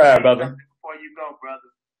 Straight black pride, brother. Before you go, brother.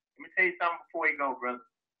 Let me tell you something before you go, brother.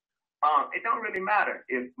 It don't really matter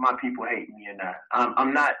if my people hate me or not.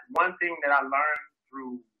 I'm not. One thing that I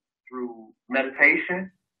learned through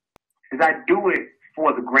meditation is I do it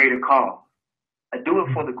for the greater cause. I do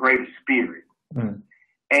it for the greater spirit.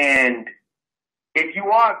 And if you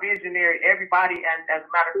are a visionary, everybody, and as a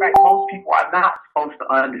matter of fact, most people are not supposed to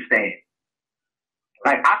understand.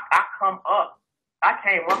 Like I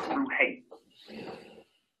came up through hate,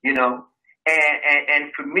 you know.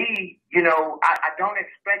 And for me, you know, I don't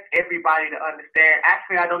expect everybody to understand.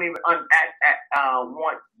 Actually, I don't even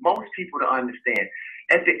want most people to understand.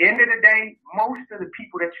 At the end of the day, most of the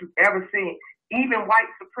people that you've ever seen, even white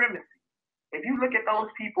supremacy, if you look at those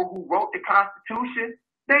people who wrote the Constitution,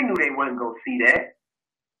 they knew they wasn't going to see that.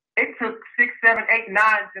 It took 6, 7, 8, 9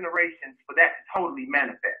 generations for that to totally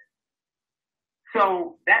manifest.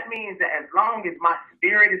 So that means that as long as my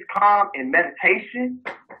spirit is calm in meditation,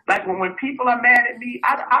 like when people are mad at me,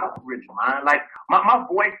 I don't really mind. Like my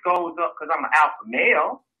voice goes up because I'm an alpha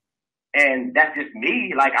male, and that's just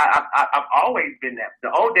me. Like I've always been that.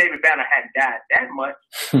 The old David Banner hadn't died that much.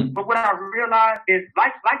 But what I realized is,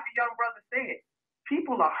 like the young brother said,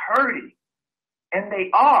 people are hurting, and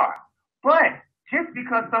they are. But just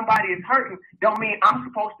because somebody is hurting don't mean I'm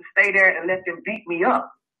supposed to stay there and let them beat me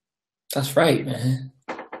up. That's right, man.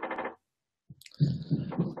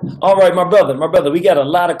 All right, my brother, we got a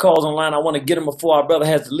lot of calls online. I want to get them before our brother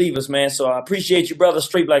has to leave us, man. So I appreciate you, brother.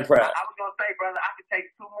 Straight Black Pride. I was going to say, brother, I could take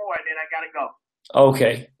 2 more and then I got to go.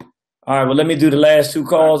 Okay. All right, well, let me do the last 2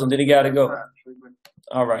 calls and then he got to go.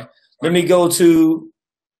 All right. Let me go to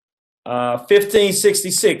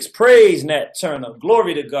 1566. Praise Nat Turner.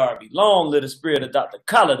 Glory to Garvey. Long live the spirit of Dr.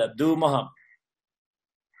 Khalid Abdul Muhammad.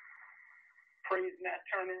 Praise Nat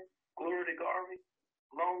Turner. Glory to Garvey.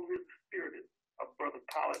 Long live the spirit of Brother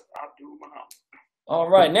Khalid Abdul Muhammad. All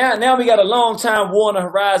right, now we got a long time Warner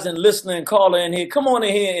Horizon listener and caller in here. Come on in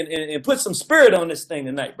here and put some spirit on this thing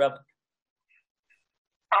tonight, brother.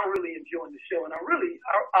 I'm really enjoying the show, and I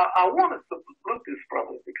want to salute this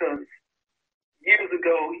brother because years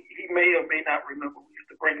ago he may or may not remember. We used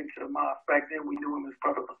to bring him to the mosque. Back then we knew him as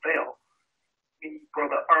Brother Bethel, me,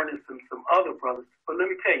 Brother Ernest, and some other brothers. But let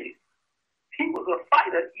me tell you, he was a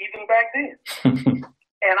fighter even back then.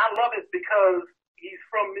 And I love it because he's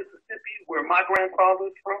from Mississippi, where my grandfather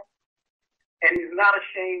is from. And he's not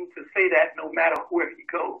ashamed to say that no matter where he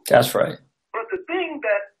goes. That's right. But the thing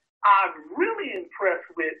that I'm really impressed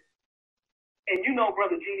with, and you know,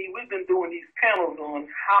 Brother Genie, we've been doing these panels on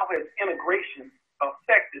how has integration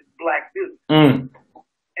affected black business.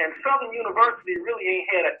 And Southern University really ain't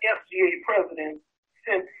had an FGA president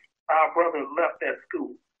since our brother left that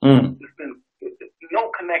school. It's been no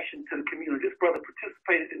connection to the community. This brother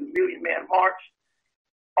participated in the Million Man March.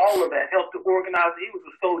 All of that helped to organize it. He was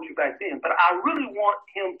a soldier back then. But I really want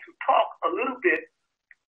him to talk a little bit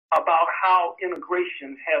about how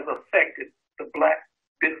integration has affected the black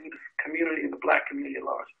business community and the black community at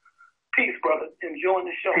large. Peace, brother. Enjoying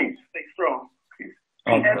the show. Peace. Stay strong. Peace.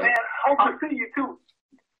 And man, hope to see you too.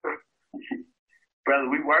 Brother,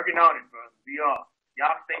 we working on it, brother. We are.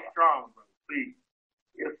 Y'all stay strong, brother. Please.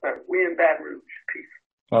 Yes, sir. We in Baton Rouge. Peace.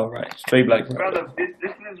 All right. Straight black. Brother, this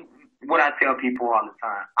is what I tell people all the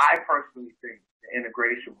time. I personally think the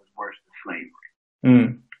integration was worse than slavery.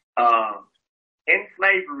 In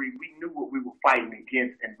slavery, we knew what we were fighting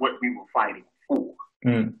against and what we were fighting for.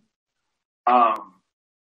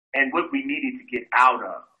 And what we needed to get out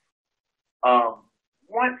of.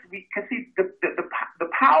 Once we, cause see, the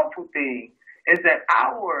powerful thing is that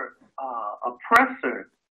our oppressors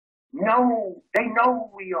know who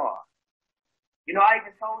we are. You know, I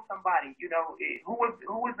even told somebody, you know, who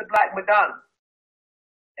was the Black Madonna?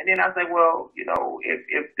 And then I say, well, you know,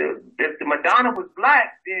 if the Madonna was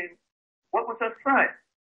black, then what was her son?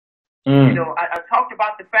 You know, I talked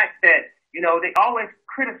about the fact that, you know, they always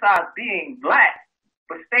criticize being black,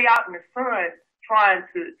 but stay out in the sun trying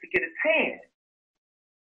to get a tan.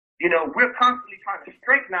 You know, we're constantly trying to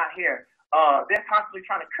straighten our hair. They're constantly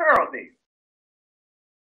trying to curl theirs.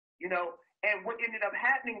 You know, and what ended up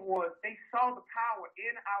happening was they saw the power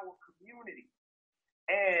in our community.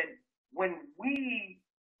 And when we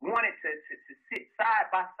wanted to sit side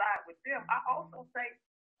by side with them, I also say,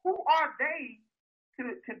 who are they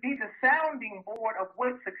to be the sounding board of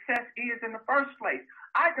what success is in the first place?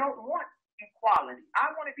 I don't want equality.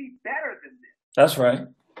 I want to be better than this. That's right.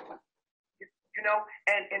 You know,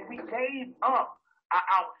 and we gave up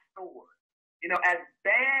our stores. You know, as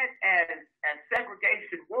bad as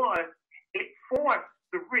segregation was, it forced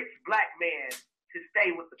the rich black man to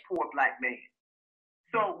stay with the poor black man.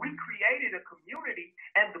 So we created a community,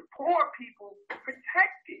 and the poor people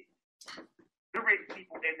protected the rich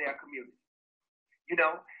people in their community. You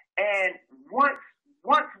know, and once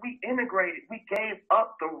we integrated, we gave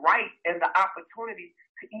up the right and the opportunity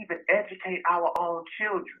to even educate our own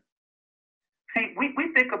children. See, we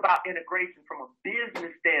think about integration from a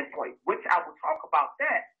business standpoint, which I will talk about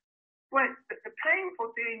that. But the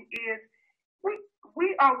painful thing is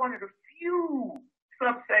we are one of the few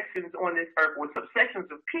subsections on this earth, or subsections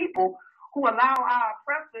of people who allow our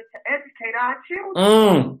oppressors to educate our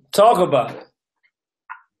children. Talk about it.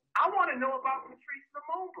 I want to know about Patrice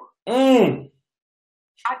Lumumba.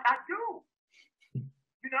 I do.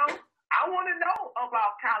 You know, I want to know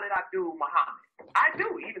about Khalid Abdul Muhammad. I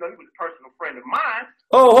do, even though he was a personal friend of mine.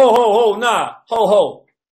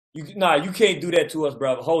 You can't do that to us,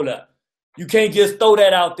 brother. Hold up. You can't just throw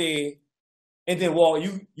that out there and then walk.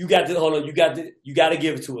 You got to hold on. You got to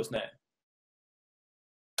give it to us now.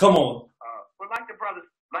 Come on. Well, like the brother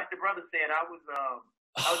said, I was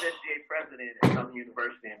SGA president at Southern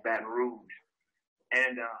University in Baton Rouge,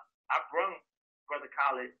 and I brought Brother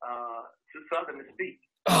Khalid to Southern to speak.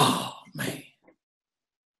 Oh man.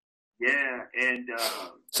 Yeah, and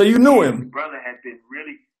so you knew him. His brother had been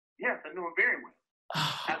really, yes, I knew him very well.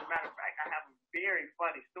 As a matter of fact, I have a very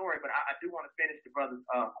funny story, but I do want to finish the brother's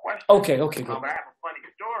question. Okay. But I have a funny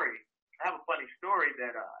story.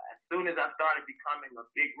 That as soon as I started becoming a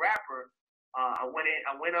big rapper, I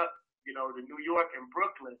went up, you know, to New York and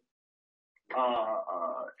Brooklyn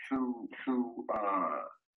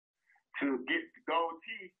to get the gold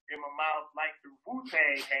teeth in my mouth like the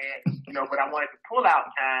Wu-Tang had, you know, but I wanted to pull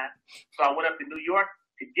out time. So I went up to New York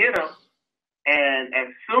to get them. And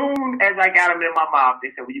as soon as I got them in my mouth,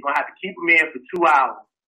 they said, well, you're going to have to keep them in for 2 hours.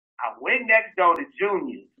 I went next door to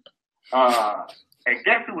Junior's. And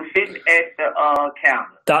guess who was sitting at the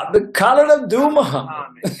counter? Dr. Khalid Abdul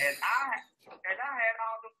Muhammad. And I had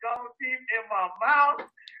all the gold teeth in my mouth.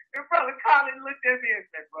 And Brother Khalid looked at me and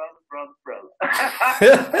said, brother.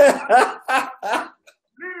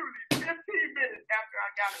 Literally 15 minutes after I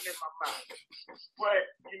got it in my mouth.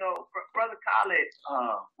 But, you know, Brother Khalid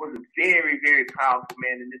was a very, very powerful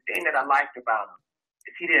man. And the thing that I liked about him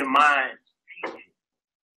is he didn't mind teaching.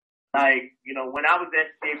 Like, you know, when I was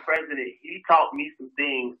SBA president, he taught me some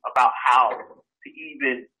things about how to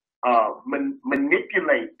even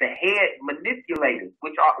manipulate the head manipulators,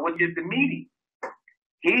 which is the media.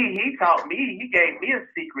 He taught me, he gave me a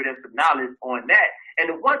secret and some knowledge on that. And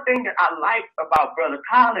the one thing that I liked about Brother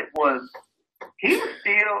Khalid was he was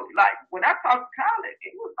still, like, when I talked to Khalid,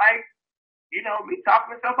 it was like, you know, me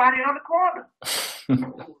talking to somebody on the corner.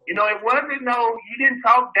 You know, it wasn't he didn't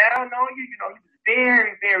talk down on you. You know, he was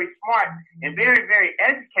very, very smart and very, very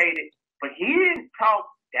educated, but he didn't talk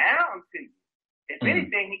down to you. If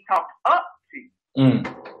anything, he talked up to you.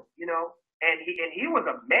 You know, and he was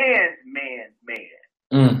a man's man.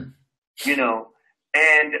 You know,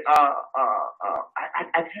 and I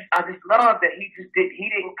just love that he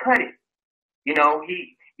didn't cut it. You know,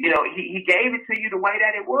 he gave it to you the way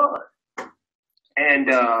that it was, and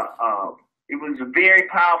it was very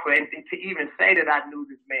powerful. And to even say that I knew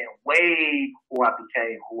this man way before I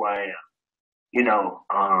became who I am, you know,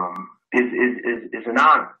 is an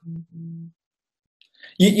honor.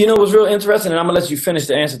 You know what's real interesting, and I'm gonna let you finish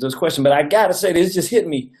the answer to this question, but I gotta say this just hit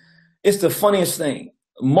me. It's the funniest thing.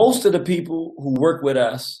 Most of the people who work with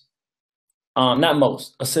us, not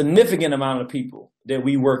most, a significant amount of people that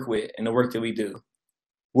we work with in the work that we do,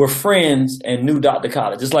 were friends and knew Dr.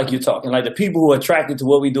 Collar, just like you're talking. Like the people who are attracted to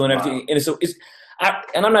what we do and everything. Wow.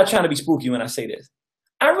 And I'm not trying to be spooky when I say this.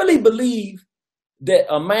 I really believe that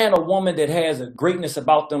a man or woman that has a greatness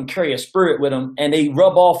about them carry a spirit with them, and they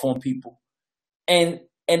rub off on people. And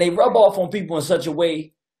they rub off on people in such a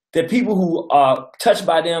way that people who are touched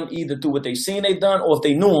by them, either through what they've seen they've done or if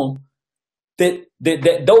they knew them, that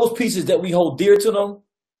those pieces that we hold dear to them,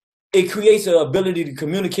 it creates an ability to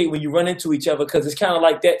communicate when you run into each other, because it's kind of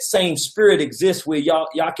like that same spirit exists where y'all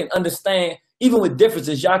can understand, even with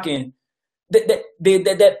differences, y'all can,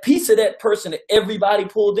 that piece of that person that everybody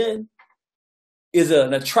pulled in is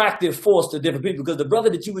an attractive force to different people, because the brother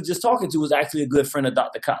that you were just talking to was actually a good friend of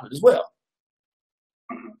Dr. Collins as well.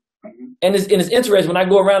 And it's interesting when I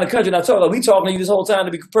go around the country and I talk, like, we talking to you this whole time,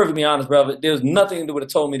 to be perfectly honest, brother. There's nothing that would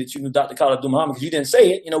have told me that you knew Dr. Khalid Abdul Muhammad, because you didn't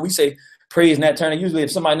say it. You know, we say praise in that turn. And usually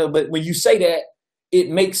if somebody knows, but when you say that, it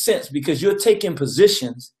makes sense because you're taking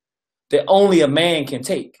positions that only a man can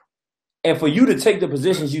take. And for you to take the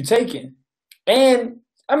positions you're taking, and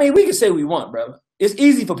I mean, we can say what we want, brother. It's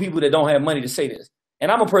easy for people that don't have money to say this.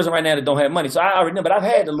 And I'm a person right now that don't have money. So I already know, but I've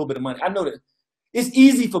had a little bit of money. I know that it's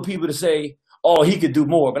easy for people to say, oh, he could do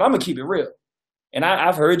more, but I'm gonna keep it real. And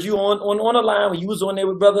I've heard you on the line when you was on there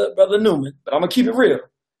with brother Newman, but I'm gonna keep it real.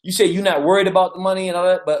 You say you're not worried about the money and all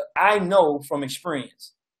that, but I know from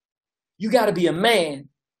experience, you got to be a man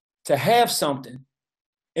to have something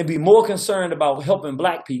and be more concerned about helping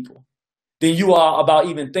black people than you are about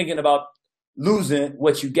even thinking about losing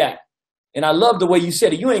what you got. And I love the way you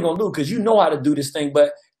said it. You ain't gonna lose because you know how to do this thing.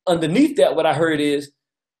 But underneath that, what I heard is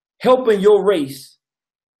helping your race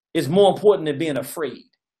is more important than being afraid.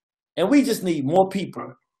 And we just need more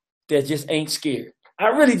people that just ain't scared. I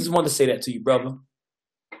really just want to say that to you, brother.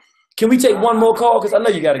 Can we take one more call? Because I know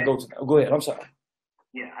you got to go to now. Go ahead. I'm sorry.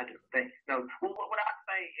 Yeah, I do. Thanks. No, what I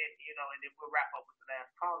say, and and then we'll wrap up with the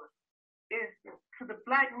last caller, is to the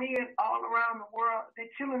black men all around the world,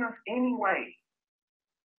 they're killing us anyway.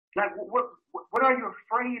 Like, what are you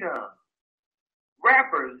afraid of?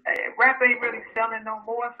 Rappers, rap ain't really selling no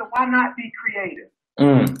more, so why not be creative?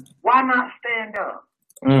 Why not stand up?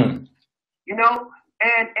 You know,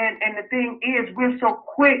 and the thing is, we're so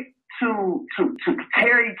quick to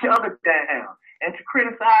tear each other down and to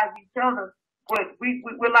criticize each other, but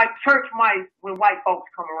we're like church mice when white folks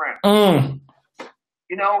come around.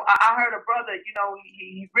 You know, I heard a brother,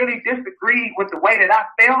 he really disagreed with the way that I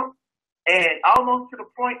felt, and almost to the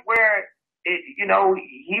point where it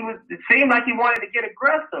seemed like he wanted to get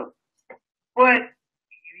aggressive, but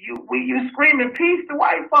you screaming peace to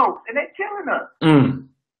white folks, and they're killing us.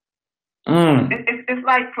 It's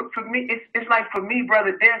like for me, it's like for me,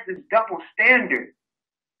 brother, there's this double standard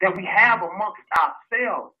that we have amongst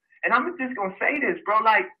ourselves. And I'm just gonna say this, bro,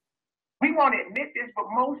 like, we want to admit this, but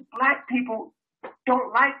most black people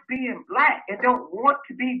don't like being black and don't want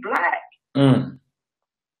to be black.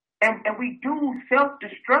 And we do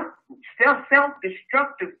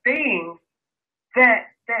self-destructive things that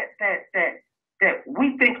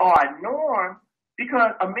we think are a norm,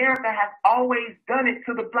 because America has always done it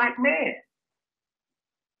to the black man.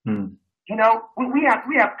 You know, we have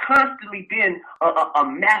constantly been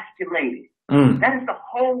emasculated. That is the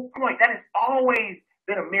whole point. That has always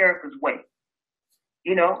been America's way.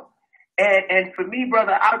 You know, and for me,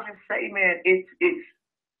 brother, I'll just say, man,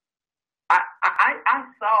 I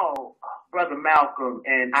saw Brother Malcolm,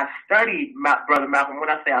 and I studied Brother Malcolm. When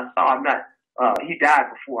I say I saw, I'm not. He died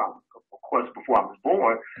before I was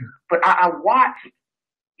born. But I watched,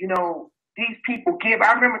 these people give.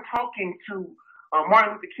 I remember talking to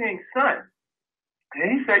Martin Luther King's son,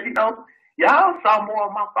 and he said, y'all saw more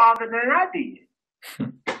of my father than I did.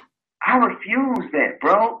 I refuse that,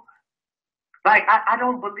 bro. Like, I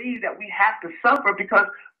don't believe that we have to suffer because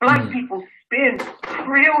black people spend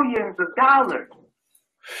trillions of dollars.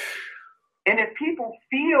 And if people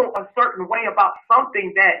feel a certain way about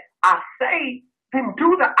something that I say, then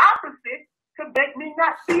do the opposite to make me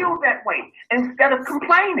not feel that way instead of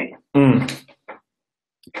complaining.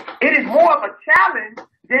 It is more of a challenge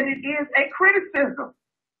than it is a criticism.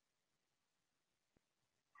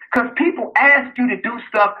 Because people ask you to do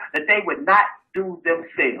stuff that they would not do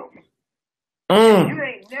themselves. You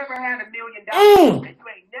ain't never had $1 million and you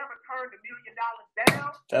ain't never turned $1 million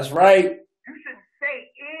down. That's right. You shouldn't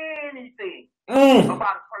say anything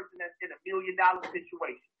about a person that's in $1 million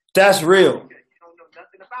situation. That's real. You don't know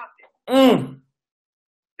nothing about that.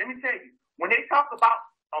 Let me tell you, when they talk about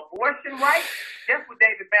abortion rights, guess what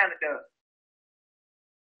David Banner does?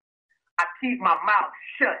 I keep my mouth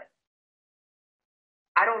shut.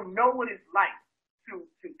 I don't know what it's like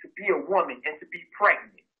to be a woman and to be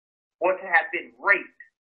pregnant or to have been raped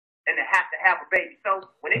and to have a baby. So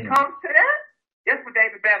when it comes to that, guess what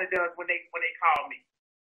David Banner does when they call me?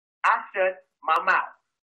 I shut my mouth.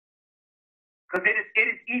 Because it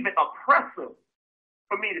is even oppressive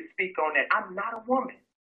for me to speak on that. I'm not a woman.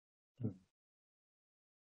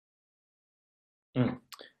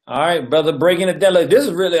 All right, brother, breaking it down. Like, this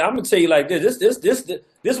is really, I'm gonna tell you like this.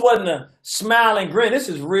 This wasn't a smile and grin. This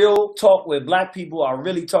is real talk where black people are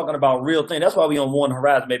really talking about real things. That's why we on One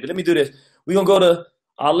Horizon, baby. Let me do this. We're gonna go to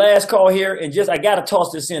our last call here, and I gotta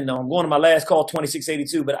toss this in though. I'm going to my last call,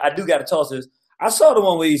 2682, but I do gotta toss this. I saw the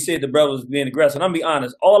one where he said the brother was being aggressive. And I'm gonna be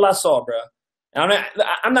honest, all I saw, bro. And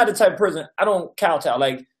I'm not the type of person, I don't kowtow.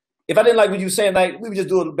 Like, if I didn't like what you were saying, like, we would just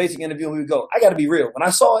do a basic interview and we would go. I gotta be real. When I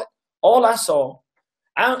saw it, all I saw,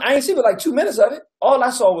 I ain't seen but like 2 minutes of it. All I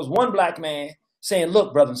saw was one black man saying,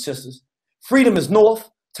 look, brothers and sisters, freedom is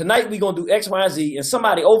north. Tonight we going to do X, Y, and Z. And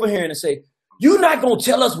somebody overhearing and say, you not going to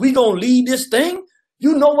tell us we going to lead this thing?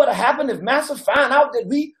 You know what'll happen if Massa find out that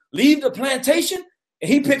we leave the plantation?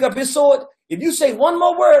 And he pick up his sword. If you say one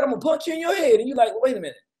more word, I'm going to punch you in your head. And you're like, well, wait a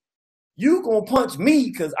minute. You going to punch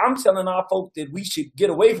me because I'm telling our folk that we should get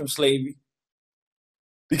away from slavery.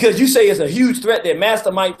 Because you say it's a huge threat that Master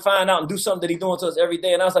might find out and do something that he's doing to us every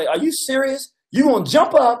day. And I was like, are you serious? You going to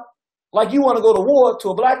jump up like you want to go to war to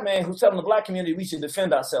a black man who's telling the black community we should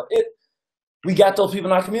defend ourselves? We got those people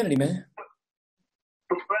in our community, man.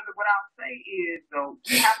 But brother, what I'll say is, though,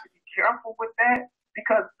 you have to be careful with that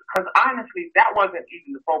because honestly, that wasn't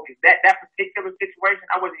even the focus. That particular situation,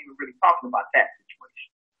 I wasn't even really talking about that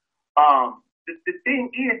situation. The thing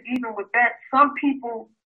is, even with that, some people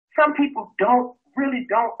really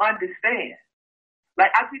don't understand.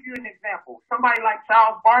 Like, I'll give you an example. Somebody like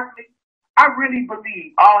Charles Barkley, I really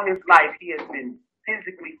believe all his life he has been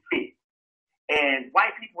physically fit. And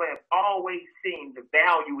white people have always seen the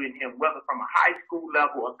value in him, whether from a high school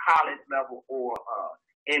level, a college level, or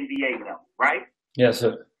NBA level, right? Yes,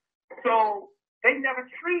 sir. So they never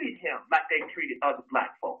treated him like they treated other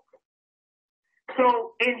black folks.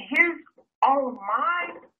 So in his own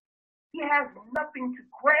mind, he has nothing to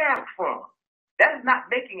grab from. That is not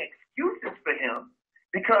making excuses for him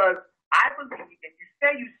because I believe if you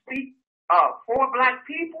say you speak for black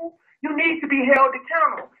people, you need to be held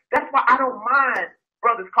accountable. That's why I don't mind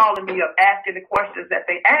brothers calling me up asking the questions that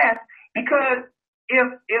they ask because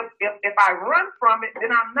if I run from it, then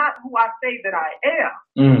I'm not who I say that I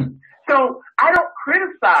am. So I don't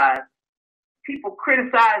criticize people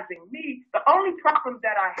criticizing me. The only problem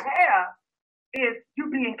that I have is you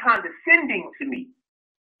being condescending to me.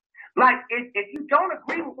 Like, if you don't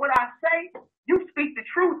agree with what I say, you speak the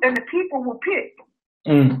truth and the people will pick.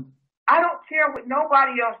 I don't care what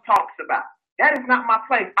nobody else talks about. That is not my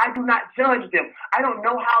place. I do not judge them. I don't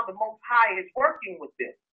know how the Most High is working with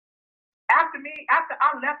them. After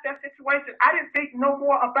I left that situation, I didn't think no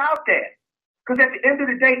more about that. Because at the end of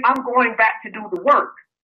the day, I'm going back to do the work.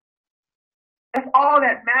 That's all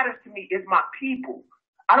that matters to me is my people.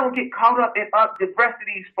 I don't get caught up in the rest of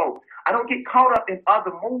these folks. I don't get caught up in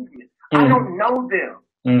other movements. I don't know them.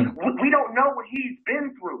 We don't know what he's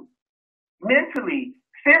been through mentally,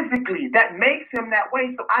 physically. That makes him that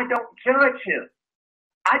way, so I don't judge him.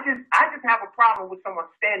 I just have a problem with someone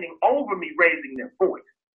standing over me raising their voice.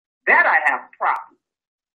 That I have a problem.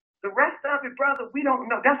 The rest of it, brother, we don't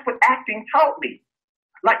know. That's what acting taught me.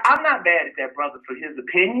 Like, I'm not mad at that brother for his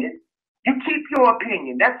opinion. You keep your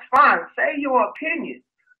opinion. That's fine. Say your opinion.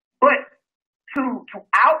 But to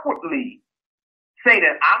outwardly say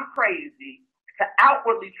that I'm crazy, to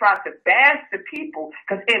outwardly try to bash the people,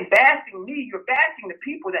 because in bashing me, you're bashing the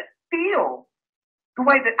people that feel the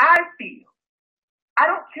way that I feel. I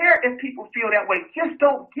don't care if people feel that way. Just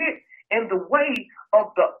don't get in the way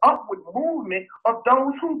of the upward movement of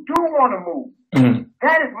those who do want to move.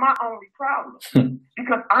 That is my only problem.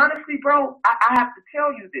 Because honestly, bro, I have to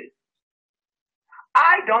tell you this.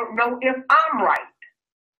 I don't know if I'm right.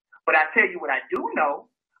 But I tell you what I do know.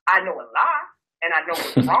 I know a lot. and I know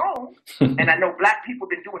it's wrong, and I know black people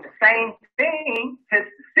been doing the same thing since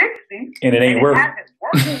the 60s, and it ain't working. Hasn't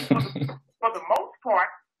worked for the most part.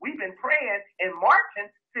 We've been praying and marching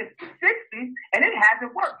since the 60s, and it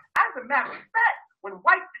hasn't worked. As a matter of fact, when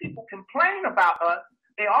white people complain about us,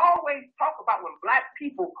 they always talk about when black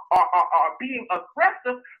people are being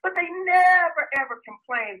aggressive, but they never, ever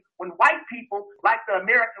complain when white people, like the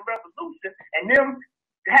American Revolution, and them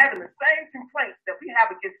having the same complaints that we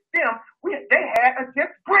have against them, they had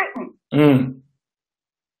against Britain.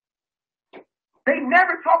 They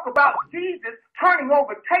never talk about Jesus turning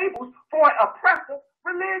over tables for an oppressive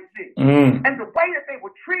religion and the way that they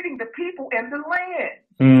were treating the people in the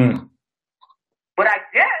land. But I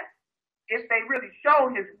guess if they really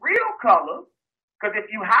showed his real colors, because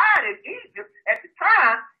if you hide in Egypt at the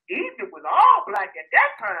time, Egypt was all black at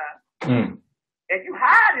that time. If you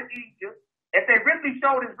hide in Egypt, if they really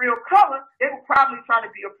showed his real color, they would probably try to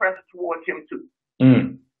be oppressive towards him too.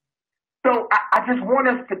 So I just want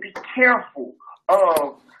us to be careful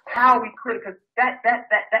of how we could, because that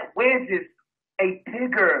wedges a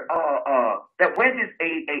bigger a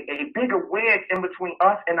bigger wedge in between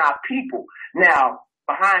us and our people. Now,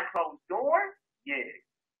 behind closed doors, yeah,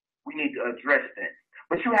 we need to address that.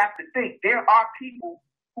 But you have to think there are people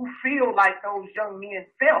who feel like those young men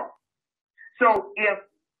felt. So if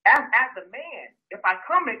as a man, if I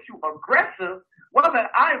come at you aggressive, whether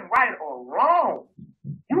I'm right or wrong,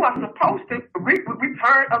 you are supposed to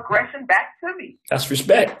return aggression back to me. That's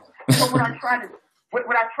respect. So what I try to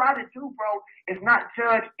do, bro, is not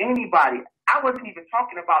judge anybody. I wasn't even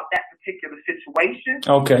talking about that particular situation.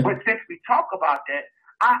 Okay. But since we talk about that,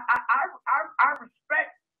 I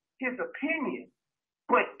respect his opinion.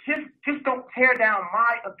 But just don't tear down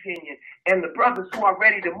my opinion and the brothers who are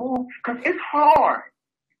ready to move, because it's hard.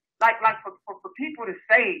 Like for people to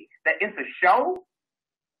say that it's a show,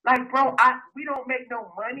 like, bro, we don't make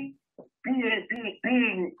no money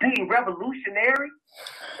being revolutionary.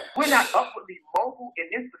 We're not upwardly mobile in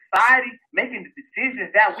this society making the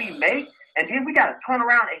decisions that we make, and then we gotta turn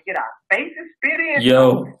around and get our faces spit in.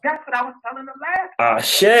 Yo, that's what I was telling them last time.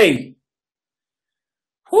 Shay.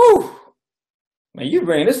 Whew. Man, you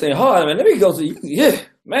bring this thing hard, man. Let me go to you. Yeah,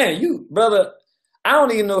 man, you brother. I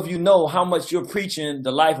don't even know if you know how much you're preaching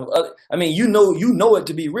the life of other. I mean, you know it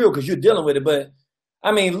to be real because you're dealing with it. But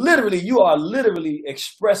I mean, literally, you are literally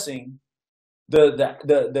expressing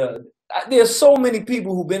there's so many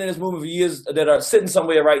people who've been in this movement for years that are sitting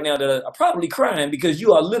somewhere right now that are probably crying because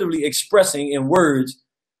you are literally expressing in words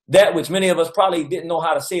that which many of us probably didn't know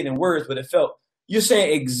how to say it in words, but it felt. You're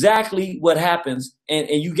saying exactly what happens, and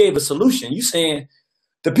you gave a solution. You're saying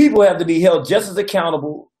the people have to be held just as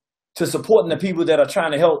accountable to supporting the people that are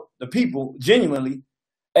trying to help the people genuinely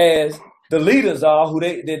as the leaders are who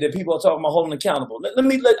the people are talking about holding accountable. I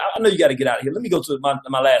know you got to get out of here. Let me go to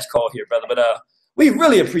my last call here, brother. But we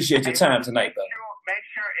really appreciate your time tonight, brother. Make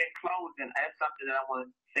sure in closing, that's something that I want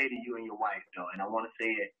to say to you and your wife, though, and I want to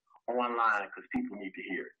say it online because people need to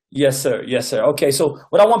hear it. Yes, sir. Yes, sir. Okay, so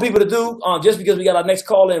what I want people to do, just because we got our next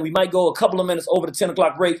call in, we might go a couple of minutes over the 10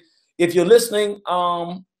 o'clock break. If you're listening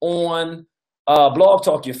on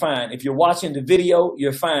BlogTalk, you're fine. If you're watching the video,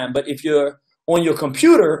 you're fine. But if you're on your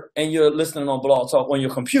computer and you're listening on BlogTalk on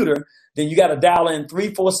your computer, then you got to dial in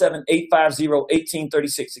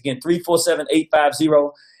 347-850-1836. Again,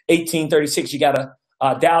 347-850-1836. You got to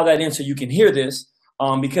dial that in so you can hear this.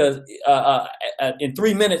 Because in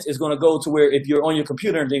 3 minutes, it's going to go to where if you're on your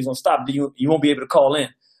computer and things don't stop, you won't be able to call in.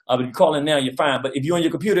 But if you call in now, you're fine. But if you're on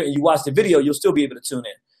your computer and you watch the video, you'll still be able to tune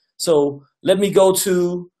in. So let me go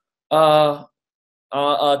to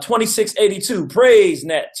 2682. Praise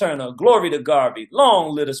Nat Turner. Glory to Garvey.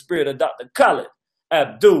 Long live the spirit of Dr. Khalid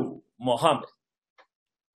Abdul Muhammad.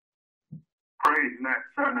 Praise Nat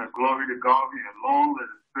Turner. Glory to Garvey. And long live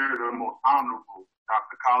the spirit of the most honorable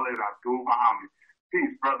Dr. Khalid Abdul Muhammad.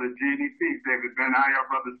 Peace, brother Genie. Peace, David Ben. How y'all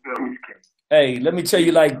brothers feeling? Hey, let me tell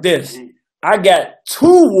you like this. I got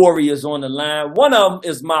two warriors on the line. One of them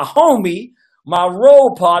is my homie, my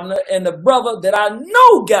role partner, and the brother that I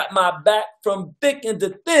know got my back from thick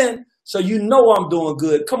into thin. So you know I'm doing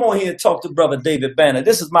good. Come on here and talk to brother David Banner.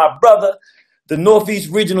 This is my brother, the Northeast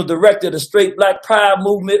Regional Director of the Straight Black Pride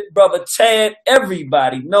Movement. Brother Tad,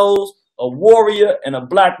 everybody knows, a warrior and a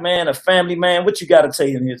black man, a family man. What you got to tell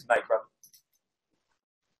you in here tonight, brother?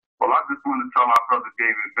 Well, I just want to tell my brother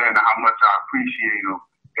David Banner how much I appreciate him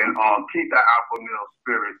and keep that alpha male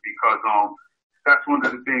spirit because that's one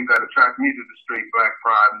of the things that attract me to the Straight Black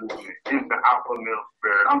Pride Movement is the alpha male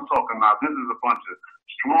spirit. I'm talking about this is a bunch of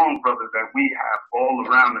strong brothers that we have all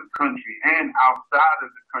around the country and outside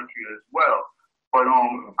of the country as well. But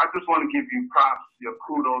I just want to give you props, your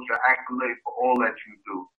kudos, your accolades for all that you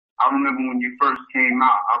do. I remember when you first came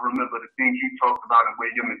out, I remember the things you talked about and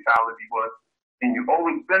where your mentality was. And you've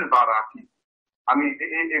always been about our people. I mean,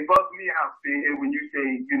 it bugs me out seeing it when you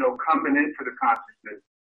say, you know, coming into the consciousness.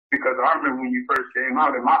 Because I remember when you first came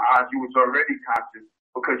out, in my eyes, you was already conscious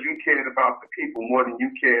because you cared about the people more than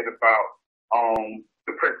you cared about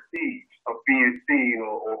the prestige of being seen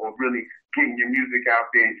or really getting your music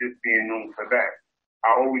out there and just being known for that.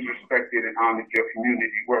 I always respected and honored your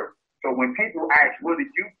community work. So when people ask, what are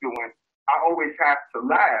you doing? I always have to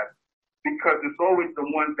laugh because it's always the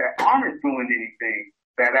ones that aren't doing anything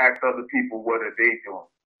that ask other people, what are they doing?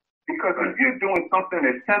 Because if you're doing something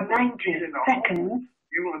that's simple,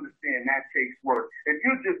 you understand that takes work. If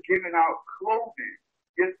you're just giving out clothing,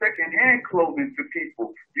 your secondhand clothing to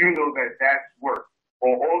people, you know that that's work.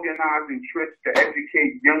 Or organizing trips to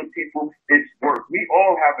educate young people, it's work. We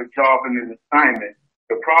all have a job and an assignment.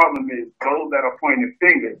 The problem is those that are pointing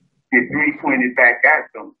fingers get three pointed back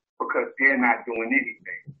at them because they're not doing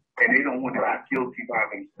anything. And they don't want to be guilty by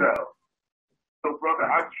themselves. So, brother,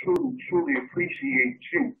 I truly, truly appreciate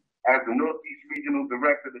you as the Northeast Regional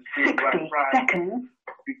Director of the State Black Pride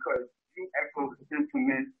because you echo the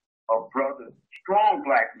sentiment of brothers, strong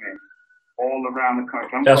black men all around the country.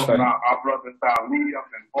 I'm talking about our brother Salih up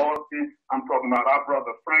in Boston. I'm talking about our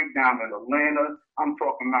brother Frank down in Atlanta. I'm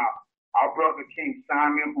talking about our brother King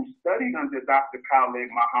Simon, who studied under Dr. Khalid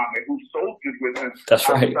Muhammad, who soldiered with him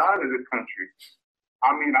outside of the country.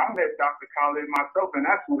 I mean, I met Dr. Khalid myself, and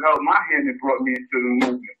that's who held my hand and brought me into the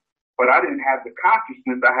movement. But I didn't have the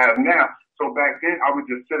consciousness I have now. So back then, I would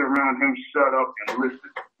just sit around him, shut up, and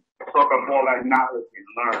listen. Soak up all that knowledge and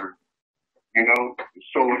learn. You know?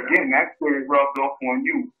 So again, that's where it rubbed off on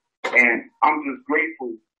you. And I'm just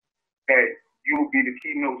grateful that you will be the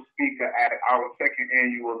keynote speaker at our second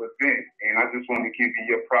annual event. And I just want to give you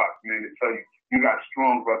your props, man, to tell you, you got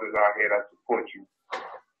strong brothers out here that support you.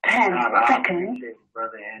 10 seconds.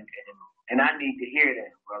 Brother, and I need to hear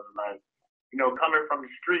that, brother. Like, you know, coming from the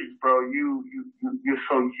streets, bro, you're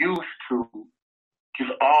so used to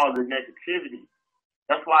just all the negativity.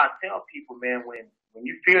 That's why I tell people, man, when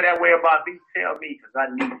you feel that way about me, tell me, because I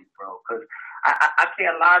need it, bro. Because I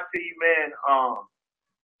can't lie to you, man.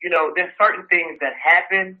 You know, there's certain things that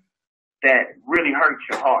happen that really hurt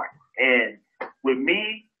your heart. And with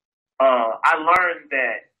me, I learned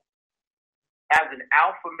that as an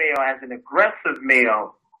alpha male, as an aggressive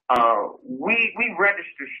male, we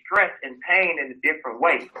register stress and pain in a different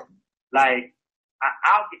way. Like,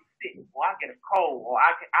 I'll get sick, or I'll get a cold, or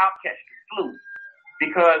I'll catch the flu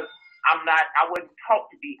because I wasn't taught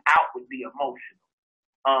to be outwardly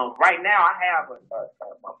emotional. Right now, I have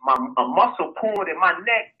a muscle pulled in my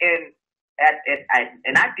neck, and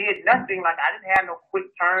I did nothing. Like, I didn't have no quick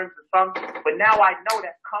turns or something. But now I know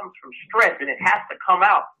that comes from stress, and it has to come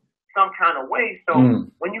out some kind of way. So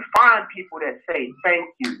when you find people that say thank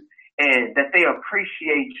you and that they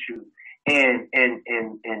appreciate you and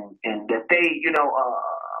that they, you know,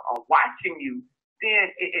 are watching you,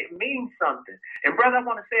 then it means something. And brother, I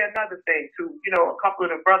want to say another thing to, you know, a couple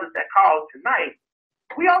of the brothers that called tonight.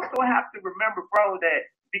 We also have to remember, bro, that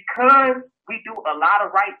because we do a lot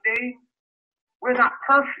of right things, we're not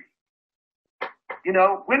perfect. You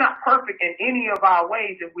know, we're not perfect in any of our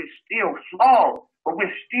ways, and we're still flawed, but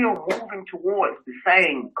we're still moving towards the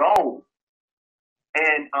same goal.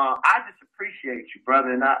 And I just appreciate you,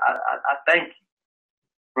 brother, and I thank you.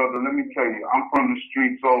 Brother, let me tell you, I'm from the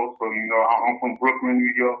streets also, you know, I'm from Brooklyn,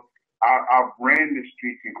 New York. I ran the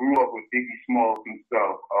streets and grew up with Biggie Smalls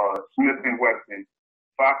himself, Smith and Wesson,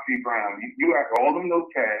 Foxy Brown. You have all them no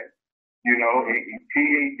tags, you know, and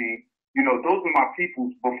PAD. You know, those are my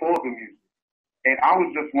peoples before the music. And I was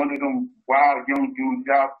just one of them wild young dudes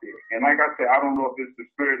out there. And like I said, I don't know if it's the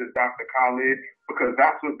spirit of Dr. Khalid, because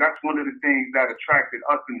that's one of the things that attracted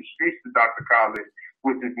us in the streets to Dr. Khalid,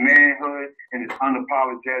 with his manhood and his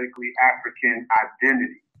unapologetically African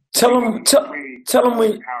identity. Tell him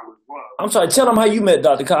when. I'm sorry. Tell him how you met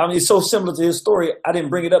Dr. Khalid. I mean, it's so similar to his story. I didn't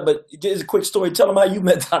bring it up, but it's a quick story. Tell him how you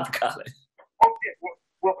met Dr. Khalid. Okay.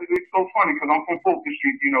 Well, it's so funny because I'm from Fulton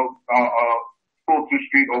Street. You know, Fulton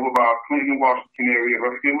Street over by Clinton, Washington area,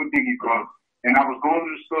 right there with Biggie from. And I was going to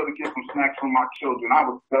the store to get some snacks for my children. I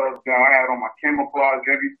was thugged down. I had on my camouflage,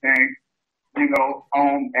 everything, you know,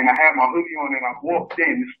 and I had my hoodie on, and I walked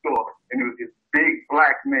in the store, and it was this big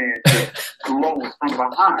black man just glowing from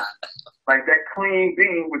behind. Like that clean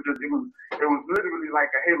beam was just, it was literally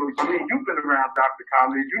like a halo. I mean, you've been around Dr.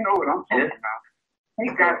 Khalid, you know what I'm talking about. He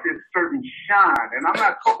got this certain shine, and I'm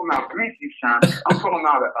not talking about greasy shine. I'm talking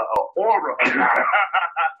about an aura of shine.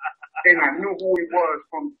 And I knew who he was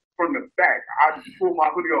from from the back. I just pulled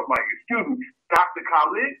my hoodie off like, excuse me, Dr.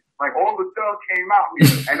 Khalid? Like all the stuff came out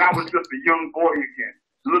and I was just a young boy again,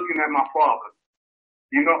 looking at my father.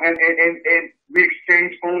 You know, and we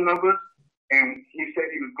exchanged phone numbers, and he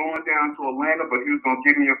said he was going down to Atlanta, but he was going to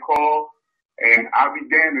give me a call, and I'll be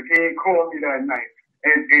damned if he ain't called me that night.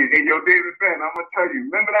 And yo, David Ben, I'm going to tell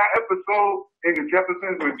you, remember that episode in the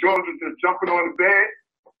Jeffersons when George was just jumping on the bed?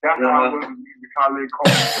 That's how I was with the Khalid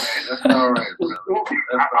call, man. That's all right, bro.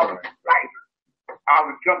 That's all right. I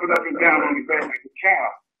was jumping up and down on the bed like a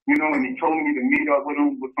child, you know, and he told me to meet up with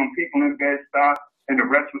him with some people in Bed-Stuy, and the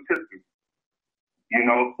rest was history. You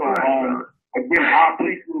know, so again, I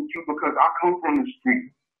appreciate you because I come from the street.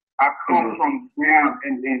 I come from down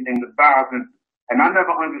in the thousands, and I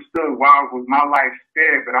never understood why was my life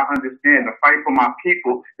spared, but I understand the fight for my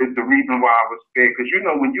people is the reason why I was spared. Because, you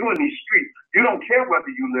know, when you're in these streets, you don't care whether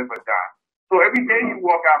you live or die. So every day you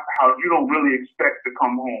walk out the house, you don't really expect to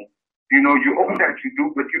come home. You know, you hope that you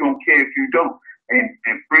do, but you don't care if you don't. And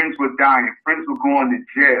friends were dying. Friends were going to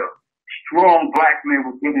jail. Strong black men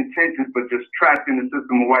with good intentions, but just trapped in the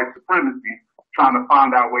system of white supremacy, trying to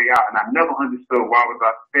find our way out. And I never understood why was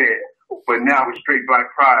I spared. But now with straight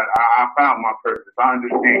black pride, I found my purpose. I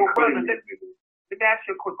understand. Well, brother, let me ask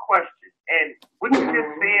you a quick question. And what you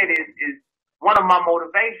just said is one of my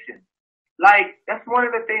motivations. Like, that's one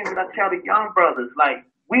of the things that I tell the young brothers. Like,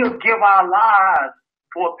 we'll give our lives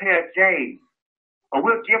for a pair of J's. Or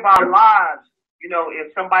we'll give our lives, you know,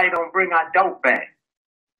 if somebody don't bring our dope back.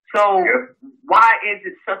 So why is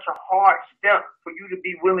it such a hard step for you to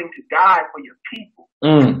be willing to die for your people?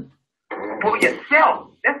 For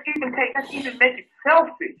yourself. Let's even make it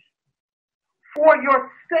selfish. For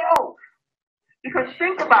yourself. Because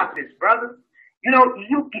think about this, brother. You know,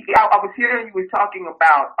 I was hearing you were talking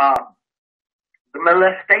about the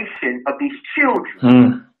molestation of these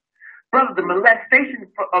children. Brother, the molestation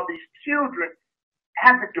of these children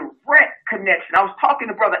has a direct connection. I was talking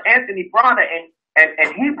to Brother Anthony Bronner,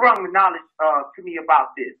 and he brought the knowledge to me about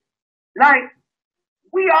this. Like,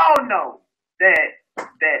 we all know that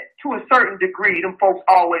to a certain degree, them folks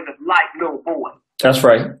always have liked little boys. That's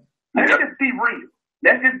right. Let's just be real.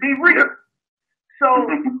 Let's just be real. So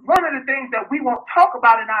one of the things that we won't talk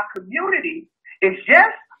about in our community is,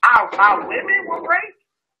 yes, our women were raped,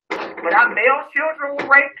 but our male children were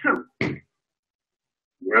raped too.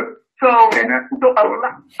 So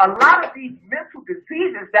a lot of these mental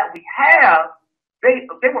diseases that we have,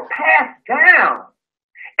 they were passed down.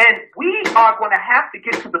 And we are going to have to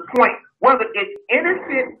get to the point, whether it's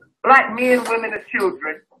innocent black men, women, and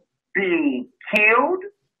children being killed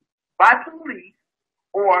by police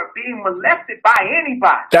or being molested by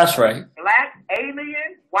anybody. That's right. Black,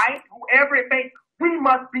 alien, white, whoever it may be, we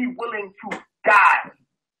must be willing to die.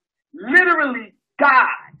 Literally die.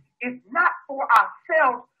 It's not for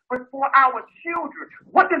ourselves, but for our children.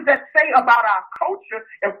 What does that say about our culture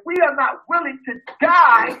if we are not willing to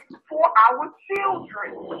die for our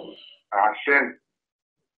children?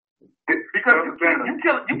 Because you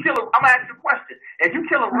kill I'm gonna ask you a question. If you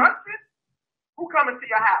kill a Russian, who coming to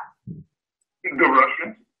your house? The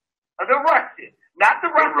Russians. The Russian. Not the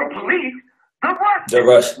Russian police, the Russian. The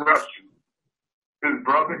Russian. His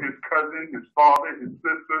brother, his cousin, his father, his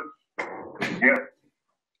sister. Yes.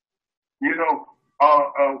 You know,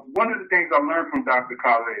 one of the things I learned from Dr.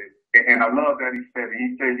 Khalid, and I love that he said it.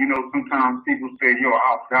 He said, you know, sometimes people say, yo,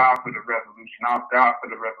 I'll die for the revolution. I'll die for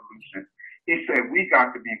the revolution. He said, we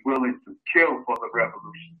got to be willing to kill for the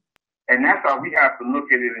revolution. And that's how we have to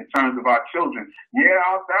look at it in terms of our children. Yeah,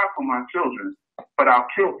 I'll die for my children, but I'll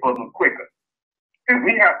kill for them quicker. And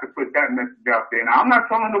we have to put that message out there. Now, I'm not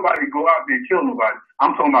telling nobody to go out there and kill nobody.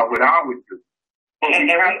 I'm talking about what I would do. But and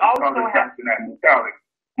we also have to that mentality.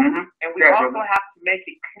 And we also have to make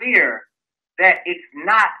it clear that it's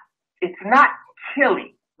not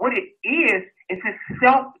killing. What it is it's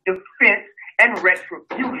self-defense and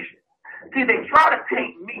retribution. See, they try to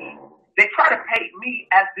paint me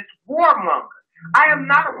as this warmonger. I am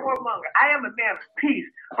not a warmonger. I am a man of peace.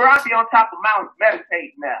 Bro, I'll be on top of mountains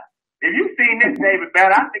meditating now. If you've seen this, David Bell,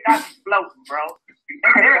 I think I'd be floating, bro.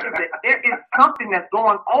 There is something that's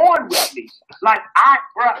going on with me. Like, I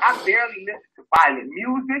barely listen to violent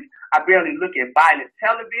music. I barely look at violent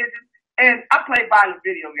television. And I play violent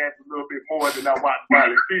video games a little bit more than I watch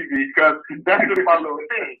violent TV because that's just my little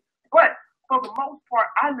thing. But for the most part,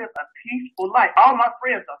 I live a peaceful life. All my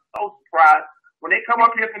friends are so surprised when they come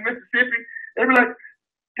up here from Mississippi. They be like,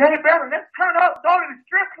 David Bell, let's turn up, go to the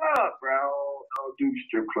strip club, bro. I don't do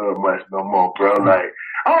strip club much no more, bro. Like,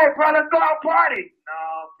 all right, bro, let's go out party. No,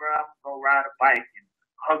 bro, I'm gonna go ride a bike and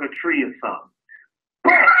hug a tree or something.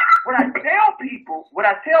 But what I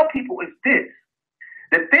tell people is this: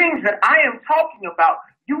 The things that I am talking about,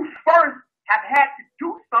 you first have had to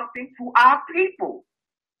do something to our people.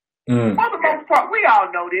 For the most part, we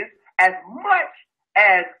all know this. As much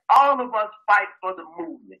as all of us fight for the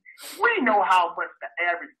movement, we know how much the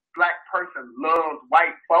average black person loves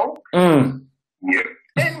white folks. Yeah.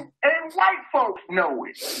 And white folks know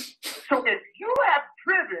it. So if you have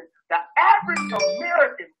driven the average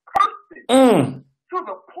American person to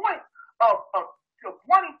the point of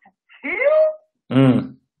wanting to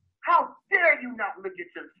kill, how dare you not look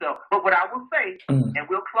at yourself? But what I will say, and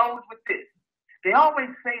we'll close with this, they always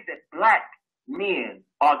say that black men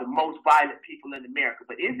are the most violent people in America.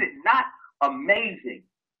 But is it not amazing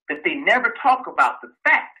that they never talk about the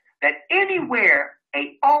fact that anywhere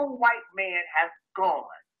an old white man has gone,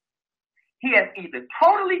 he has either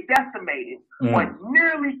totally decimated or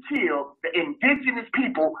nearly killed the indigenous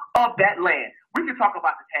people of that land? We can talk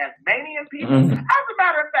about the Tasmanian people. As a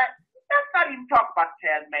matter of fact, let's not even talk about the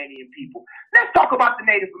Tasmanian people. Let's talk about the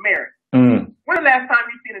Native Americans. When the last time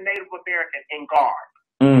you seen a Native American in guard?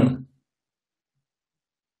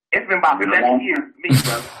 It's been about 7 years to me,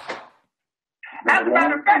 brother. As a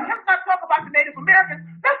matter of fact, let's not talk about the Native Americans.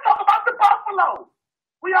 Let's talk about the buffalo.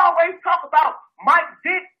 We always talk about Mike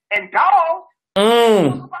Vick and dogs.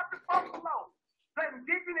 Talk about the buffalo, the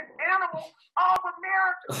indigenous animal of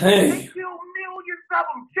America. They kill millions of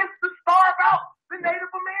them just to starve out the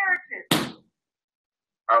Native Americans.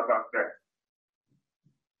 How about that?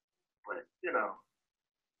 But, you know,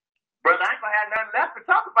 brother, I ain't gonna have nothing left to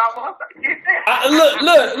talk about once I get there.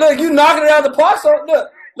 Look, you knocking it out of the park. So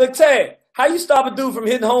look, Ted, how you stop a dude from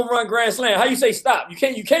hitting home run grand slam? How you say stop? You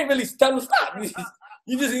can't really tell him to stop.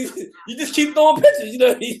 You just keep throwing pitches, you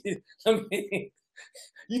know. I mean,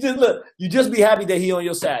 you just be happy that he on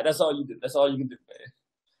your side. That's all you do. That's all you can do, man.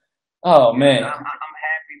 Oh man. I'm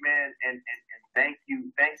happy, man, and thank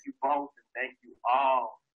you both, and thank you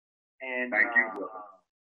all. And thank you,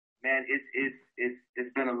 man,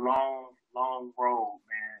 it's been a long road,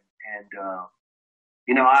 man. And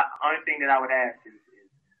you know, only thing that I would ask is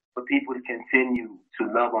for people to continue to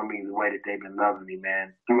love on me the way that they've been loving me,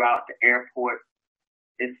 man. Throughout the airport,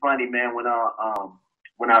 it's funny, man. When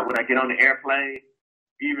I get on the airplane,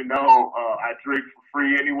 even though I drink for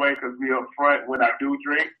free anyway, because we up front when I do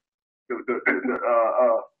drink, the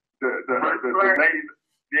ladies,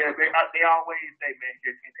 yeah, they always say, man,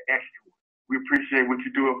 here's the extra. We appreciate what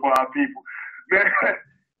you're doing for our people, man.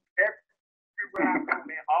 Everywhere I go,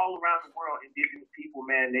 man, all around the world, indigenous people,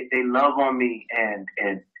 man, they love on me, and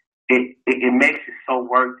it makes it so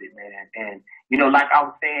worth it, man. And you know, like I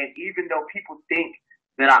was saying, even though people think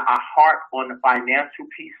that I harp on the financial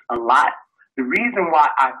piece a lot, the reason why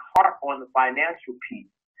I harp on the financial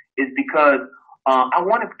piece is because I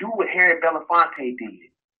want to do what Harry Belafonte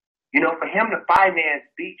did. You know, for him to finance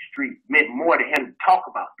Beach Street meant more to him to talk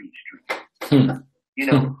about Beach Street. You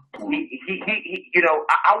know, he you know,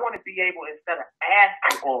 I want to be able, instead of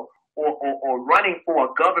asking or running for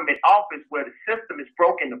a government office where the system is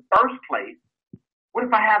broke in the first place, what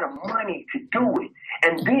if I had the money to do it?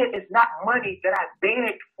 And then it's not money that I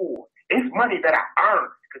begged for. It's money that I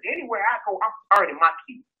earned. Because anywhere I go, I'm earning my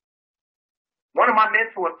keep. One of my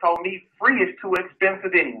mentors told me free is too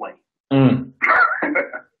expensive anyway.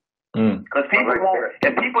 Because people won't,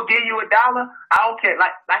 if people give you $1, I don't care.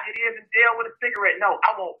 Like it is in jail with a cigarette. No,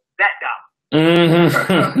 I want that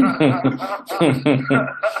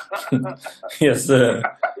 $1. Yes, sir.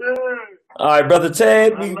 All right, Brother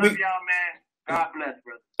Ted. I love y'all, man. God bless,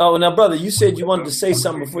 brother. Oh, now, brother, you said you wanted to say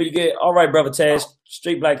something before you get. All right, Brother Ted.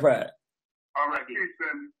 Straight Black Pride. All right, peace,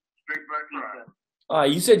 and straight Black Pride. All right,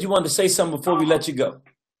 you said you wanted to say something before we let you go.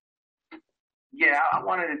 Yeah, I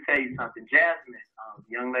wanted to tell you something. Jasmine, the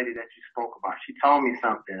young lady that you spoke about, she told me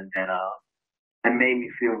something that made me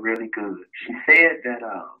feel really good. She said that,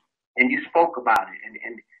 and you spoke about it,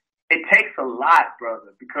 and it takes a lot,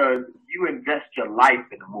 brother, because you invest your life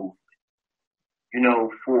in the movement. You know,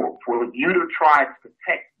 for you to try to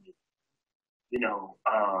protect me, you know,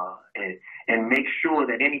 and make sure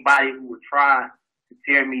that anybody who would try to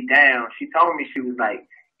tear me down, she told me, she was like,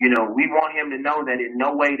 you know, we want him to know that in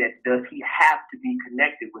no way that does he have to be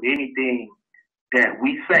connected with anything that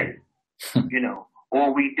we say, you know,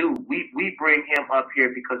 or we do. We bring him up here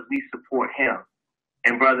because we support him.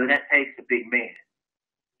 And brother, that takes a big man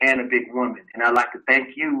and a big woman. And I'd like to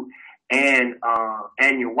thank you and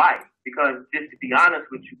your wife, because just to be honest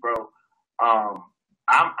with you, bro, I'm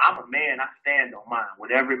a man. I stand on mine,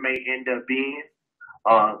 whatever it may end up being.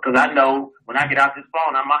 Because I know when I get out this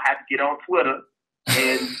phone, I might have to get on Twitter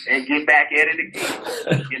and get back at it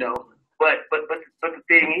again, you know. But the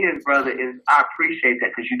thing is, brother, is I appreciate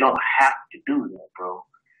that, because you don't have to do that, bro.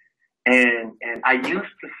 And I used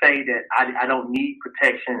to say that I don't need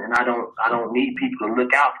protection and I don't need people to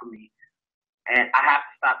look out for me. And I have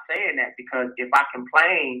to stop saying that, because if I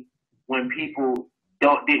complain when people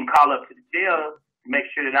didn't call up to the jail to make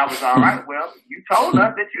sure that I was all right, well, you told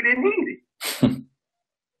us that you didn't need it.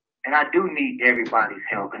 And I do need everybody's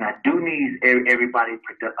help, and I do need everybody's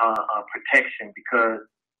protection, because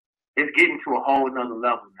it's getting to a whole nother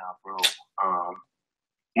level now, bro.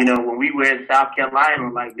 You know, when we were in South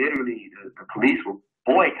Carolina, like literally the police were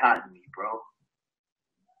boycotting me, bro.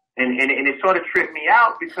 And it sort of tripped me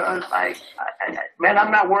out, because like, man,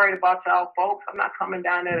 I'm not worried about y'all folks. I'm not coming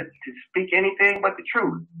down there to speak anything but the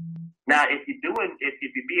truth. Now, if you're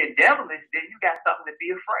being devilish, then you got something to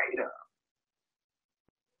be afraid of.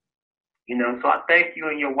 You know, so I thank you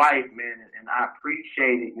and your wife, man, and I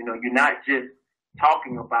appreciate it. You know, you're not just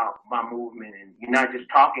talking about my movement, and you're not just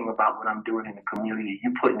talking about what I'm doing in the community.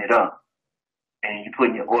 You're putting it up, and you're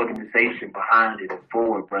putting your organization behind it and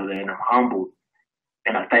forward, brother, and I'm humbled,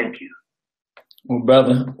 and I thank you. Well,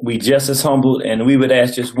 brother, we just as humbled, and we would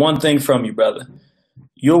ask just one thing from you, brother.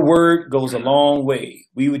 Your word goes a long way.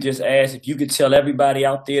 We would just ask if you could tell everybody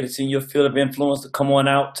out there that's in your field of influence to come on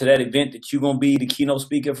out to that event that you're going to be the keynote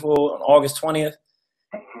speaker for on August 20th.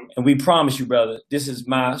 And we promise you, brother, this is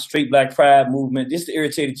my Straight Black Pride movement. This is the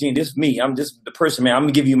Irritated Gene. This is me. I'm just the person, man. I'm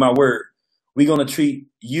going to give you my word. We're going to treat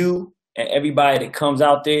you and everybody that comes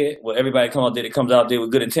out there, well, everybody that comes out there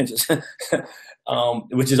with good intentions,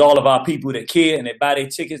 which is all of our people that care and they buy their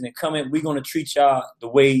tickets and they come in. We're going to treat y'all the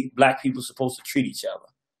way Black people are supposed to treat each other.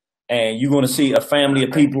 And you're going to see a family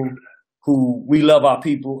of people who we love our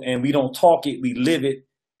people, and we don't talk it, we live it,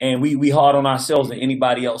 and we hard on ourselves than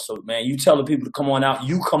anybody else. So, man, you tell the people to come on out,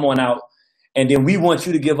 you come on out, and then we want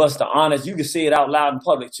you to give us the honors. You can say it out loud in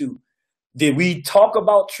public, too. Did we talk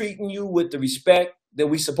about treating you with the respect that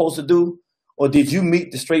we supposed to do, or did you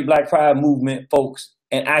meet the Straight Black Pride movement folks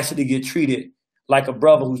and actually get treated like a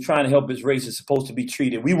brother who's trying to help his race is supposed to be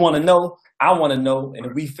treated? We want to know. I want to know. And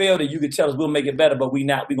if we fail, that you can tell us, we'll make it better, but we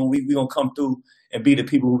not. We're gonna come through and be the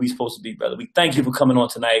people who we supposed to be, brother. We thank you for coming on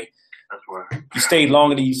tonight. That's right. You stayed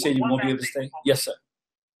longer than you said you won't be able to stay. Yes, sir.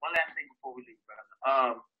 One last thing before we leave,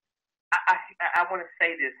 brother. I want to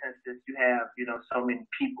say this, since you have, you know, so many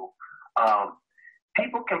people.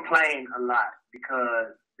 People complain a lot because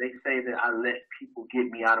they say that I let people get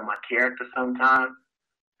me out of my character sometimes.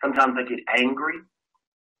 Sometimes I get angry.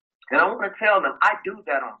 And I want to tell them I do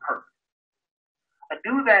that on purpose. I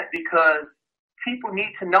do that because people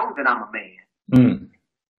need to know that I'm a man.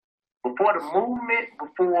 Before the movement,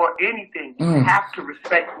 before anything, you have to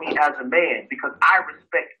respect me as a man, because I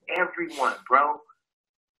respect everyone, bro.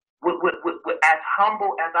 With as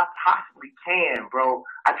humble as I possibly can, bro.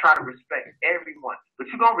 I try to respect everyone. But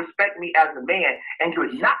you're going to respect me as a man, and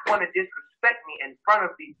you're not going to disrespect me in front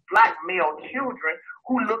of these Black male children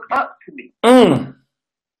who look up to me.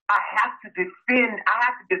 I have to defend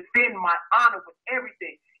my honor with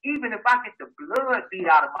everything, even if I get the blood beat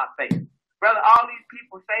out of my face. Brother, all these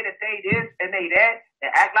people say that they this and they that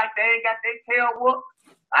and act like they ain't got their tail whooped.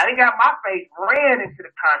 I done got my face ran into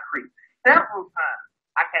the concrete several times.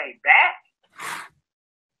 I came back.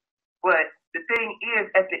 But the thing is,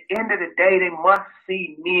 at the end of the day, they must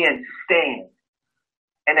see men stand.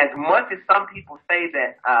 And as much as some people say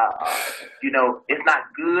that, you know, it's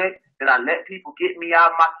not good that I let people get me out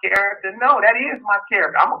of my character, no, that is my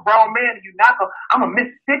character. I'm a grown man. I'm a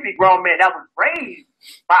Mississippi grown man that was raised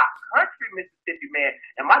by a country Mississippi man.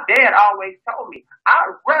 And my dad always told me,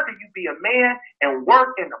 I'd rather you be a man and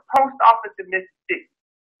work in the post office in Mississippi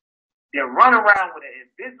than run around with an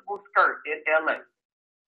invisible skirt in L.A.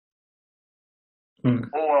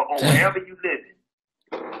 Or wherever you live in.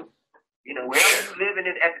 You know, wherever you living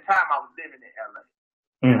in, at the time I was living in L.A.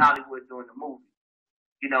 In Hollywood doing the movie.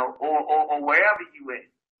 You know, or wherever you at.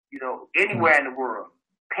 You know, anywhere in the world.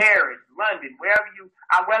 Paris, London,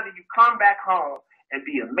 I'd rather you come back home and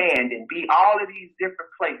be a man than be all of these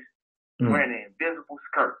different places wearing an invisible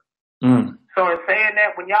skirt. So in saying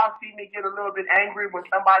that, when y'all see me get a little bit angry when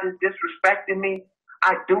somebody's disrespecting me,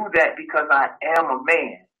 I do that because I am a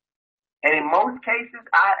man. And in most cases,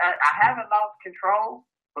 I haven't lost control,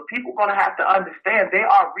 but people are going to have to understand there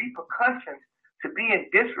are repercussions to being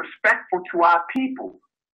disrespectful to our people.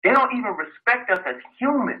 They don't even respect us as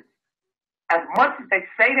humans. As much as they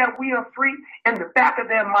say that we are free, in the back of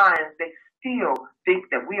their minds, they still think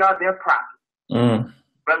that we are their property.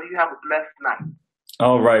 Brother, you have a blessed night.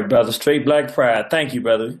 All right, brother. Straight Black Pride. Thank you,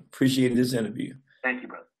 brother. Appreciated this interview. Thank you,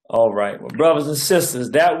 brother. All right. Well, brothers and sisters,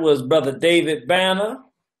 that was Brother David Banner.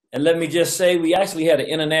 And let me just say, we actually had an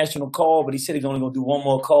international call, but he said he's only going to do one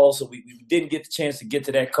more call, so we didn't get the chance to get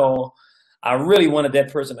to that call. I really wanted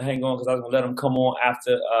that person to hang on because I was going to let them come on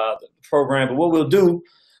after the program. But what we'll do,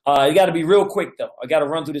 you got to be real quick, though. I got to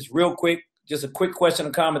run through this real quick. Just a quick question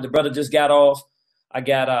and comment. The brother just got off. I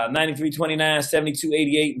got 93.29,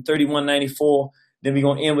 72.88, and 31.94. Then we're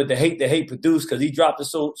going to end with the hate produced because he dropped it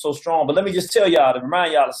so strong. But let me just tell y'all to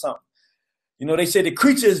remind y'all of something. You know, they say the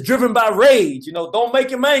creature is driven by rage. You know, don't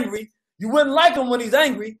make him angry. You wouldn't like him when he's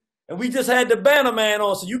angry. And we just had the Banner Man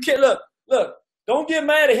on. So you can't, look, don't get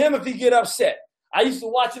mad at him if he get upset. I used to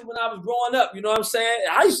watch him when I was growing up. You know what I'm saying?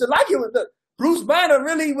 I used to like him. Look, Bruce Banner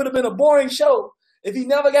really would have been a boring show if he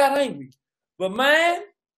never got angry. But, man,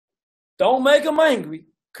 don't make him angry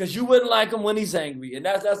because you wouldn't like him when he's angry. And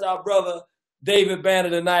that's our brother, David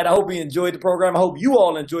Banner, tonight. I hope he enjoyed the program. I hope you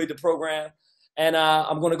all enjoyed the program. And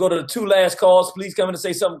I'm going to go to the 2 last calls. Please come in and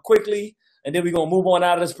say something quickly. And then we're going to move on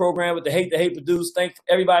out of this program with the hate produced. Thank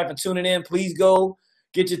everybody for tuning in. Please go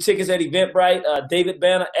get your tickets at Eventbrite. David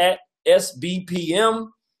Banner at SBPM.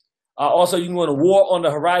 Also, you can go to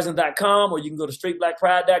waronthehorizon.com or you can go to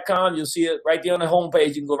straightblackpride.com. You'll see it right there on the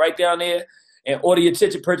homepage. You can go right down there and order your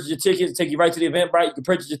ticket, purchase your tickets, take you right to the Eventbrite. You can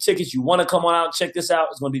purchase your tickets. You want to come on out and check this out.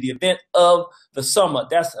 It's going to be the event of the summer.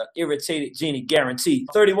 That's an irritated genie guarantee.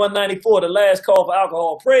 3194, the last call for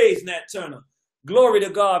alcohol. Praise Nat Turner. Glory to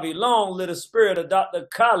Garvey. Long live the spirit of Dr.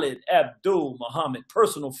 Khalid Abdul Muhammad,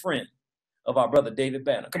 personal friend of our brother David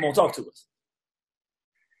Banner. Come on, talk to us.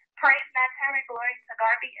 Praise Nat Turner, glory to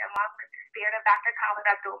Garvey, and long live the spirit of Dr. Khalid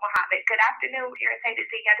Abdul Muhammad. Good afternoon, Irritated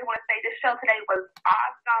G. I do want to say this show today was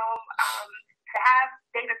awesome. To have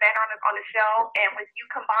David Banner on the show, and with you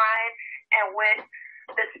combined, and with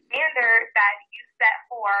the standard that you set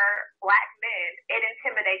for black men, it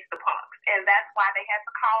intimidates the punks. And that's why they have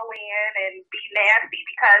to call in and be nasty,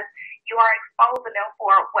 because you are exposing them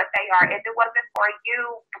for what they are. If it wasn't for you,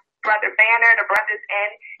 Brother Banner, the brothers in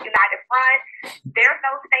United Front, there's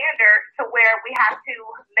no standard to where we have to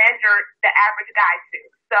measure the average guy to.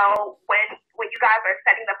 So when you guys are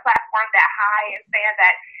setting the platform that high and saying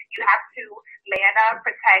that you have to man up,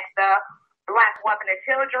 protect the black women and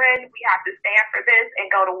children, we have to stand for this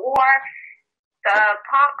and go to war, the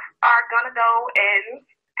punks are going to go and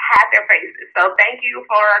have their faces. So thank you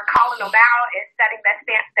for calling them out and setting that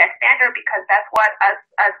standard, because that's what us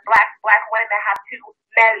black women have to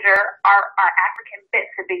measure our African bit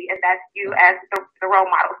to be, and that's you as the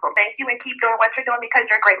role model. So thank you, and keep doing what you're doing because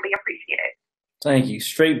you're greatly appreciated. Thank you.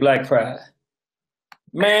 Straight black pride.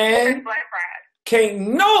 Man. Straight black pride. Can't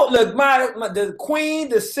no look the queen,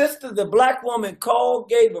 the sister, the black woman called,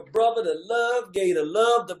 gave a brother the love, gave the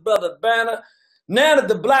love to Brother Banner. Now that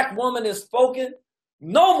the black woman is spoken,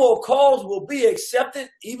 no more calls will be accepted.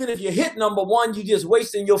 Even if you hit number 1, you just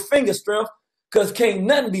wasting your finger strength, because can't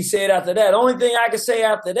nothing be said after that. The only thing I can say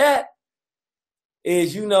after that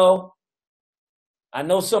is, you know, I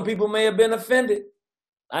know some people may have been offended.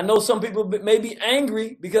 I know some people may be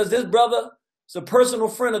angry because this brother is a personal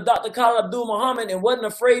friend of Dr. Khalid Abdul Muhammad and wasn't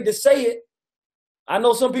afraid to say it. I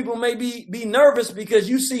know some people may be nervous because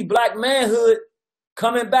you see black manhood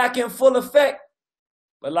coming back in full effect.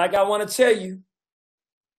 But like I want to tell you,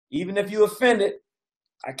 even if you're offended,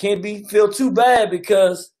 I can't feel too bad,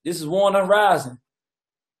 because this is War on the Horizon.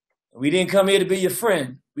 We didn't come here to be your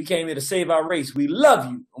friend. We came here to save our race. We love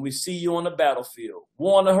you, and we see you on the battlefield.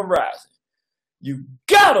 War on the Horizon. You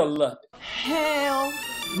gotta love it. Hell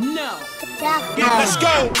no. Yeah, let's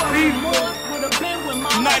go.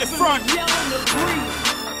 United Front.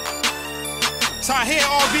 Tahir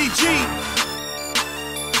RBG.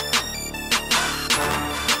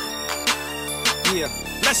 Yeah.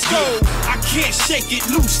 Let's go. I can't shake it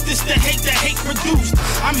loose. This the hate that hate produced.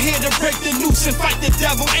 I'm here to break the noose and fight the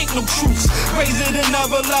devil. Ain't no truce. Raise it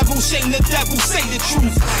another level. Shame the devil. Say the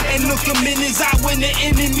truth. And look him in his eye when the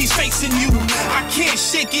enemy's facing you. I can't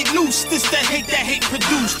shake it loose. This the hate that hate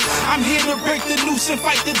produced. I'm here to break the noose and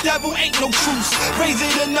fight the devil. Ain't no truce. Raise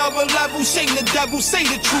it another level. Shame the devil. Say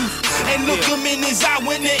the truth. And look him in his eye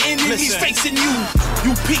when the enemy's facing you.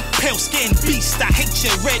 You peak pale skinned beast. I hate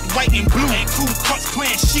your red, white, and blue. And Ku Klux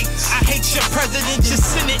Klan sheets. I hate your president, your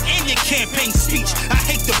senate, and your campaign speech. I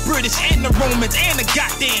hate the British and the Romans and the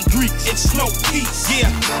goddamn Greeks. It's no peace, yeah.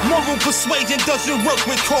 Moral persuasion doesn't work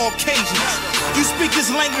with Caucasians. You speak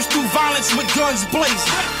his language through violence with guns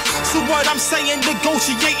blazing. So what I'm saying,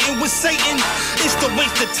 negotiating with Satan is to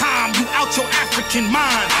waste of time. You out your African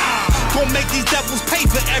mind. Gonna make these devils pay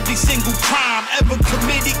for every single crime ever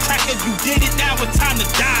committed. Cracker, you did it, now it's time to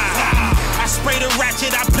die. I spray the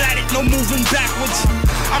ratchet, I plat it, no moving backwards.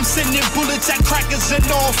 I'm sending bullets at crackers and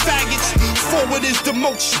all faggots. Forward is the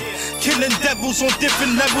motion, killing devils on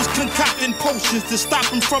different levels, concocting potions to stop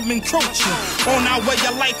them from encroaching on our way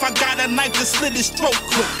of life. I got a knife to slit his throat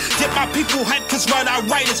quick. Get my people hyped, cause what I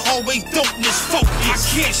write is always dopeness. Focus. I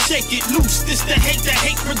can't shake it loose. This the hate that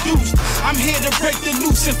hate produced. I'm here to break the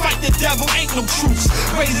noose and fight the devil. Ain't no truce.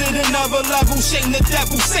 Raise it another level. Shame the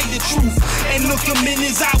devil. Say the truth. And look him in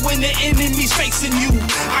his eye when the enemy's facing you.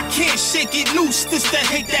 I can't shake it loose. This the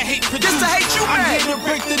hate that hate produced. This the hate you I'm made. here to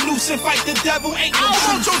break the noose and fight the devil. Ain't no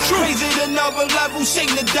truce. Raise it another level.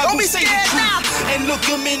 Shame the devil. Say the truth. Now. And look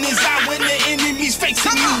him in his eye when the enemy's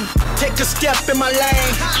facing you. Take a step in my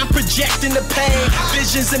lane, I'm projecting the pain.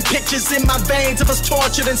 Visions and pictures in my veins of us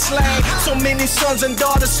tortured and slain. So many sons and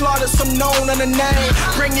daughters slaughtered, some known on the name.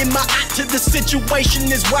 Bringing my eye to the situation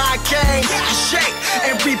is why I came. I shake,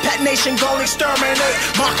 every pet nation gon' exterminate.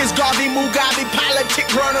 Marcus Garvey, Mugabe, politic,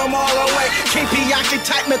 run them all away. KPI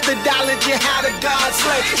type methodology, how the gods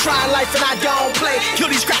slay. Try life and I don't play, kill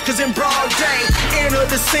these crackers in broad day. Enter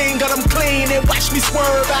the scene, got them clean and watch me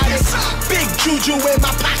swerve at it. Big juju in my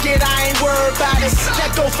pocket, I ain't worried about it.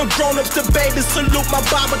 That go for grown-ups to babies. Salute my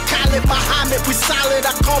Baba Khalid, Muhammad. We solid.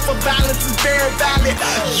 I call for violence is very valid.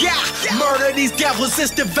 Yeah, murder these devils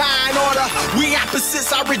is divine order. We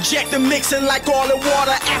opposites. I reject the mixing like oil and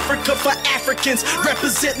water. Africa for Africans,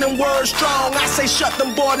 representing them words strong. I say shut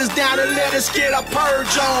them borders down and let us get a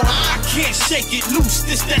purge on. I can't shake it loose.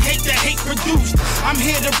 This the hate that hate produced. I'm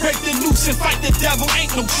here to break the noose and fight the devil.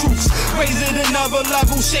 Ain't no truce. Raise it another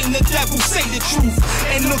level. Shame the devil. Say the truth.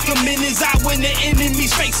 And look him in his eye when the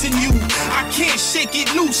enemy's facing you. I can't shake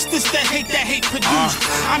it loose. This the hate that hate produced.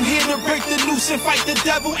 I'm here to break the noose and fight the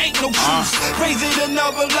devil. Ain't no truce. Raise it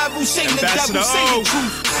another level. Shame the devil. Say the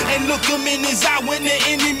truth. And look him in his eye when the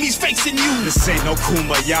enemy's facing you. This ain't no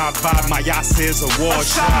Kumbaya vibe. My Yasa is a war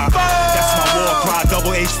tribe. That's my war cry.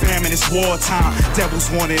 Double H famine. It's wartime.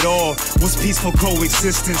 Devils want it all. Was peaceful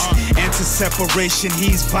coexistence. Enter separation.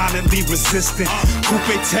 He's violently resistant.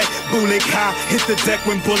 Coupe tech. Bullet high. Hit the deck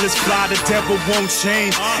when bullets fly. The devil won't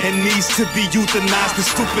change and needs to be euthanized. The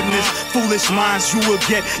stupidness, foolish minds you will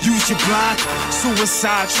get. Use your blind.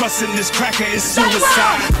 Suicide, trusting this cracker is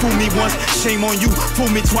suicide. Fool me once, shame on you. Fool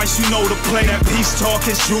me twice, you know the play. That peace talk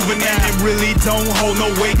is juvenile and really don't hold no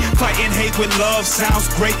weight. Fighting hate with love sounds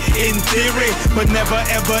great in theory, but never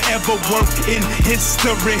ever ever work in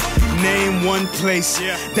history. Name one place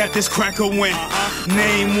that this cracker went.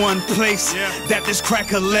 Name one place that this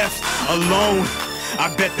cracker left alone. I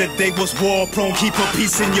bet that they was war prone. Keep a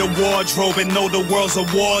piece in your wardrobe and know the world's a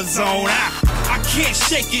war zone. I can't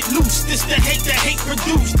shake it loose. This the hate that hate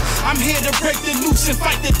produced. I'm here to break the noose and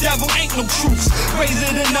fight the devil. Ain't no truce. Raise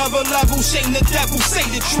it another level. Shame the devil. Say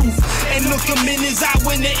the truth. And look him in his eye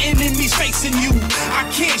when the enemy's facing you. I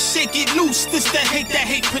can't shake it loose. This the hate that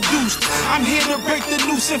hate produced. I'm here to break the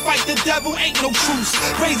noose and fight the devil. Ain't no truce.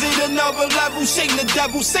 Raise it another level. Shame the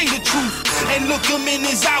devil. Say the truth. And look him in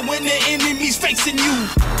his eye when the enemy's facing you.